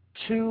on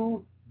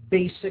two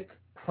basic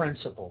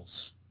principles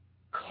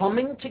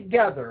coming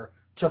together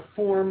to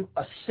form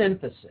a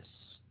synthesis.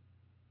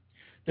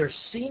 They're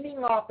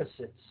seeming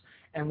opposites,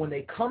 and when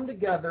they come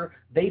together,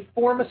 they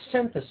form a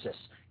synthesis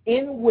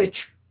in which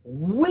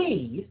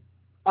we,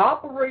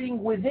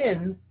 operating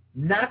within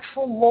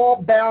natural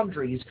law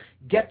boundaries,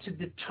 get to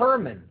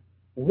determine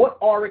what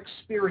our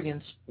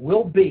experience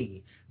will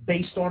be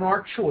based on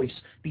our choice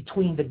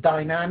between the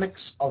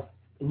dynamics of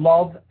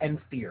love and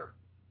fear.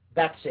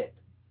 That's it.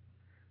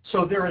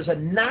 So there is a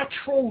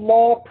natural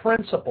law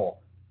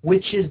principle,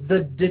 which is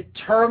the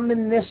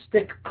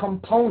deterministic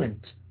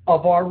component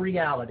of our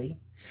reality.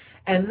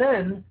 And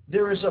then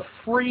there is a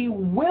free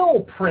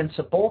will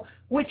principle,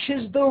 which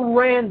is the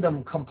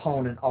random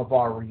component of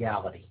our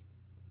reality.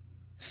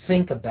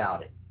 Think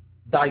about it.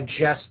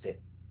 Digest it.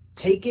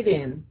 Take it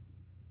in.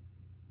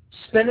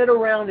 Spin it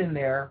around in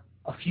there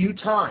a few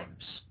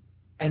times.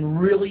 And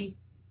really,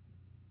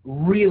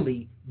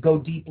 really go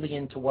deeply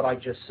into what I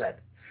just said.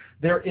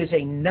 There is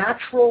a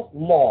natural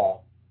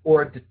law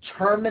or a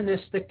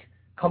deterministic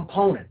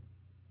component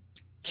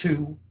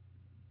to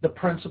the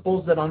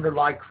principles that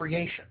underlie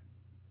creation.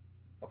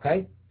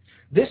 Okay?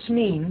 This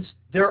means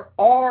there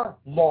are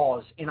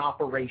laws in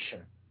operation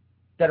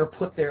that are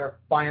put there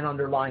by an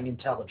underlying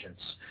intelligence.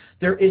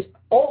 There is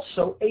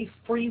also a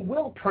free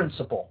will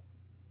principle.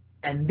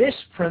 And this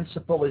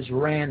principle is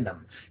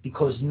random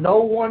because no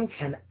one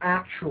can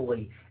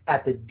actually,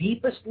 at the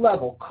deepest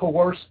level,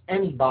 coerce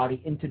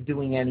anybody into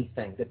doing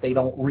anything that they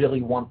don't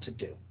really want to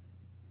do.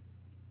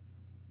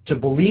 To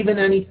believe in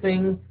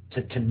anything,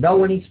 to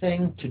know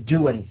anything, to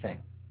do anything.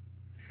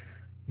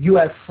 You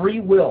have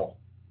free will.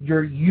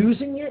 You're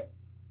using it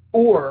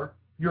or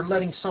you're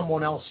letting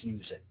someone else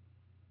use it.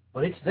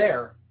 But it's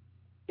there.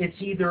 It's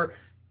either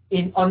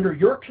under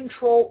your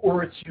control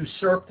or it's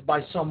usurped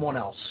by someone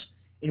else,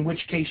 in which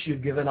case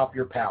you've given up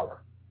your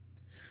power.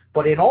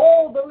 But in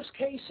all those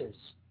cases,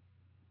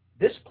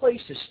 this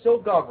place is still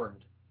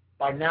governed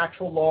by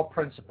natural law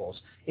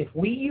principles. If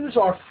we use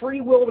our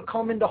free will to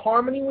come into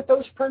harmony with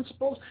those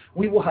principles,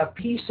 we will have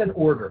peace and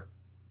order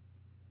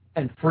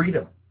and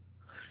freedom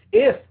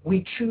If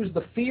we choose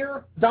the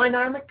fear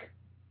dynamic,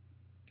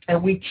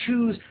 and we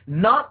choose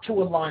not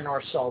to align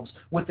ourselves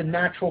with the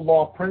natural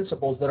law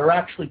principles that are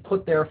actually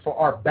put there for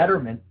our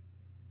betterment,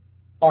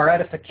 our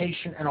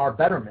edification and our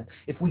betterment,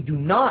 if we do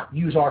not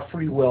use our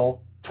free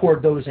will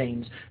toward those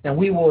aims, then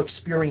we will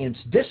experience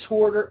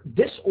disorder,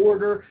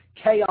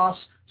 chaos,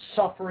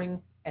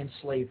 suffering, and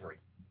slavery.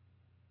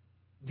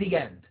 The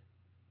end.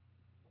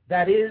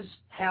 That is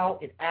how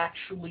it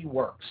actually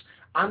works.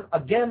 I'm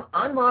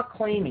not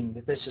claiming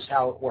that this is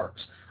how it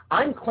works.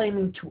 I'm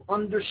claiming to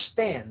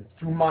understand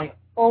through my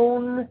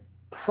own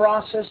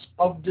process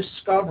of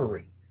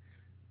discovery,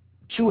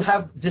 to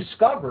have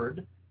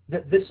discovered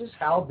that this is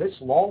how this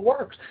law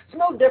works. It's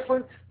no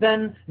different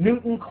than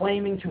Newton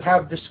claiming to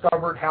have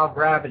discovered how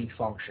gravity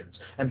functions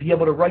and be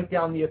able to write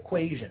down the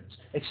equations,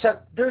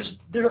 except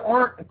there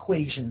aren't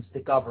equations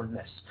that govern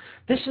this.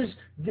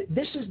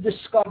 This is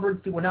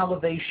discovered through an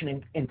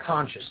elevation in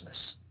consciousness.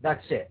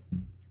 That's it.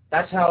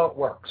 That's how it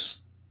works.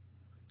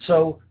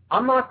 So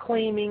I'm not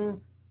claiming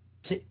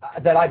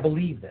that I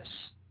believe this.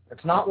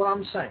 That's not what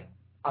I'm saying.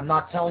 I'm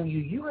not telling you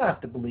you have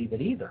to believe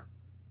it either.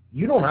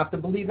 You don't have to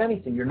believe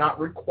anything. You're not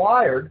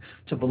required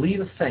to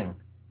believe a thing.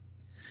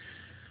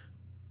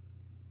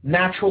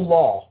 Natural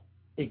law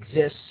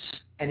exists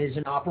and is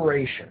in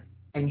operation,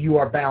 and you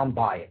are bound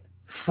by it.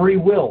 Free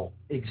will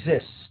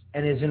exists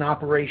and is in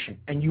operation,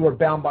 and you are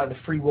bound by the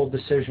free will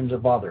decisions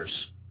of others.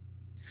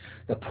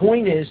 The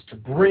point is to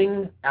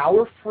bring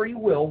our free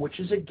will, which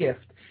is a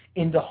gift,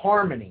 into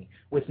harmony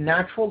with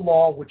natural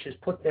law, which is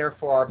put there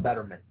for our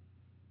betterment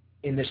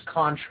in this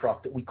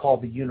construct that we call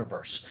the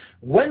universe.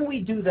 When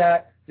we do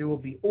that, there will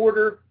be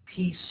order,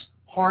 peace,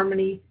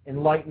 harmony,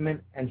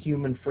 enlightenment, and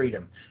human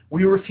freedom.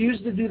 We refuse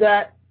to do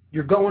that,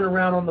 you're going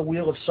around on the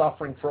wheel of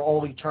suffering for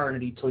all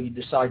eternity till you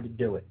decide to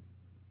do it.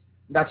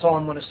 That's all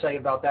I'm going to say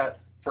about that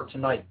for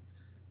tonight.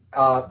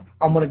 I'm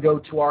going to go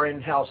to our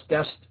in-house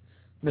guest,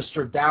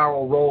 Mr.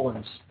 Darrell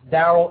Rollins.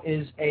 Darrell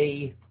is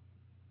a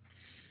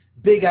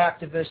big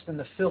activist in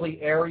the Philly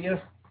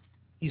area.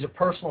 He's a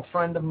personal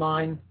friend of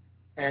mine,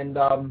 and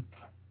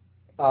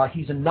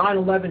he's a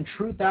 9/11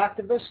 truth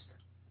activist,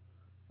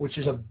 which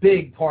is a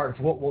big part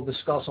of what we'll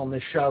discuss on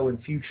this show in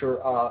future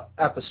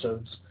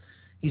episodes.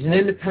 He's an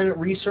independent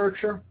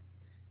researcher.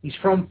 He's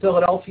from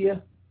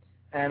Philadelphia,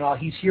 and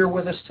he's here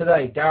with us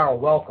today. Darrell,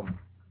 welcome.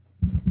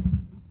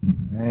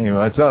 Hey,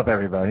 what's up,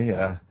 everybody?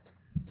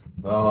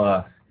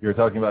 You were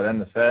talking about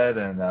End the Fed,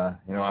 and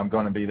I'm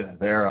going to be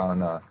there on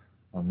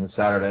this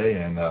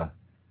Saturday, and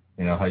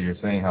how you're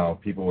saying how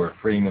people were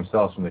freeing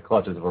themselves from the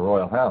clutches of a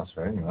royal house,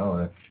 right?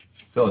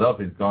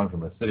 Philadelphia's gone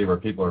from a city where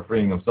people are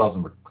freeing themselves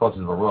from the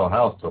clutches of a royal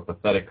house to a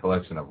pathetic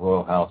collection of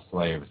royal house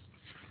slaves.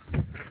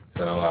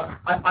 So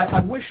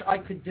I wish I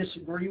could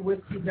disagree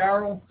with you,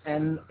 Darrell,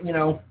 and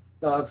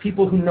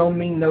people who know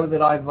me know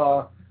that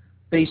I've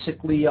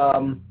basically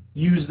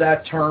used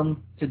that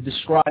term to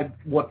describe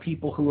what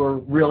people who are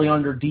really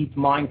under deep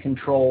mind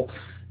control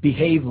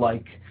behave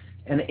like.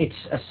 And it's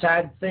a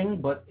sad thing,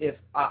 but if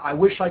I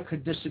wish I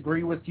could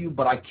disagree with you,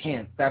 but I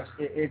can't.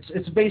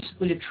 It's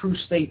basically a true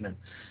statement.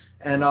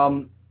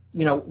 And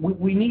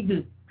we need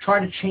to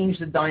try to change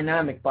the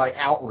dynamic by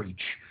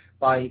outreach,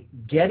 by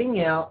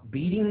getting out,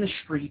 beating the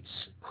streets,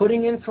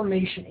 putting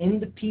information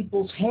into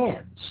people's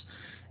hands,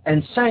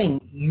 and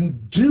saying you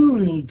do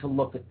need to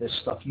look at this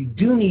stuff. You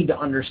do need to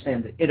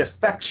understand it. It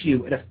affects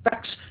you. It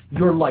affects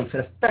your life. It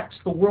affects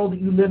the world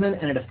that you live in,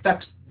 and it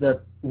affects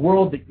the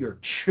world that your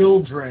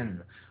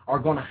children are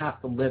going to have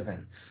to live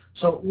in.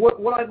 So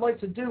what I'd like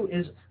to do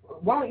is,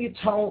 why don't you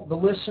tell the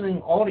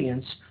listening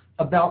audience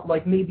about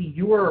maybe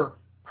your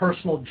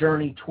personal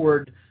journey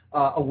toward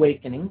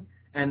awakening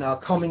and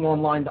coming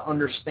online to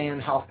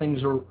understand how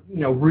things are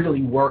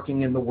really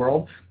working in the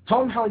world. Tell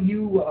them how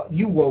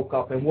you woke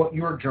up and what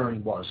your journey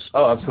was.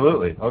 Oh,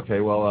 absolutely. Okay,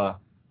 well,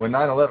 when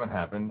 9/11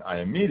 happened, I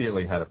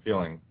immediately had a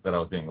feeling that I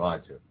was being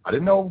lied to. I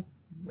didn't know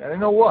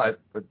what,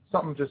 but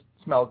something just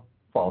smelled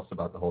false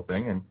about the whole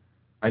thing, and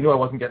I knew I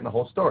wasn't getting the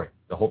whole story,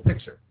 the whole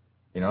picture.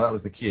 That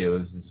was the key. It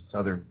was this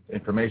other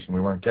information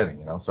we weren't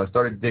getting, So I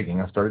started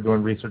digging. I started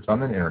doing research on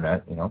the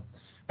internet,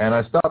 and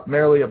I stopped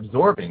merely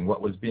absorbing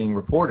what was being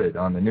reported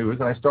on the news,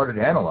 and I started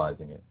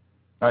analyzing it.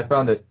 And I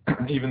found that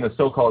even the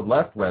so-called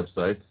left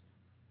websites,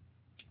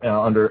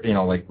 under,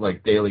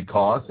 like Daily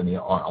Cause and the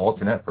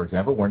Alternate, for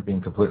example, weren't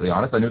being completely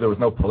honest. I knew there was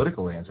no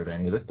political answer to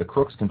any of this. The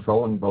crooks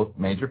controlling both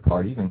major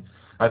parties, and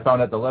I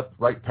found that the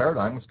left-right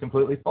paradigm was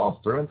completely false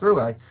through and through.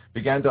 And I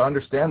began to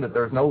understand that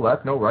there's no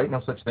left, no right, no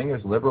such thing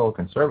as liberal or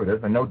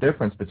conservative, and no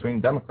difference between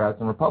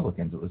Democrats and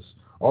Republicans. It was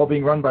all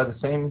being run by the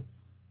same,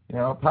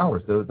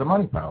 powers, the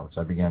money powers.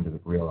 I began to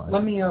realize.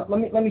 Let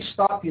me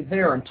stop you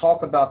there and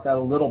talk about that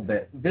a little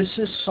bit. This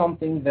is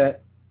something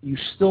that you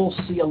still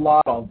see a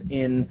lot of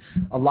in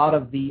a lot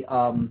of the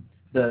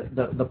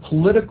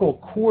political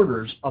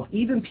quarters of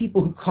even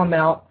people who come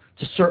out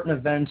to certain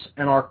events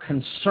and are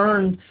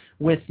concerned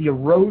with the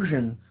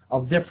erosion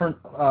of different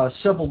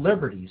civil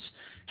liberties.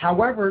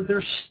 However,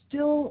 they're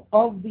still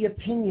of the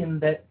opinion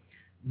that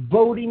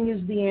voting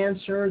is the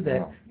answer,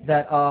 that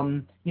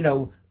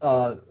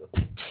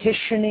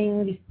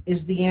petitioning is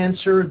the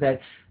answer,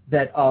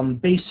 that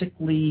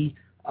basically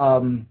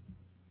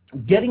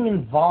getting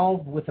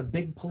involved with a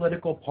big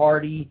political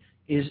party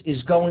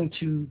is going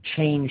to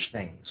change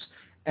things.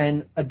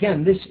 And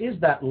again, this is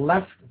that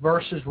left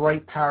versus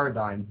right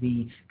paradigm,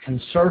 the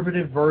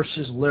conservative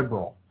versus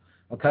liberal,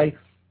 okay?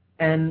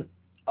 And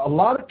a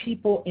lot of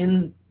people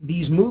in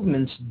these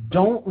movements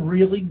don't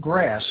really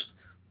grasp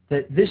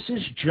that this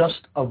is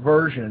just a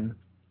version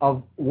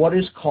of what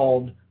is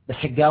called the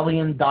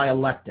Hegelian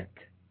dialectic.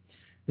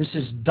 This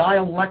is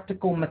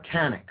dialectical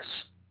mechanics.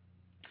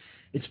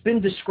 It's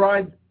been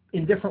described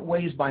in different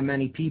ways by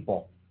many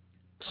people.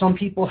 Some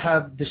people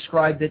have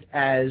described it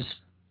as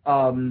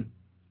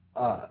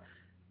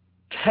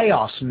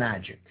chaos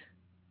magic.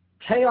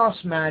 Chaos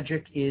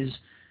magic is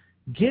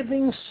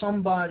giving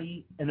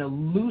somebody an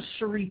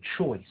illusory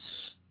choice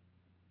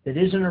that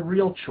isn't a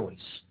real choice.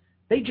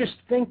 They just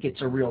think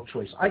it's a real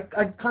choice. I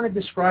kind of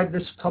described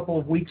this a couple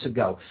of weeks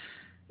ago.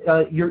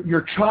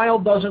 Your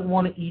child doesn't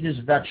want to eat his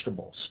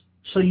vegetables,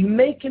 so you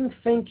make him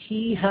think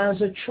he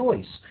has a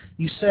choice.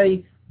 You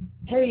say,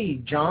 hey,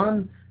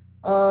 John,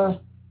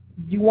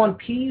 you want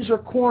peas or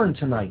corn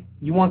tonight?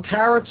 You want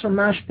carrots or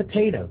mashed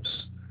potatoes?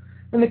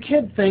 And the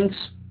kid thinks,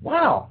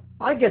 wow,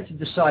 I get to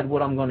decide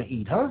what I'm going to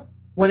eat, huh?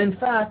 When in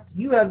fact,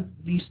 you have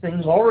these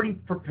things already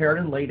prepared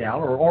and laid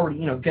out, or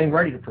already, getting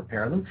ready to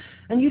prepare them,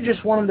 and you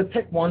just want him to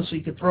pick one so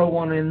you could throw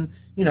one in,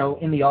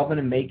 in the oven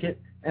and make it,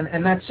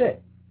 and that's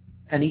it.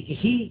 And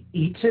he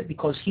eats it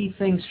because he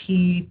thinks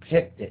he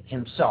picked it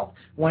himself,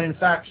 when in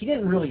fact, he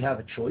didn't really have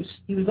a choice.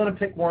 He was going to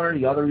pick one or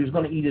the other. He was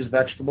going to eat his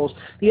vegetables.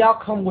 The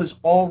outcome was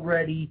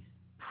already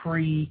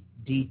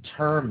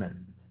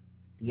predetermined.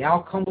 The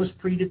outcome was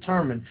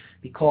predetermined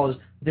because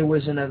there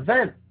was an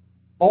event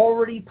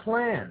already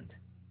planned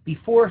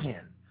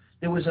beforehand.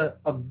 There was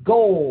a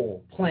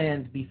goal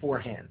planned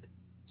beforehand.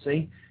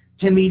 See?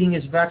 Him eating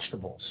his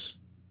vegetables.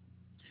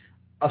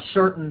 A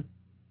certain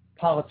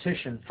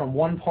politician from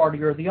one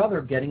party or the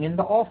other getting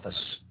into office.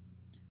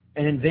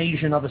 An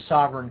invasion of a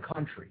sovereign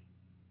country.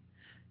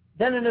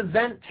 Then an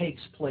event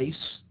takes place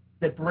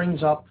that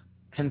brings up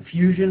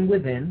confusion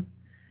within,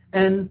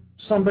 and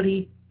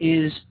somebody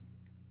is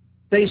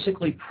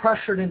basically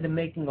pressured into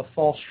making a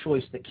false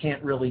choice that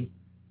can't really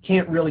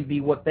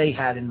be what they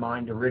had in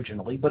mind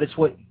originally, but it's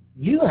what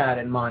you had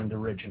in mind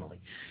originally.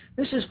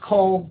 This is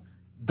called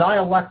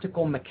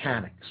dialectical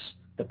mechanics,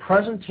 the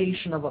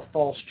presentation of a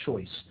false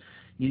choice.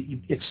 You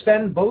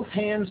extend both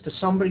hands to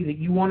somebody that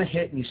you want to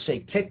hit, and you say,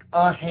 pick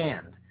a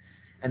hand.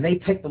 And they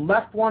pick the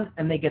left one,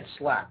 and they get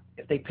slapped.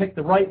 If they pick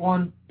the right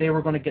one, they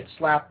were going to get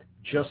slapped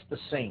just the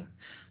same.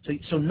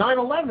 So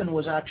 9/11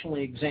 was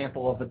actually an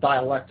example of a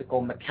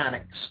dialectical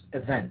mechanics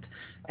event.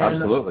 And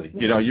absolutely.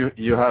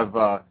 You have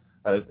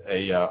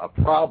a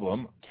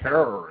problem,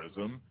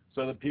 terrorism,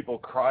 so that people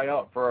cry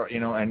out for,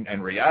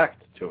 and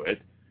react to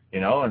it,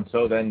 and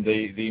so then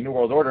the New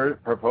World Order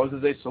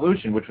proposes a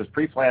solution which was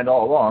pre-planned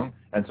all along,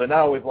 and so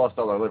now we've lost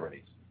all our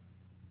liberties.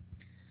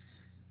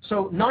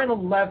 So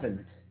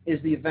 9/11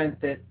 is the event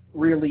that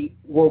really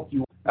woke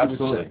you up.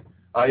 Absolutely.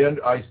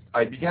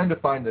 I began to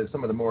find that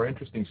some of the more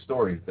interesting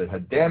stories that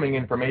had damning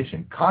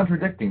information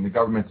contradicting the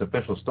government's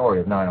official story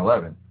of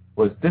 9/11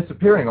 was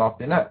disappearing off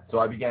the net. So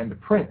I began to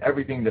print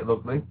everything that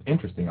looked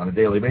interesting on a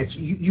daily basis.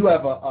 You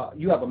have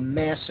a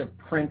massive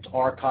print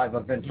archive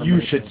of information.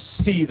 You should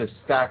see the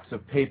stacks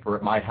of paper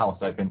at my house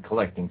I've been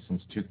collecting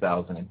since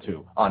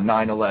 2002 on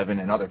 9/11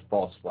 and other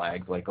false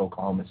flags like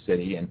Oklahoma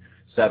City and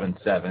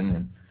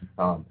 7/7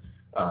 and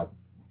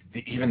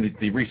even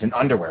the recent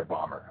underwear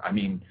bomber. I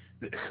mean,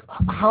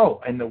 how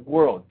in the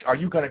world are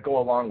you going to go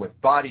along with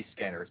body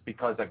scanners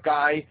because a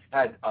guy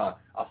had a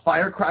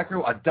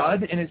firecracker, a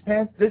dud in his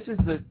pants? This is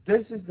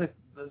the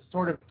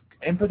sort of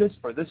impetus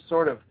for this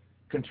sort of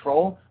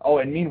control. Oh,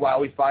 and meanwhile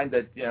we find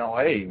that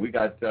hey, we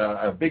got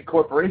big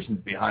corporations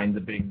behind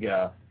the big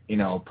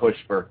push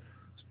for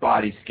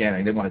body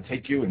scanning. They want to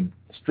take you and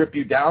strip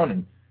you down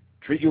and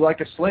treat you like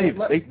a slave.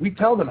 We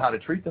tell them how to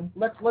treat them.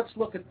 Let's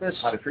look at this.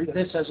 How to treat them.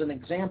 This as an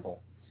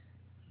example.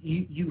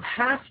 You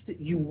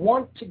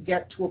want to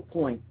get to a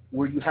point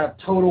where you have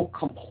total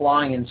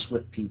compliance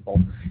with people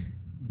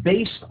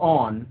based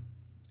on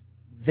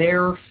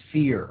their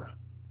fear.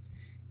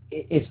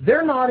 If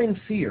they're not in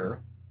fear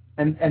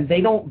and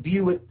they don't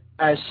view it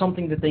as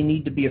something that they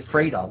need to be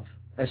afraid of,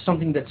 as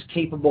something that's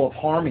capable of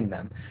harming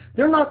them,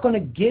 they're not going to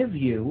give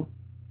you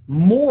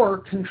more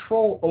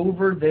control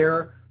over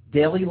their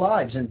daily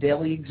lives and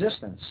daily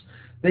existence.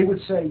 They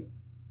would say,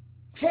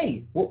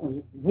 hey,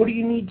 what do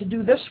you need to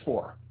do this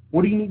for?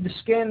 What do you need to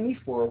scan me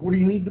for? What do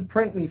you need to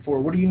print me for?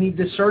 What do you need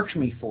to search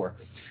me for?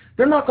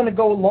 They're not going to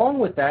go along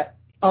with that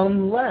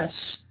unless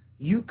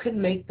you can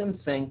make them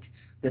think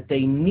that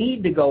they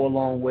need to go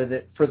along with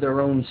it for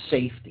their own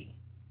safety.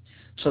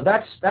 So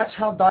that's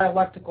how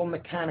dialectical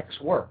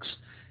mechanics works.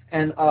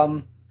 And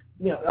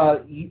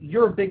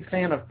you're a big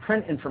fan of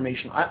print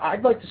information.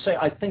 I'd like to say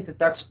I think that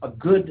that's a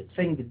good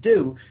thing to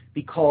do,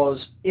 because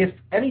if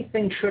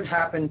anything should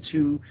happen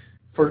to,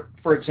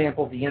 for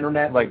example, the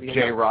internet, like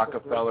Jay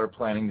Rockefeller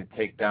planning to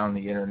take down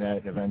the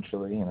internet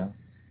eventually,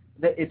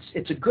 that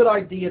it's a good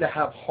idea to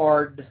have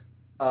hard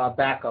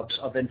backups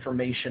of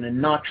information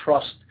and not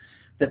trust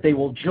that they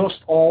will just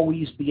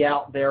always be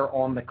out there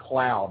on the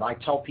cloud. I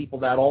tell people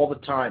that all the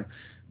time.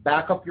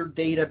 Back up your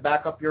data,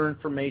 back up your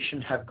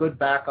information, have good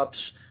backups.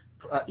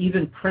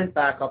 Even print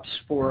backups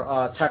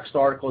for text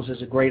articles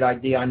is a great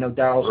idea. I know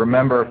Daryl's...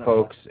 Remember,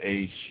 folks,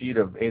 a sheet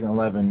of 8 and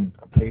 11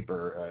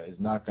 paper is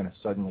not going to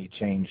suddenly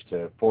change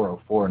to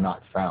 404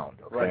 not found,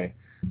 okay? Right.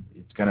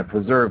 It's going to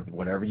preserve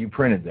whatever you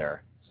printed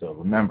there. So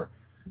remember,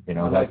 I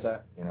like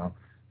that.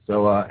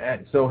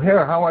 So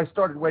here, how I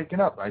started waking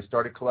up, I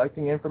started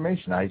collecting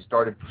information. I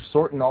started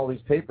sorting all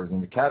these papers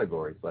into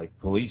categories like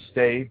police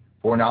state,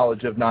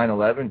 foreknowledge of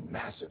 9/11,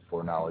 massive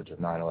foreknowledge of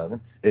 9/11,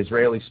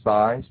 Israeli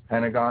spies,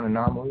 Pentagon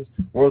anomalies,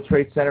 World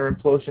Trade Center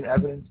implosion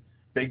evidence,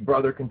 Big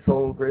Brother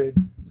control grid,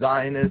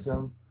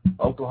 Zionism,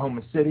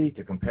 Oklahoma City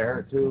to compare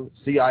it to,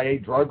 CIA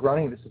drug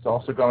running, this is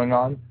also going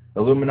on,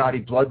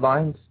 Illuminati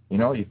bloodlines,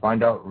 you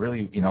find out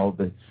really,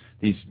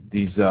 these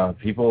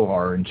people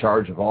are in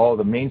charge of all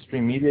the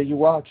mainstream media you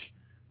watch.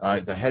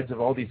 The heads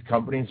of all these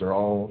companies are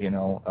all,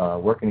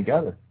 working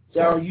together.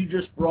 Daryl, you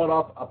just brought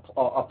up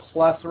a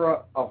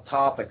plethora of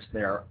topics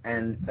there,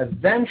 and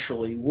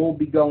eventually we'll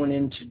be going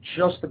into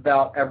just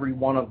about every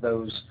one of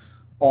those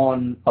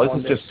on. This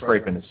is just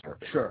scraping the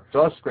surface. Sure.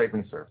 Just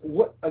scraping the surface.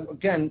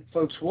 Again,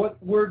 folks,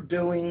 what we're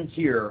doing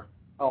here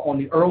on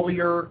the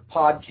earlier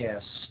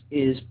podcasts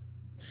is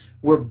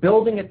we're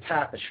building a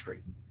tapestry.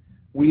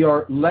 We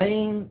are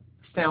laying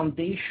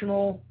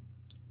foundational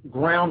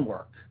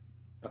groundwork,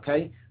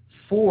 okay,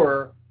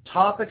 for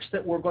topics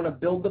that we're going to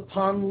build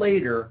upon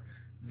later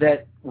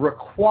that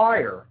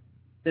require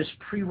this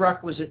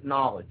prerequisite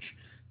knowledge.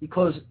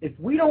 Because if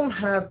we don't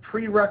have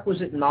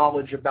prerequisite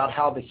knowledge about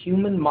how the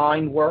human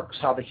mind works,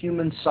 how the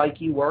human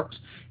psyche works,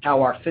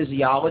 how our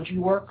physiology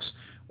works,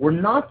 we're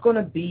not going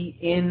to be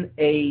in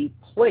a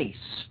place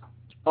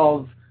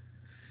of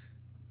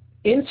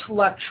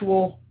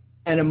intellectual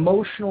and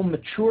emotional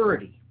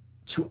maturity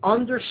to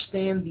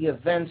understand the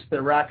events that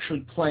are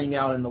actually playing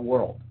out in the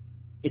world.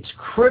 It's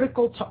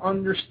critical to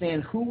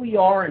understand who we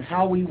are and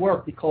how we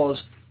work,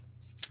 because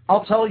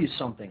I'll tell you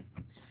something.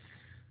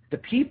 The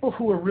people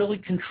who are really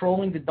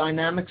controlling the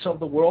dynamics of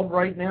the world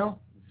right now,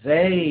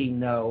 they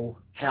know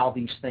how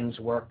these things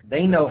work.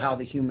 They know how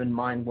the human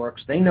mind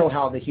works. They know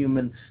how the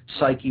human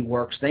psyche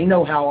works. They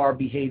know how our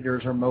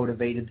behaviors are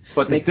motivated.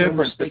 But the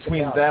difference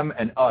between them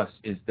and us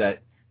is that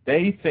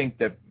they think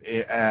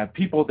that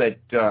people that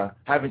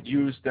haven't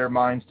used their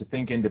minds to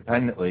think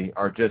independently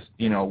are just,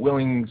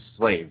 willing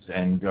slaves,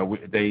 and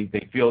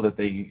they feel that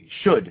they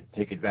should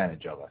take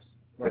advantage of us.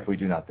 Right. If we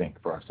do not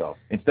think for ourselves.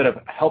 Instead of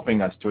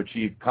helping us to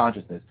achieve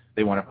consciousness,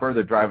 they want to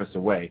further drive us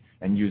away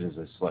and use us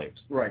as slaves.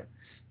 Right.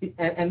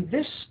 And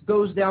this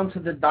goes down to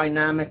the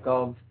dynamic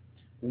of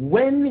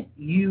when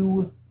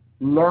you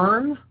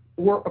learn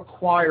or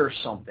acquire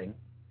something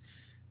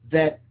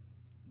that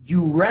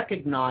you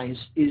recognize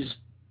is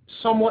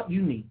somewhat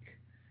unique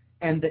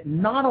and that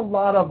not a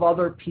lot of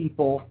other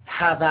people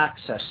have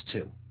access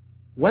to.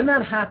 When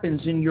that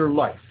happens in your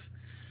life,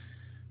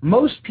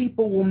 most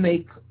people will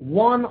make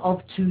one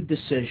of two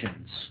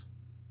decisions.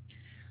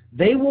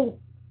 They will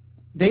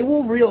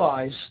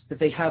realize that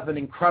they have an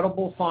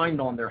incredible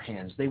find on their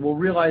hands. They will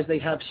realize they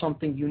have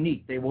something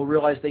unique. They will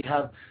realize they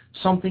have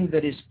something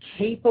that is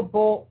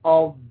capable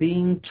of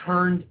being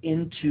turned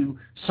into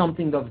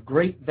something of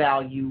great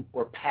value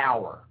or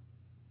power.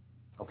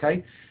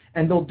 Okay?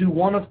 And they'll do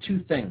one of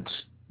two things.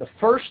 The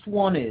first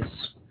one is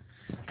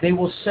they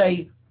will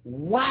say,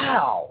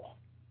 wow,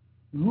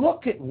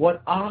 look at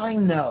what I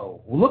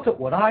know. Look at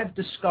what I've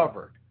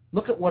discovered.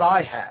 Look at what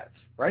I have,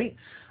 right?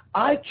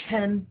 I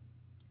can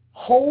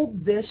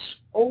hold this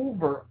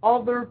over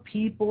other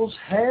people's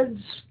heads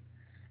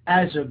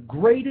as a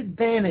great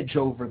advantage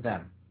over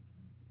them,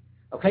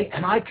 okay?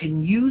 And I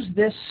can use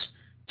this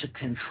to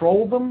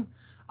control them.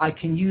 I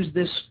can use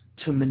this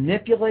to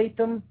manipulate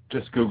them.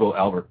 Just Google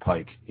Albert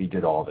Pike. He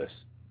did all this.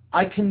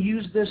 I can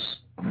use this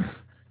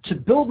to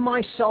build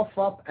myself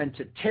up and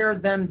to tear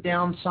them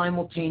down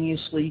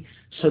simultaneously,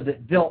 so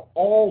that they'll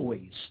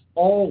always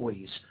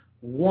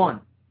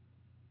want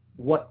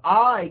what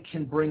I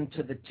can bring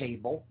to the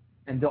table,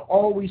 and they'll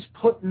always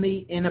put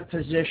me in a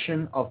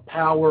position of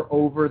power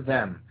over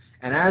them.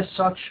 And as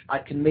such, I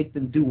can make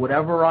them do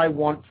whatever I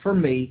want for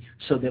me,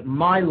 so that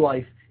my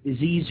life is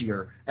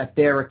easier at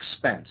their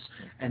expense.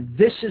 And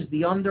this is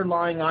the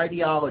underlying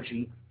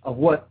ideology of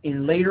what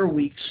in later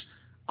weeks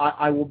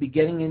I will be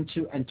getting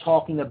into and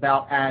talking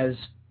about as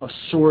a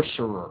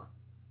sorcerer.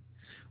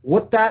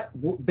 What that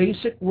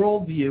basic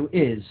worldview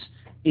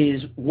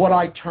is what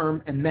I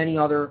term, and many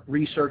other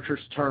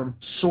researchers term,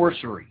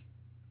 sorcery.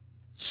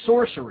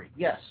 Sorcery,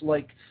 yes,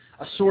 like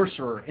a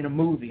sorcerer in a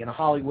movie, in a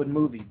Hollywood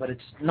movie, but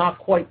it's not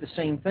quite the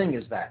same thing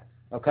as that,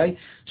 okay?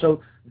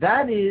 So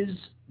that is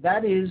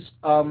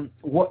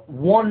what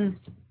one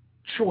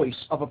choice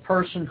of a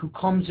person who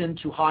comes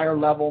into higher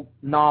level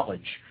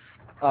knowledge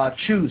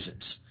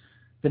chooses.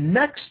 The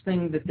next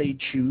thing that they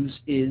choose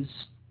is,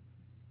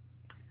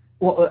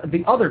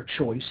 the other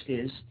choice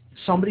is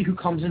somebody who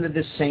comes into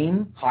this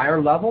same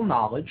higher level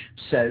knowledge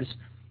says,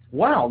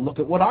 wow, look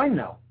at what I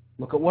know.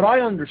 Look at what I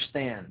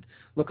understand.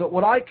 Look at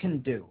what I can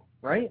do,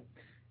 right?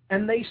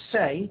 And they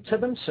say to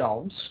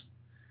themselves,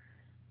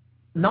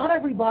 not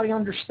everybody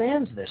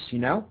understands this, you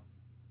know?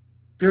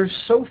 There's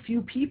so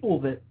few people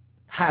that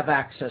have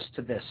access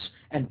to this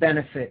and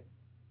benefit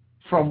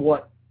from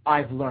what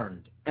I've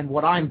learned and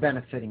what I'm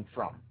benefiting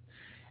from.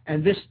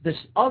 And this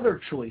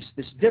other choice,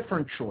 this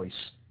different choice,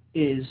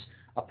 is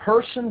a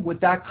person with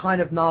that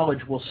kind of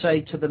knowledge will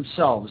say to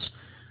themselves,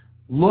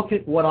 look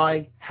at what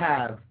I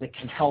have that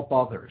can help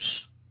others.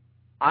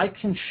 I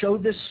can show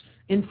this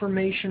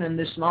information and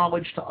this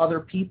knowledge to other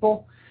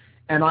people,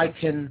 and I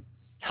can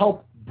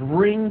help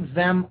bring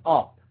them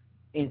up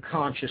in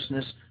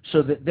consciousness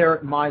so that they're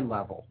at my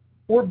level,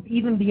 or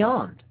even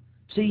beyond.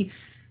 See,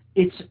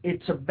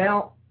 it's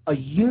about a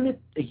unified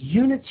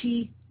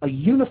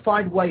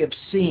way of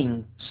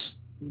seeing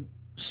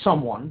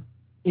someone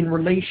in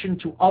relation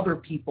to other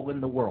people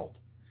in the world.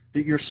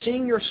 That you're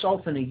seeing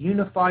yourself in a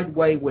unified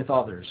way with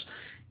others.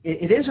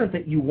 It isn't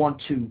that you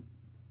want to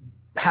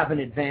have an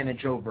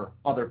advantage over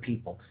other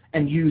people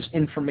and use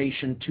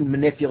information to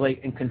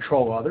manipulate and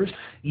control others.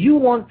 You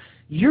want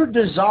your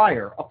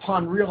desire,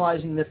 upon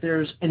realizing that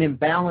there's an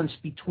imbalance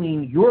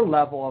between your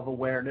level of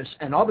awareness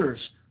and others'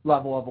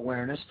 level of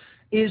awareness,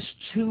 is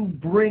to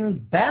bring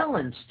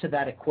balance to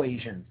that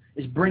equation,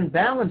 is bring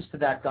balance to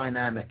that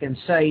dynamic and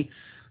say,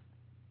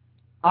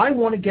 I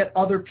want to get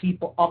other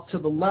people up to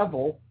the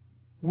level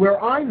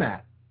where I'm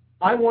at.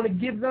 I want to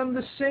give them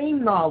the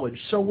same knowledge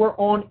so we're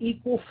on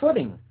equal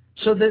footing,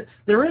 so that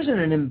there isn't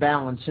an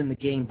imbalance in the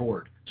game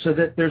board, so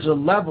that there's a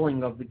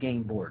leveling of the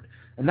game board.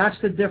 And that's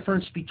the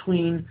difference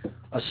between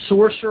a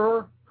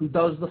sorcerer who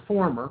does the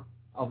former,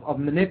 of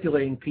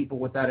manipulating people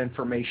with that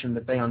information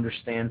that they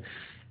understand,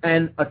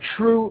 and a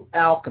true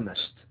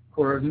alchemist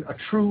or a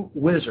true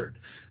wizard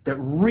that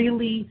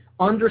really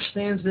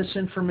understands this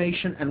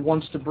information and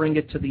wants to bring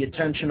it to the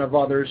attention of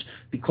others,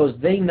 because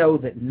they know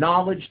that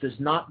knowledge does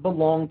not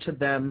belong to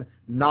them.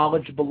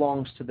 Knowledge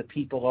belongs to the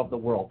people of the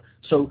world.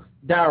 So,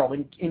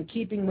 Daryl, in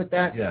keeping with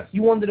that, yes,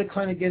 you wanted to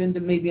kind of get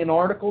into maybe an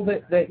article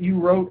that you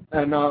wrote?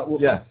 And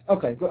yes.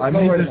 Okay, go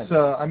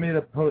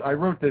I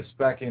wrote this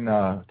back in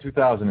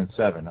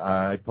 2007.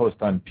 I post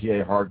on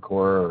PA Hardcore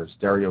or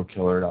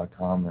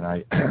StereoKiller.com, and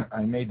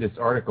I made this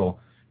article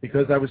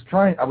because I was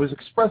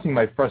expressing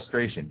my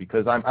frustration,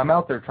 because I'm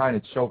out there trying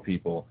to show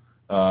people,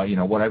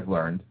 what I've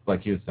learned,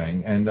 like you were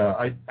saying, and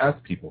I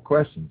ask people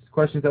questions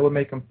that would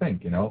make them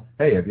think,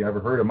 hey, have you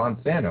ever heard of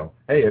Monsanto?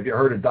 Hey, have you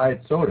heard of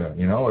diet soda,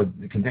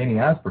 containing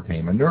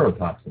aspartame, a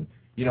neurotoxin,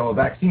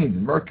 vaccines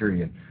and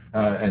mercury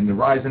and the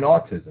rise in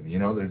autism,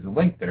 there's a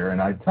link there, and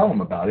I tell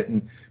them about it,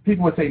 and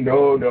people would say,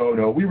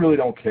 no, we really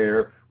don't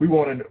care, we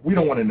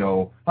don't want to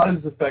know, how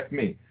does this affect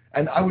me?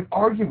 And I would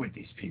argue with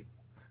these people.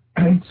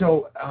 And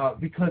so,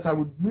 because I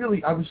was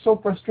so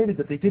frustrated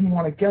that they didn't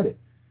want to get it.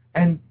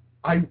 And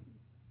I've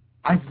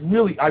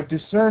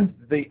discerned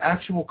the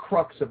actual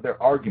crux of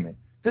their argument.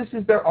 This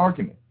is their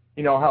argument.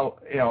 You talk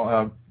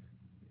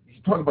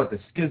about the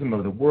schism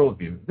of the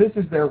worldview. This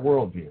is their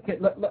worldview. Okay,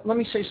 let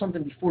me say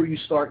something before you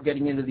start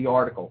getting into the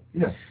article.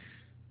 Yes.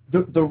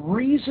 The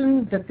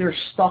reason that they're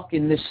stuck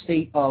in this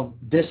state of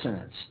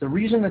dissonance, the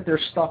reason that they're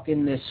stuck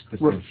in this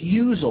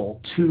refusal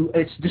to,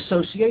 it's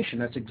dissociation,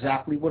 that's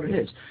exactly what it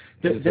is.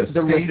 It's a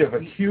state of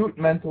acute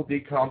mental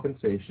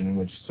decompensation in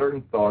which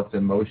certain thoughts,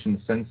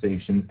 emotions,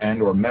 sensations,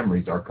 and or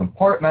memories are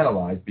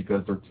compartmentalized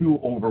because they're too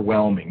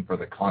overwhelming for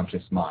the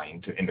conscious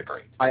mind to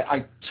integrate.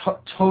 I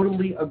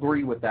totally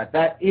agree with that.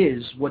 That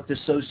is what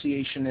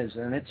dissociation is,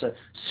 and it's a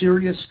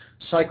serious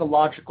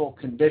psychological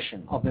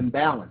condition of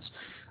imbalance.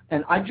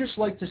 And I'd just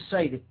like to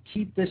say, to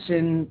keep this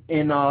in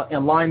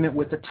alignment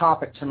with the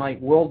topic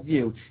tonight,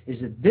 worldview, is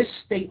that this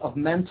state of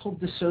mental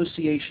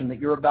dissociation that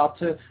you're about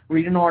to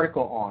read an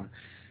article on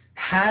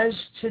has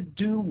to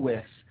do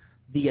with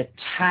the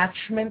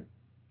attachment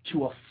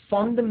to a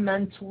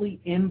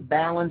fundamentally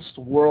imbalanced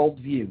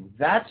worldview.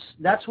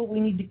 That's what we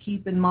need to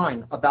keep in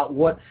mind about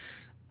what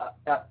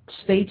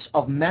states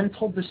of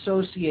mental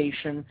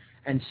dissociation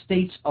and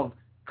states of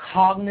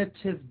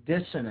cognitive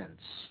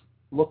dissonance.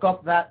 Look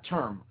up that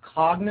term,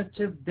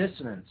 cognitive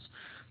dissonance.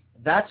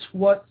 That's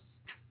what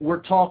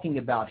we're talking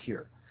about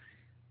here.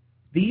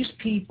 These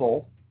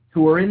people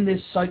who are in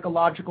this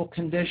psychological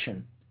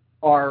condition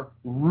are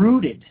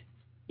rooted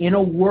in a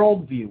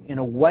worldview, in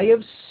a way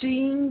of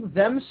seeing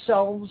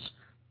themselves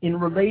in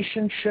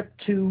relationship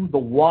to the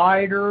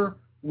wider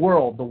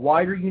world, the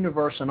wider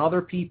universe, and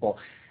other people.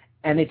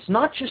 And it's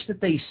not just that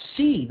they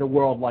see the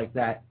world like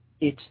that,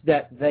 it's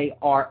that they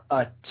are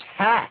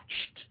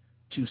attached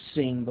to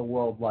seeing the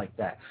world like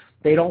that.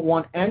 They don't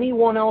want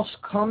anyone else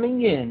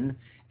coming in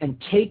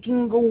and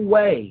taking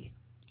away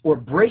or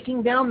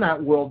breaking down that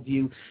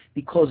worldview,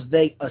 because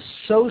they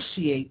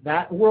associate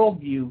that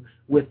worldview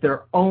with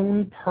their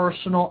own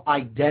personal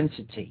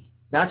identity.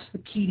 That's the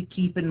key to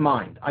keep in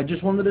mind. I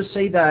just wanted to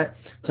say that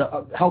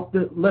to help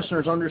the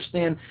listeners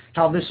understand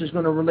how this is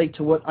going to relate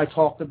to what I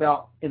talked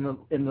about in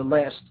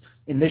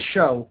this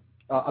show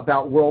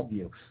about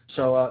worldview.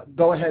 So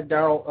go ahead,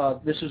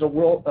 Daryl. This is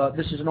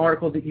an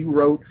article that you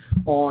wrote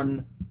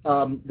on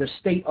the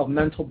state of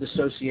mental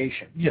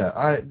dissociation. Yeah,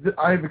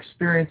 I've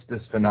experienced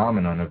this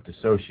phenomenon of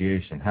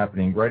dissociation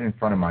happening right in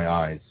front of my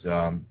eyes.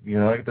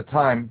 At the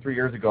time, 3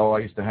 years ago, I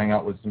used to hang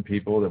out with some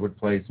people that would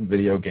play some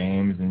video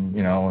games and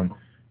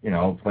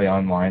play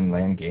online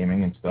LAN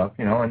gaming and stuff,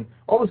 and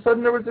all of a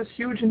sudden there was this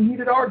huge and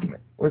heated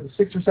argument where the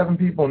 6 or 7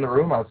 people in the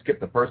room, I'll skip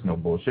the personal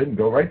bullshit and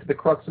go right to the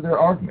crux of their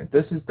argument.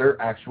 This is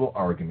their actual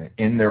argument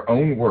in their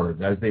own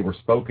words as they were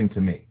spoken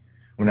to me.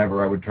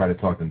 Whenever I would try to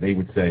talk to them, they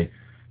would say,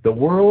 the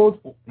world,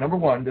 number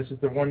one, this is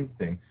the one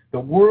thing, the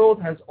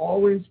world has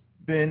always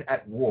been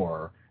at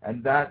war,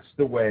 and that's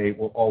the way it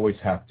will always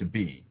have to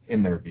be,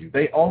 in their view.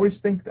 They always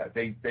think that.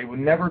 They would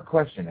never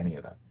question any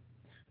of that.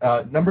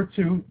 Number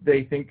two,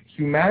 they think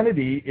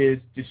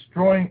humanity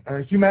destroying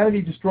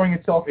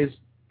itself is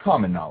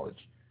common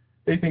knowledge.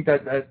 They think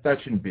that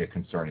shouldn't be a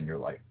concern in your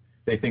life.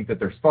 They think that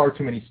there's far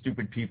too many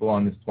stupid people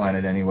on this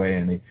planet anyway,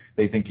 and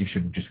they think you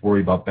should just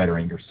worry about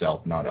bettering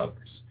yourself, not others.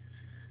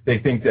 They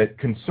think that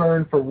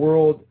concern for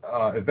world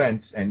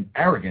events and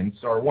arrogance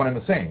are one and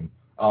the same,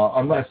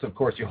 unless, of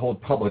course, you hold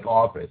public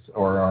office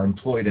or are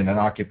employed in an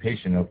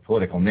occupation of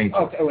political nature.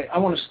 Okay, wait, I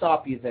want to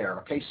stop you there,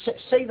 okay?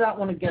 Say that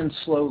one again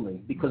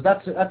slowly, because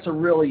that's a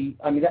really,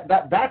 I mean,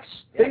 that's...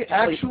 They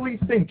actually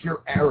think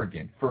you're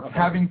arrogant for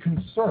having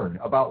concern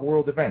about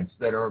world events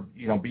that are,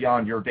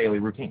 beyond your daily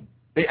routine.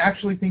 They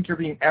actually think you're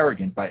being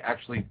arrogant by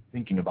actually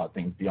thinking about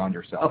things beyond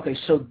yourself. Okay,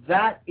 so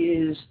that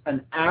is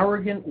an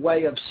arrogant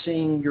way of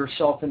seeing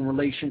yourself in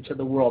relation to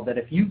the world, that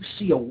if you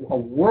see a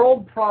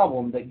world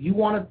problem that you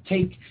want to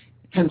take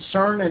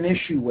concern and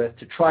issue with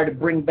to try to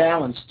bring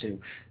balance to,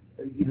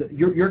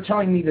 you're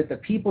telling me that the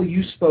people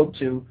you spoke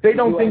to... They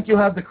don't think you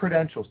have the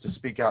credentials to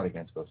speak out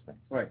against those things.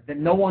 Right, that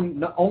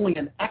only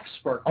an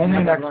expert can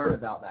learn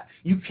about that.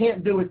 You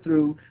can't do it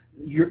through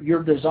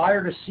your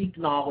desire to seek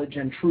knowledge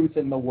and truth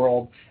in the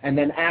world and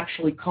then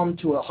actually come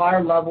to a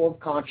higher level of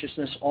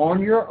consciousness on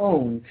your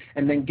own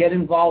and then get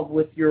involved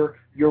with your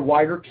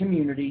wider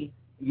community,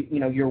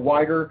 your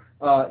wider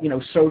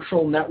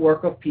social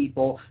network of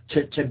people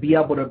to be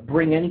able to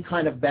bring any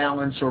kind of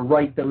balance or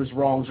right those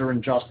wrongs or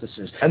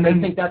injustices. And I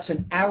think that's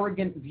an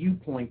arrogant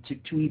viewpoint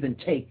to even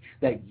take,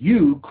 that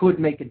you could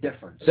make a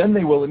difference. Then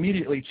they will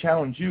immediately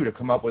challenge you to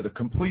come up with a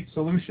complete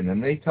solution,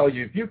 and they tell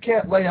you, if you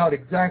can't lay out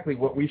exactly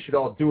what we should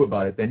all do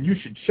about it, then you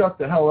should shut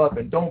the hell up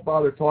and don't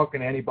bother talking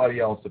to anybody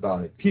else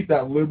about it. Keep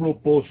that liberal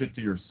bullshit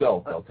to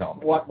yourself, they'll tell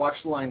me. Watch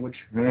the language.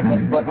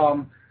 but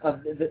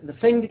the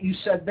thing that you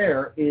said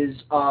there is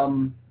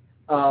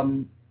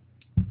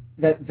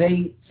that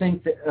they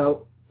think that,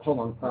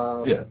 hold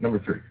on. Yeah, number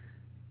 3.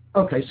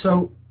 Okay,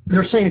 so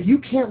they're saying if you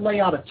can't lay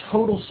out a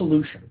total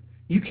solution,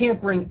 you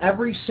can't bring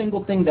every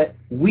single thing that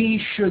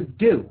we should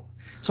do.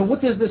 So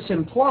what does this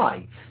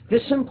imply?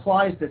 This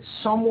implies that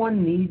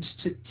someone needs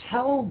to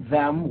tell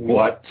them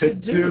what to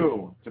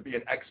do. To be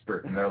an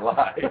expert in their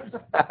lives.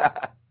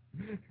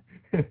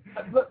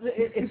 But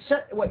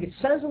it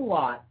says a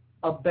lot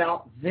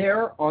about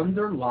their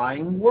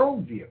underlying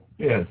worldview.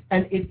 Yes.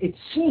 And it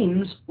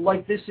seems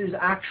like this is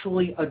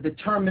actually a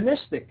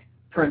deterministic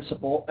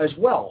principle as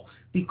well,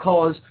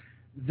 because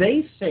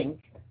they think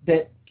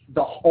that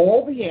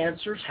all the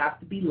answers have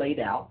to be laid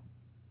out,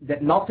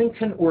 that nothing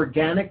can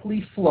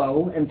organically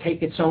flow and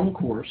take its own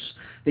course,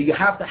 that you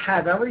have to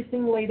have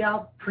everything laid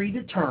out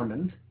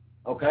predetermined,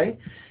 okay,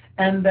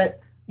 and that,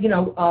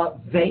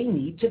 they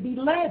need to be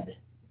led.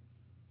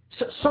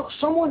 So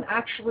someone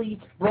actually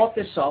brought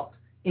this up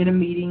in a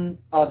meeting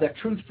that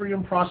Truth,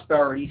 Freedom,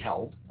 Prosperity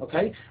held,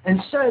 okay, and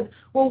said,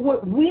 well,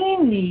 what we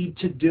need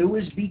to do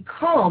is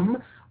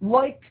become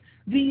like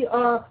the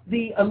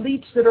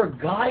elites that are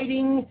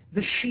guiding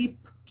the sheep.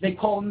 They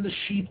call them the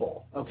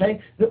sheeple, okay,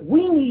 that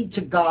we need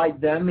to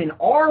guide them in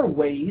our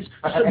ways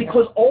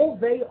because all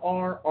they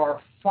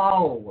are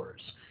followers.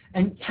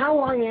 And how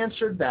I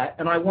answered that,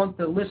 and I want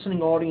the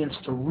listening audience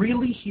to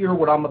really hear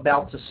what I'm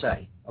about to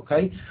say,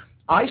 okay,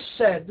 I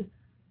said,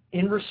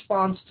 in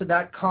response to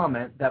that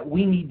comment, that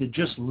we need to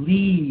just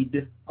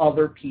lead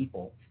other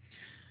people.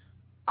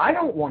 I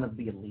don't want to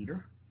be a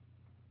leader.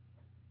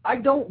 I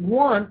don't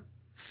want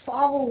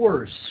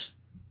followers.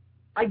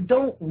 I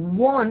don't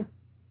want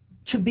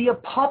to be a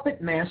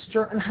puppet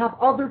master and have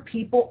other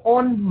people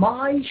on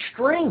my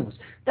strings.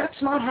 That's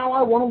not how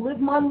I want to live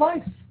my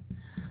life.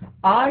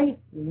 I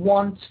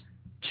want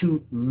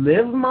to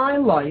live my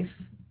life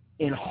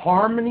in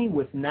harmony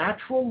with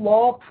natural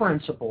law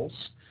principles,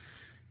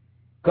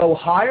 go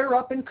higher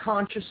up in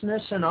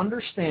consciousness and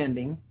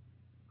understanding,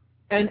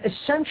 and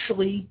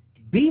essentially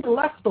be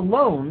left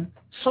alone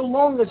so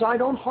long as I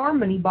don't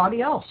harm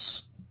anybody else.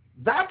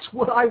 That's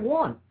what I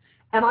want.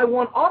 And I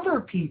want other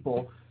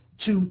people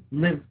to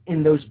live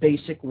in those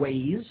basic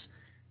ways,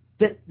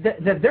 that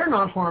they're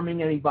not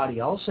harming anybody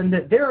else, and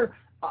that they're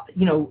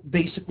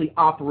basically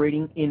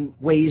operating in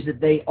ways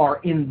that they are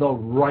in the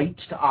right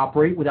to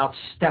operate without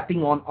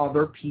stepping on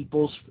other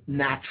people's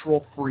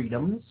natural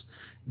freedoms,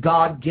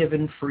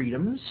 God-given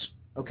freedoms,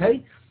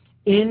 okay,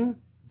 in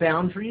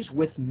boundaries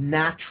with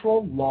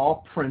natural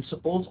law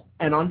principles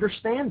and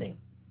understanding.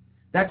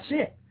 That's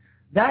it.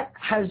 That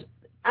has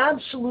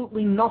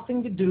absolutely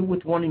nothing to do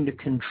with wanting to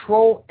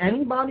control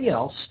anybody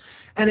else,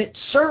 and it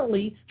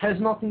certainly has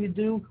nothing to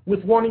do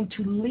with wanting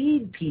to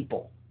lead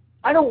people.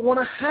 I don't want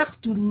to have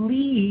to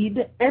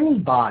lead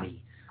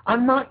anybody.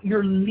 I'm not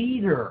your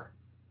leader.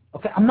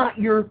 Okay, I'm not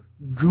your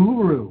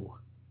guru.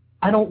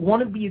 I don't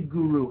want to be a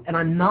guru, and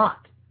I'm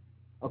not.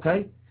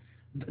 Okay?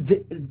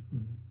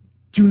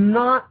 Do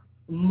not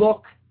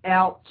look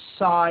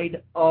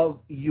outside of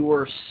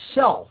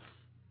yourself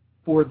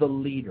for the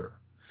leader.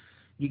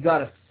 You got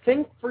to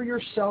think for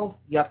yourself.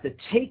 You have to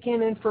take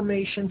in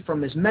information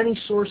from as many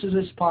sources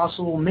as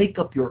possible, make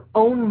up your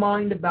own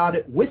mind about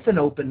it with an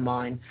open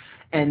mind,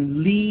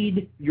 and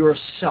lead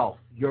yourself.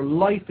 Your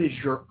life is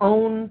your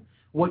own.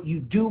 What you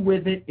do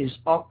with it is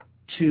up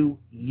to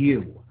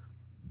you.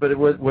 But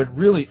what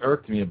really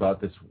irked me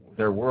about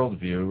their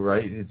worldview,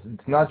 right?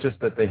 It's not just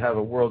that they have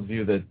a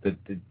worldview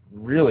that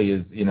really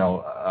is,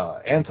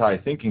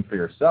 anti-thinking for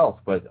yourself,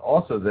 but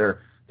also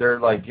they're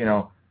like,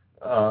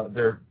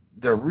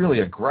 they're really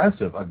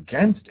aggressive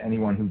against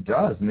anyone who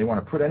does, and they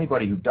want to put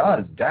anybody who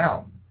does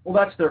down. Well,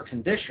 that's their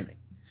conditioning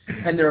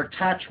and their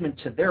attachment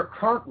to their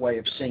current way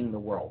of seeing the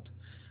world,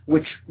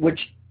 which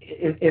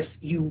if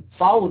you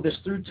follow this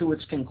through to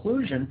its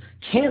conclusion,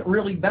 can't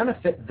really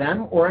benefit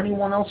them or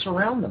anyone else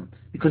around them,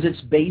 because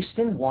it's based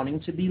in wanting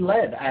to be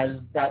led, as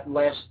that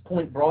last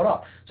point brought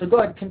up. So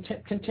go ahead,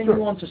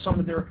 continue on to some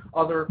of their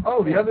other...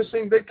 Oh, the other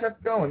thing, they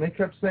kept going. They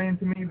kept saying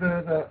to me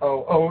that,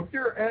 if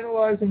you're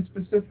analyzing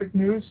specific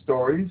news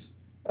stories,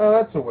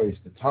 that's a waste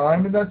of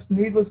time, and that's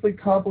needlessly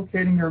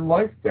complicating your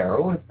life,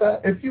 Daryl.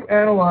 If you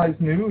analyze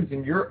news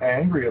and you're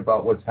angry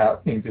about what's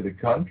happening to the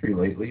country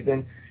lately,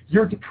 then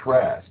you're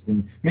depressed,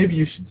 and maybe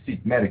you should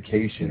seek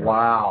medication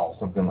or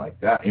something like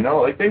that.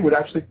 Like they would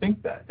actually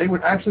think that. They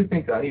would actually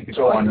think that I need to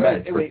go on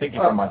meds for thinking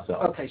for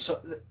myself. Okay,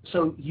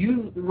 so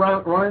you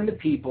run into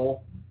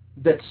people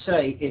that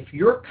say if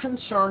you're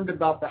concerned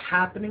about the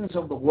happenings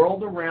of the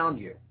world around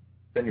you,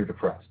 then you're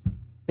depressed.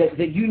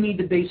 That you need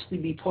to basically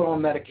be put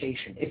on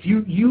medication. If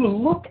you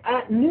look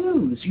at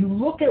news, you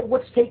look at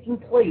what's taking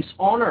place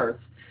on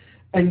Earth,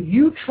 and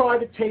you try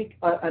to take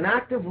an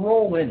active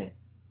role in it,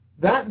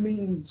 that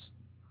means,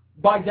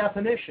 by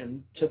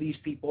definition, to these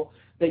people,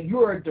 that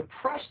you're a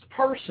depressed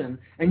person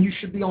and you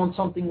should be on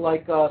something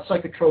like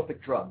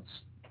psychotropic drugs.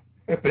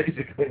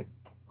 Basically.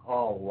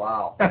 Oh,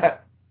 wow.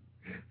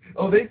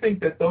 They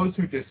think that those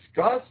who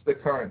discuss the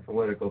current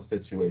political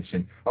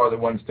situation are the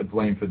ones to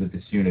blame for the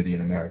disunity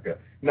in America,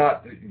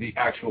 not the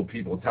actual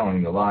people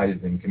telling the lies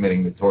and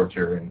committing the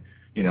torture and,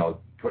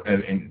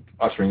 and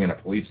ushering in a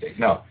police state.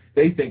 No,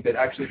 they think that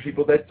actually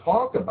people that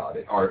talk about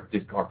it are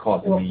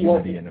causing the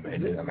unity in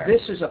America.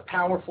 This is a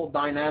powerful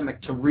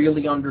dynamic to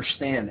really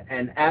understand,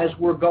 and as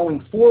we're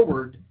going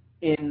forward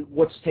in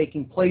what's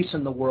taking place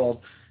in the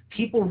world,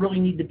 people really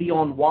need to be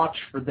on watch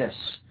for this,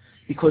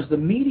 because the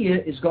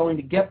media is going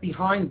to get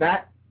behind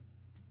that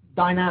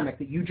dynamic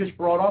that you just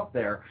brought up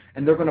there,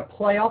 and they're going to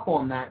play up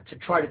on that to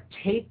try to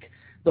take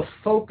the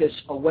focus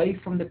away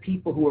from the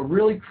people who are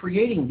really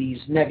creating these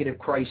negative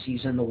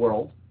crises in the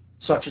world,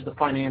 such as the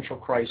financial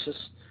crisis,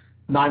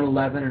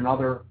 9/11, and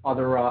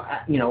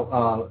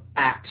other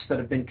acts that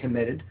have been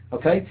committed.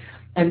 Okay,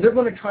 and they're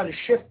going to try to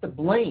shift the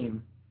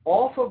blame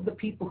off of the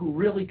people who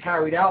really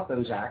carried out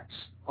those acts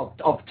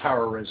of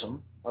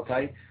terrorism.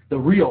 Okay, the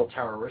real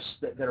terrorists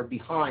that are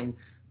behind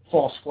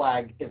false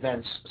flag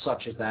events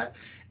such as that,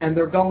 and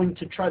they're going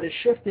to try to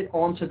shift it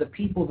onto the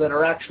people that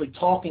are actually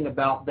talking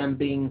about them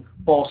being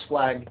false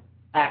flag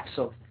acts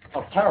of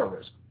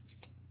terrorism.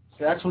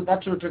 So that's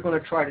what they're going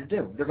to try to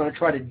do. They're going to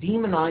try to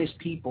demonize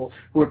people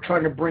who are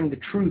trying to bring the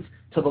truth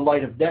to the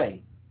light of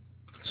day.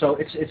 So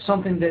it's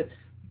something that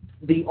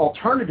the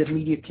alternative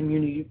media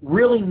community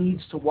really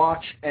needs to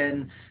watch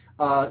and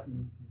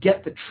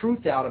get the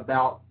truth out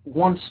about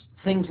once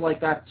things like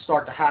that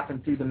start to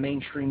happen through the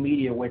mainstream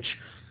media, which,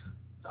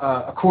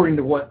 according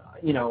to what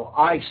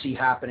I see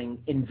happening,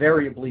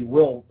 invariably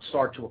will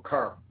start to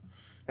occur.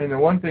 And the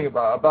one thing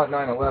about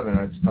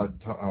 9/11,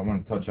 I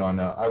want to touch on.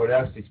 I would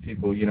ask these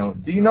people,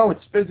 do you know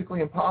it's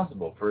physically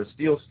impossible for a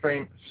steel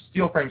frame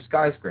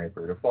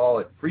skyscraper to fall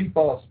at free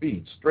fall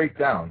speed straight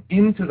down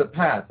into the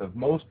path of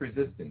most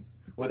resistance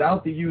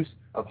without the use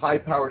of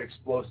high-powered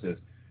explosives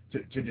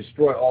to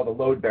destroy all the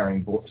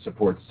load-bearing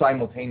supports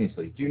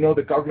simultaneously? Do you know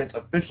the government's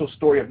official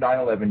story of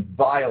 9/11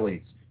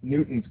 violates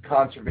Newton's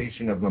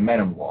conservation of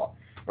momentum law,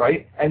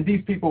 right? And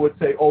these people would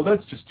say,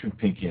 that's just too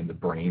pinky in the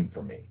brain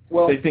for me.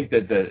 Well, they think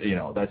that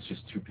that's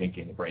just too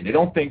pinky in the brain. They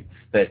don't think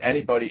that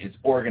anybody is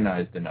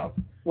organized enough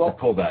to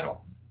pull that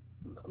off.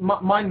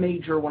 My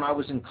major when I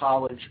was in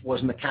college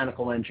was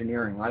mechanical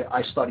engineering.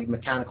 I studied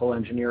mechanical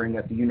engineering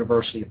at the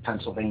University of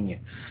Pennsylvania.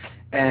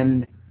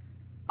 And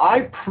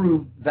I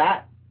proved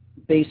that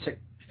basic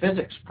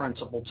physics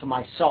principle to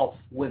myself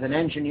with an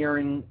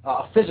engineering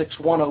physics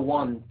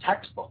 101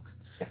 textbook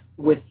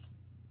with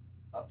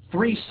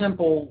 3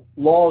 simple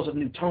laws of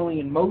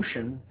Newtonian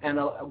motion and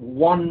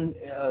one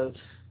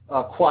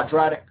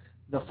quadratic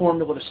the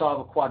formula to solve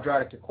a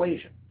quadratic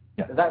equation.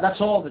 Yeah. That's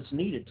all that's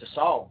needed to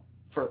solve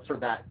for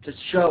that, to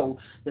show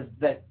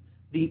that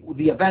the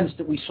events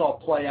that we saw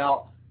play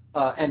out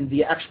and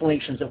the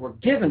explanations that were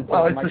given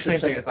for them, I should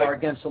say, are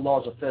against the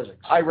laws of physics.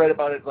 I read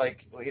about it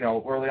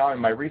early on in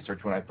my research.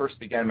 When I first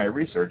began my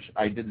research,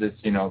 I did this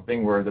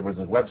thing where there was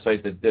a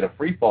website that did a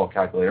free fall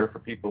calculator for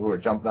people who were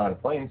jumping out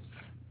of planes,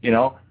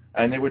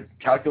 and they would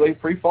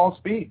calculate free fall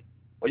speed.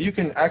 Well, you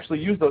can actually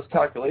use those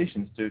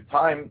calculations to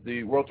time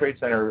the World Trade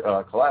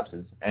Center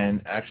collapses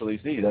and actually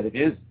see that it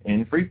is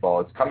in free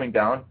fall. It's coming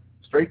down,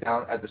 straight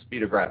down at the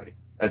speed of gravity,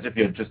 as if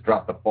you had just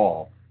dropped the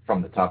ball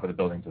from the top of the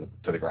building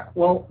to the ground.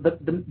 Well,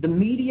 the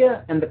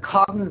media and the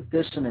cognitive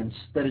dissonance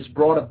that is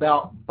brought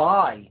about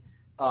by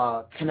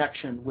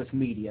connection with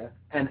media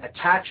and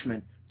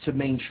attachment to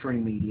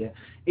mainstream media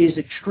is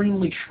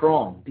extremely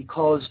strong,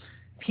 because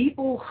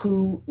people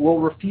who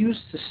will refuse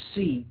to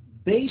see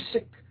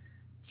basic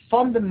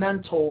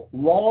fundamental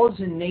laws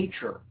in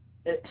nature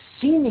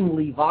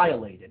seemingly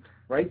violated,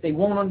 right? They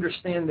won't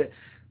understand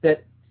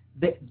that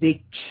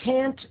they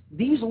can't,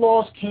 these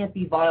laws can't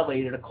be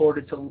violated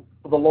according to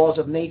the laws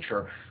of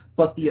nature,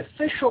 but the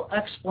official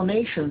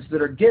explanations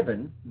that are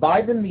given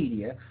by the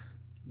media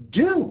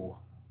do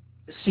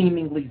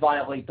seemingly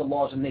violate the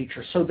laws of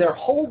nature. So they're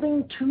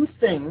holding two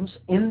things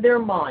in their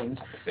minds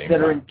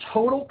that are in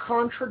total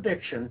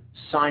contradiction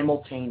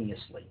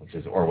simultaneously. Which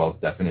is Orwell's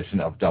definition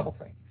of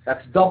doublethink.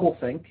 That's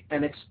doublethink,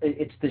 and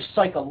it's the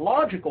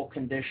psychological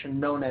condition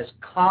known as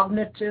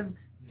cognitive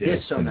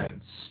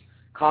dissonance.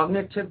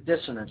 Cognitive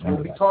dissonance.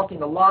 We'll be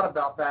talking a lot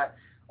about that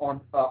on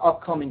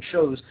upcoming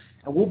shows,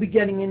 and we'll be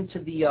getting into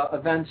the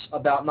events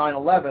about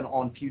 9/11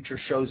 on future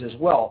shows as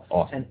well.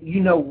 Awesome.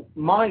 And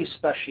my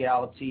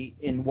specialty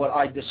in what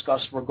I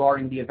discuss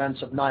regarding the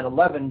events of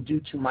 9/11, due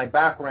to my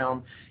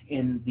background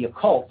in the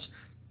occult,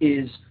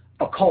 is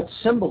occult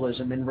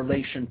symbolism in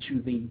relation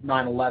to the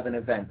 9/11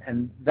 event,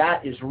 and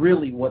that is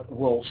really what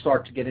we'll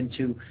start to get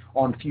into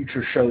on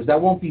future shows. That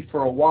won't be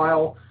for a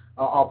while.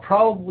 I'll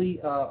probably,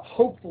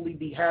 hopefully,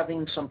 be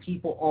having some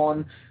people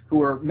on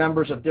who are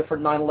members of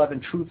different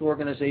 9/11 Truth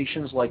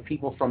organizations, like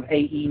people from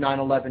AE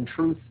 9/11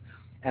 Truth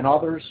and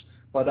others.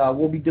 But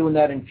we'll be doing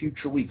that in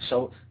future weeks.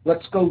 So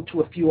let's go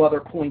to a few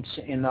other points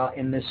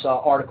in this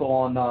article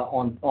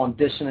on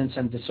dissonance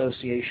and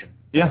dissociation.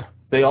 Yeah,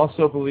 they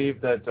also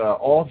believe that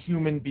all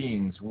human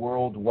beings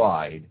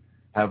worldwide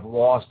have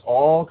lost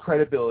all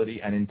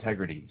credibility and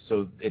integrity,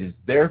 so it is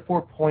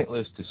therefore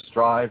pointless to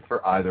strive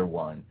for either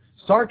one.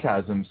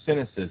 Sarcasm,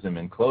 cynicism,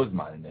 and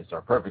closed-mindedness are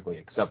perfectly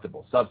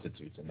acceptable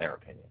substitutes in their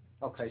opinion.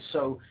 Okay,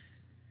 so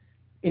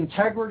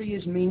integrity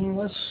is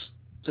meaningless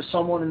to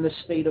someone in this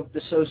state of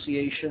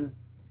dissociation,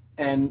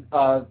 and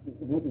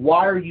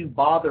why are you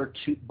bothering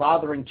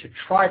to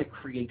try to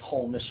create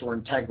wholeness or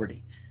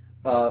integrity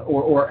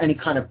or any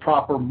kind of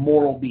proper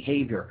moral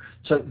behavior?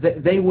 So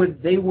they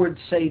would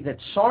say that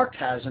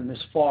sarcasm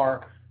is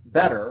far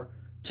better,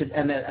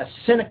 and a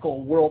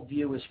cynical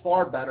worldview is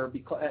far better,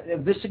 because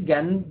this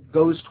again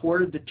goes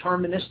toward a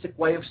deterministic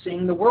way of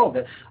seeing the world.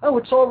 That,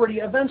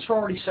 events are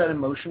already set in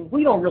motion.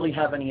 We don't really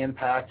have any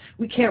impact.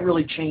 We can't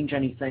really change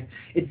anything.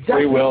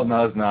 Free will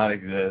does not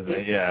exist.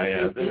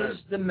 It is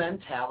the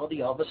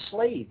mentality of a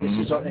slave. This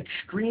is an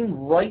extreme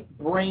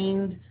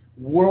right-brained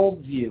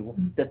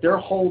worldview that they're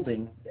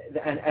holding,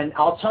 and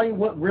I'll tell you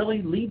what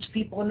really leads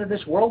people into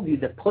this worldview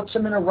that puts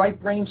them in a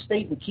right-brain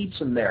state and keeps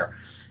them there.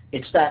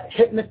 It's that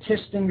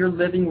hypnotist in your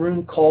living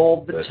room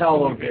called the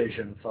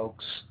television,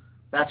 folks.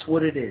 That's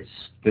what it is.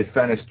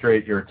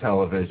 Defenestrate your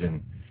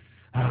television.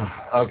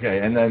 Okay,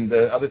 and then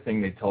the other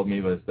thing they told me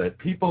was that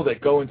people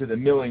that go into the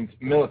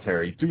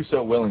military do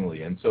so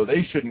willingly, and so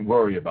they shouldn't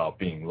worry about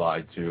being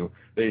lied to.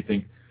 They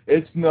think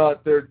it's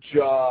not their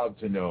job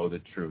to know the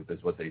truth,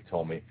 is what they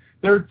told me.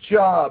 Their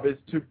job is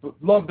to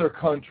love their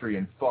country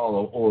and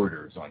follow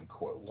orders,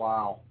 unquote.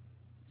 Wow.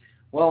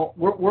 Well,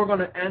 we're going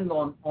to end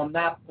on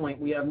that point.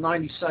 We have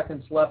 90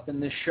 seconds left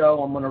in this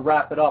show. I'm going to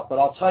wrap it up, but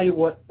I'll tell you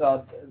what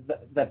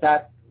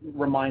that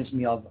reminds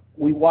me of.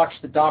 We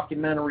watched the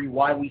documentary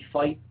Why We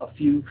Fight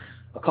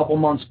a couple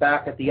months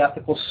back at the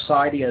Ethical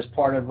Society as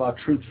part of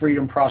Truth,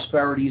 Freedom,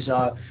 Prosperity's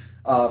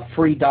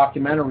free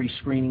documentary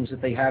screenings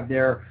that they have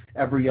there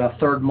every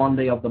third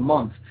Monday of the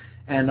month.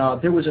 And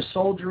there was a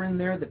soldier in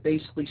there that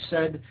basically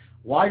said,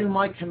 "Why do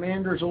my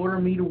commanders order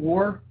me to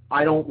war?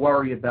 I don't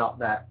worry about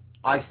that.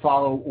 I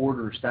follow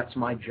orders. That's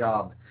my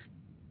job."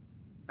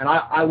 And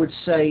I would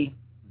say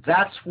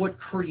that's what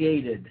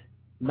created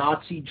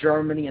Nazi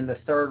Germany and the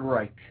Third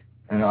Reich.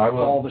 And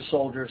all the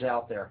soldiers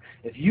out there.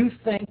 If you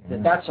think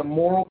that that's a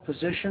moral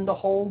position to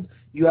hold,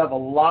 you have a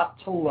lot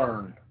to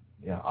learn.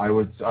 Yeah, I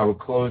would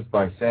close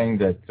by saying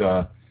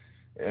that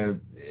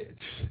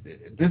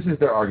this is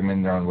their argument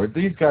in their own words.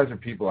 These guys are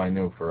people I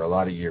knew for a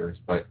lot of years,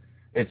 but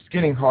it's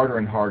getting harder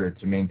and harder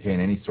to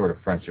maintain any sort of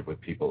friendship with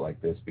people like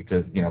this,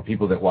 because,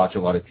 people that watch a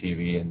lot of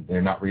TV and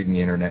they're not reading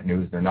the internet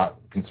news, they're not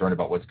concerned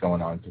about what's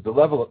going on. Because the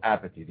level of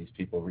apathy these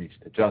people reach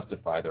to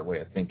justify their way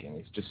of thinking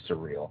is just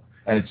surreal,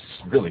 and it's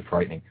really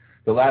frightening.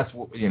 The last,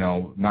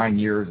 9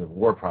 years of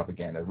war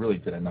propaganda really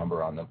did a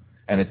number on them.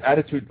 And it's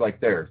attitudes like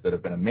theirs that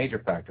have been a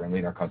major factor in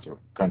leading our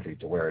country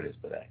to where it is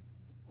today.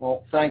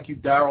 Well, thank you,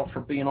 Daryl,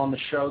 for being on the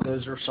show.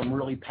 Those are some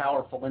really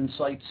powerful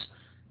insights.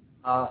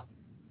 I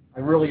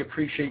really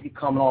appreciate you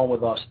coming on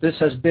with us. This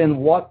has been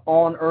What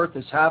on Earth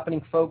is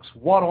Happening, folks.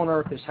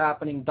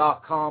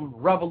 WhatOnEarthIsHappening.com,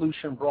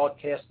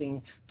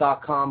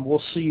 RevolutionBroadcasting.com.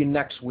 We'll see you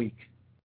next week.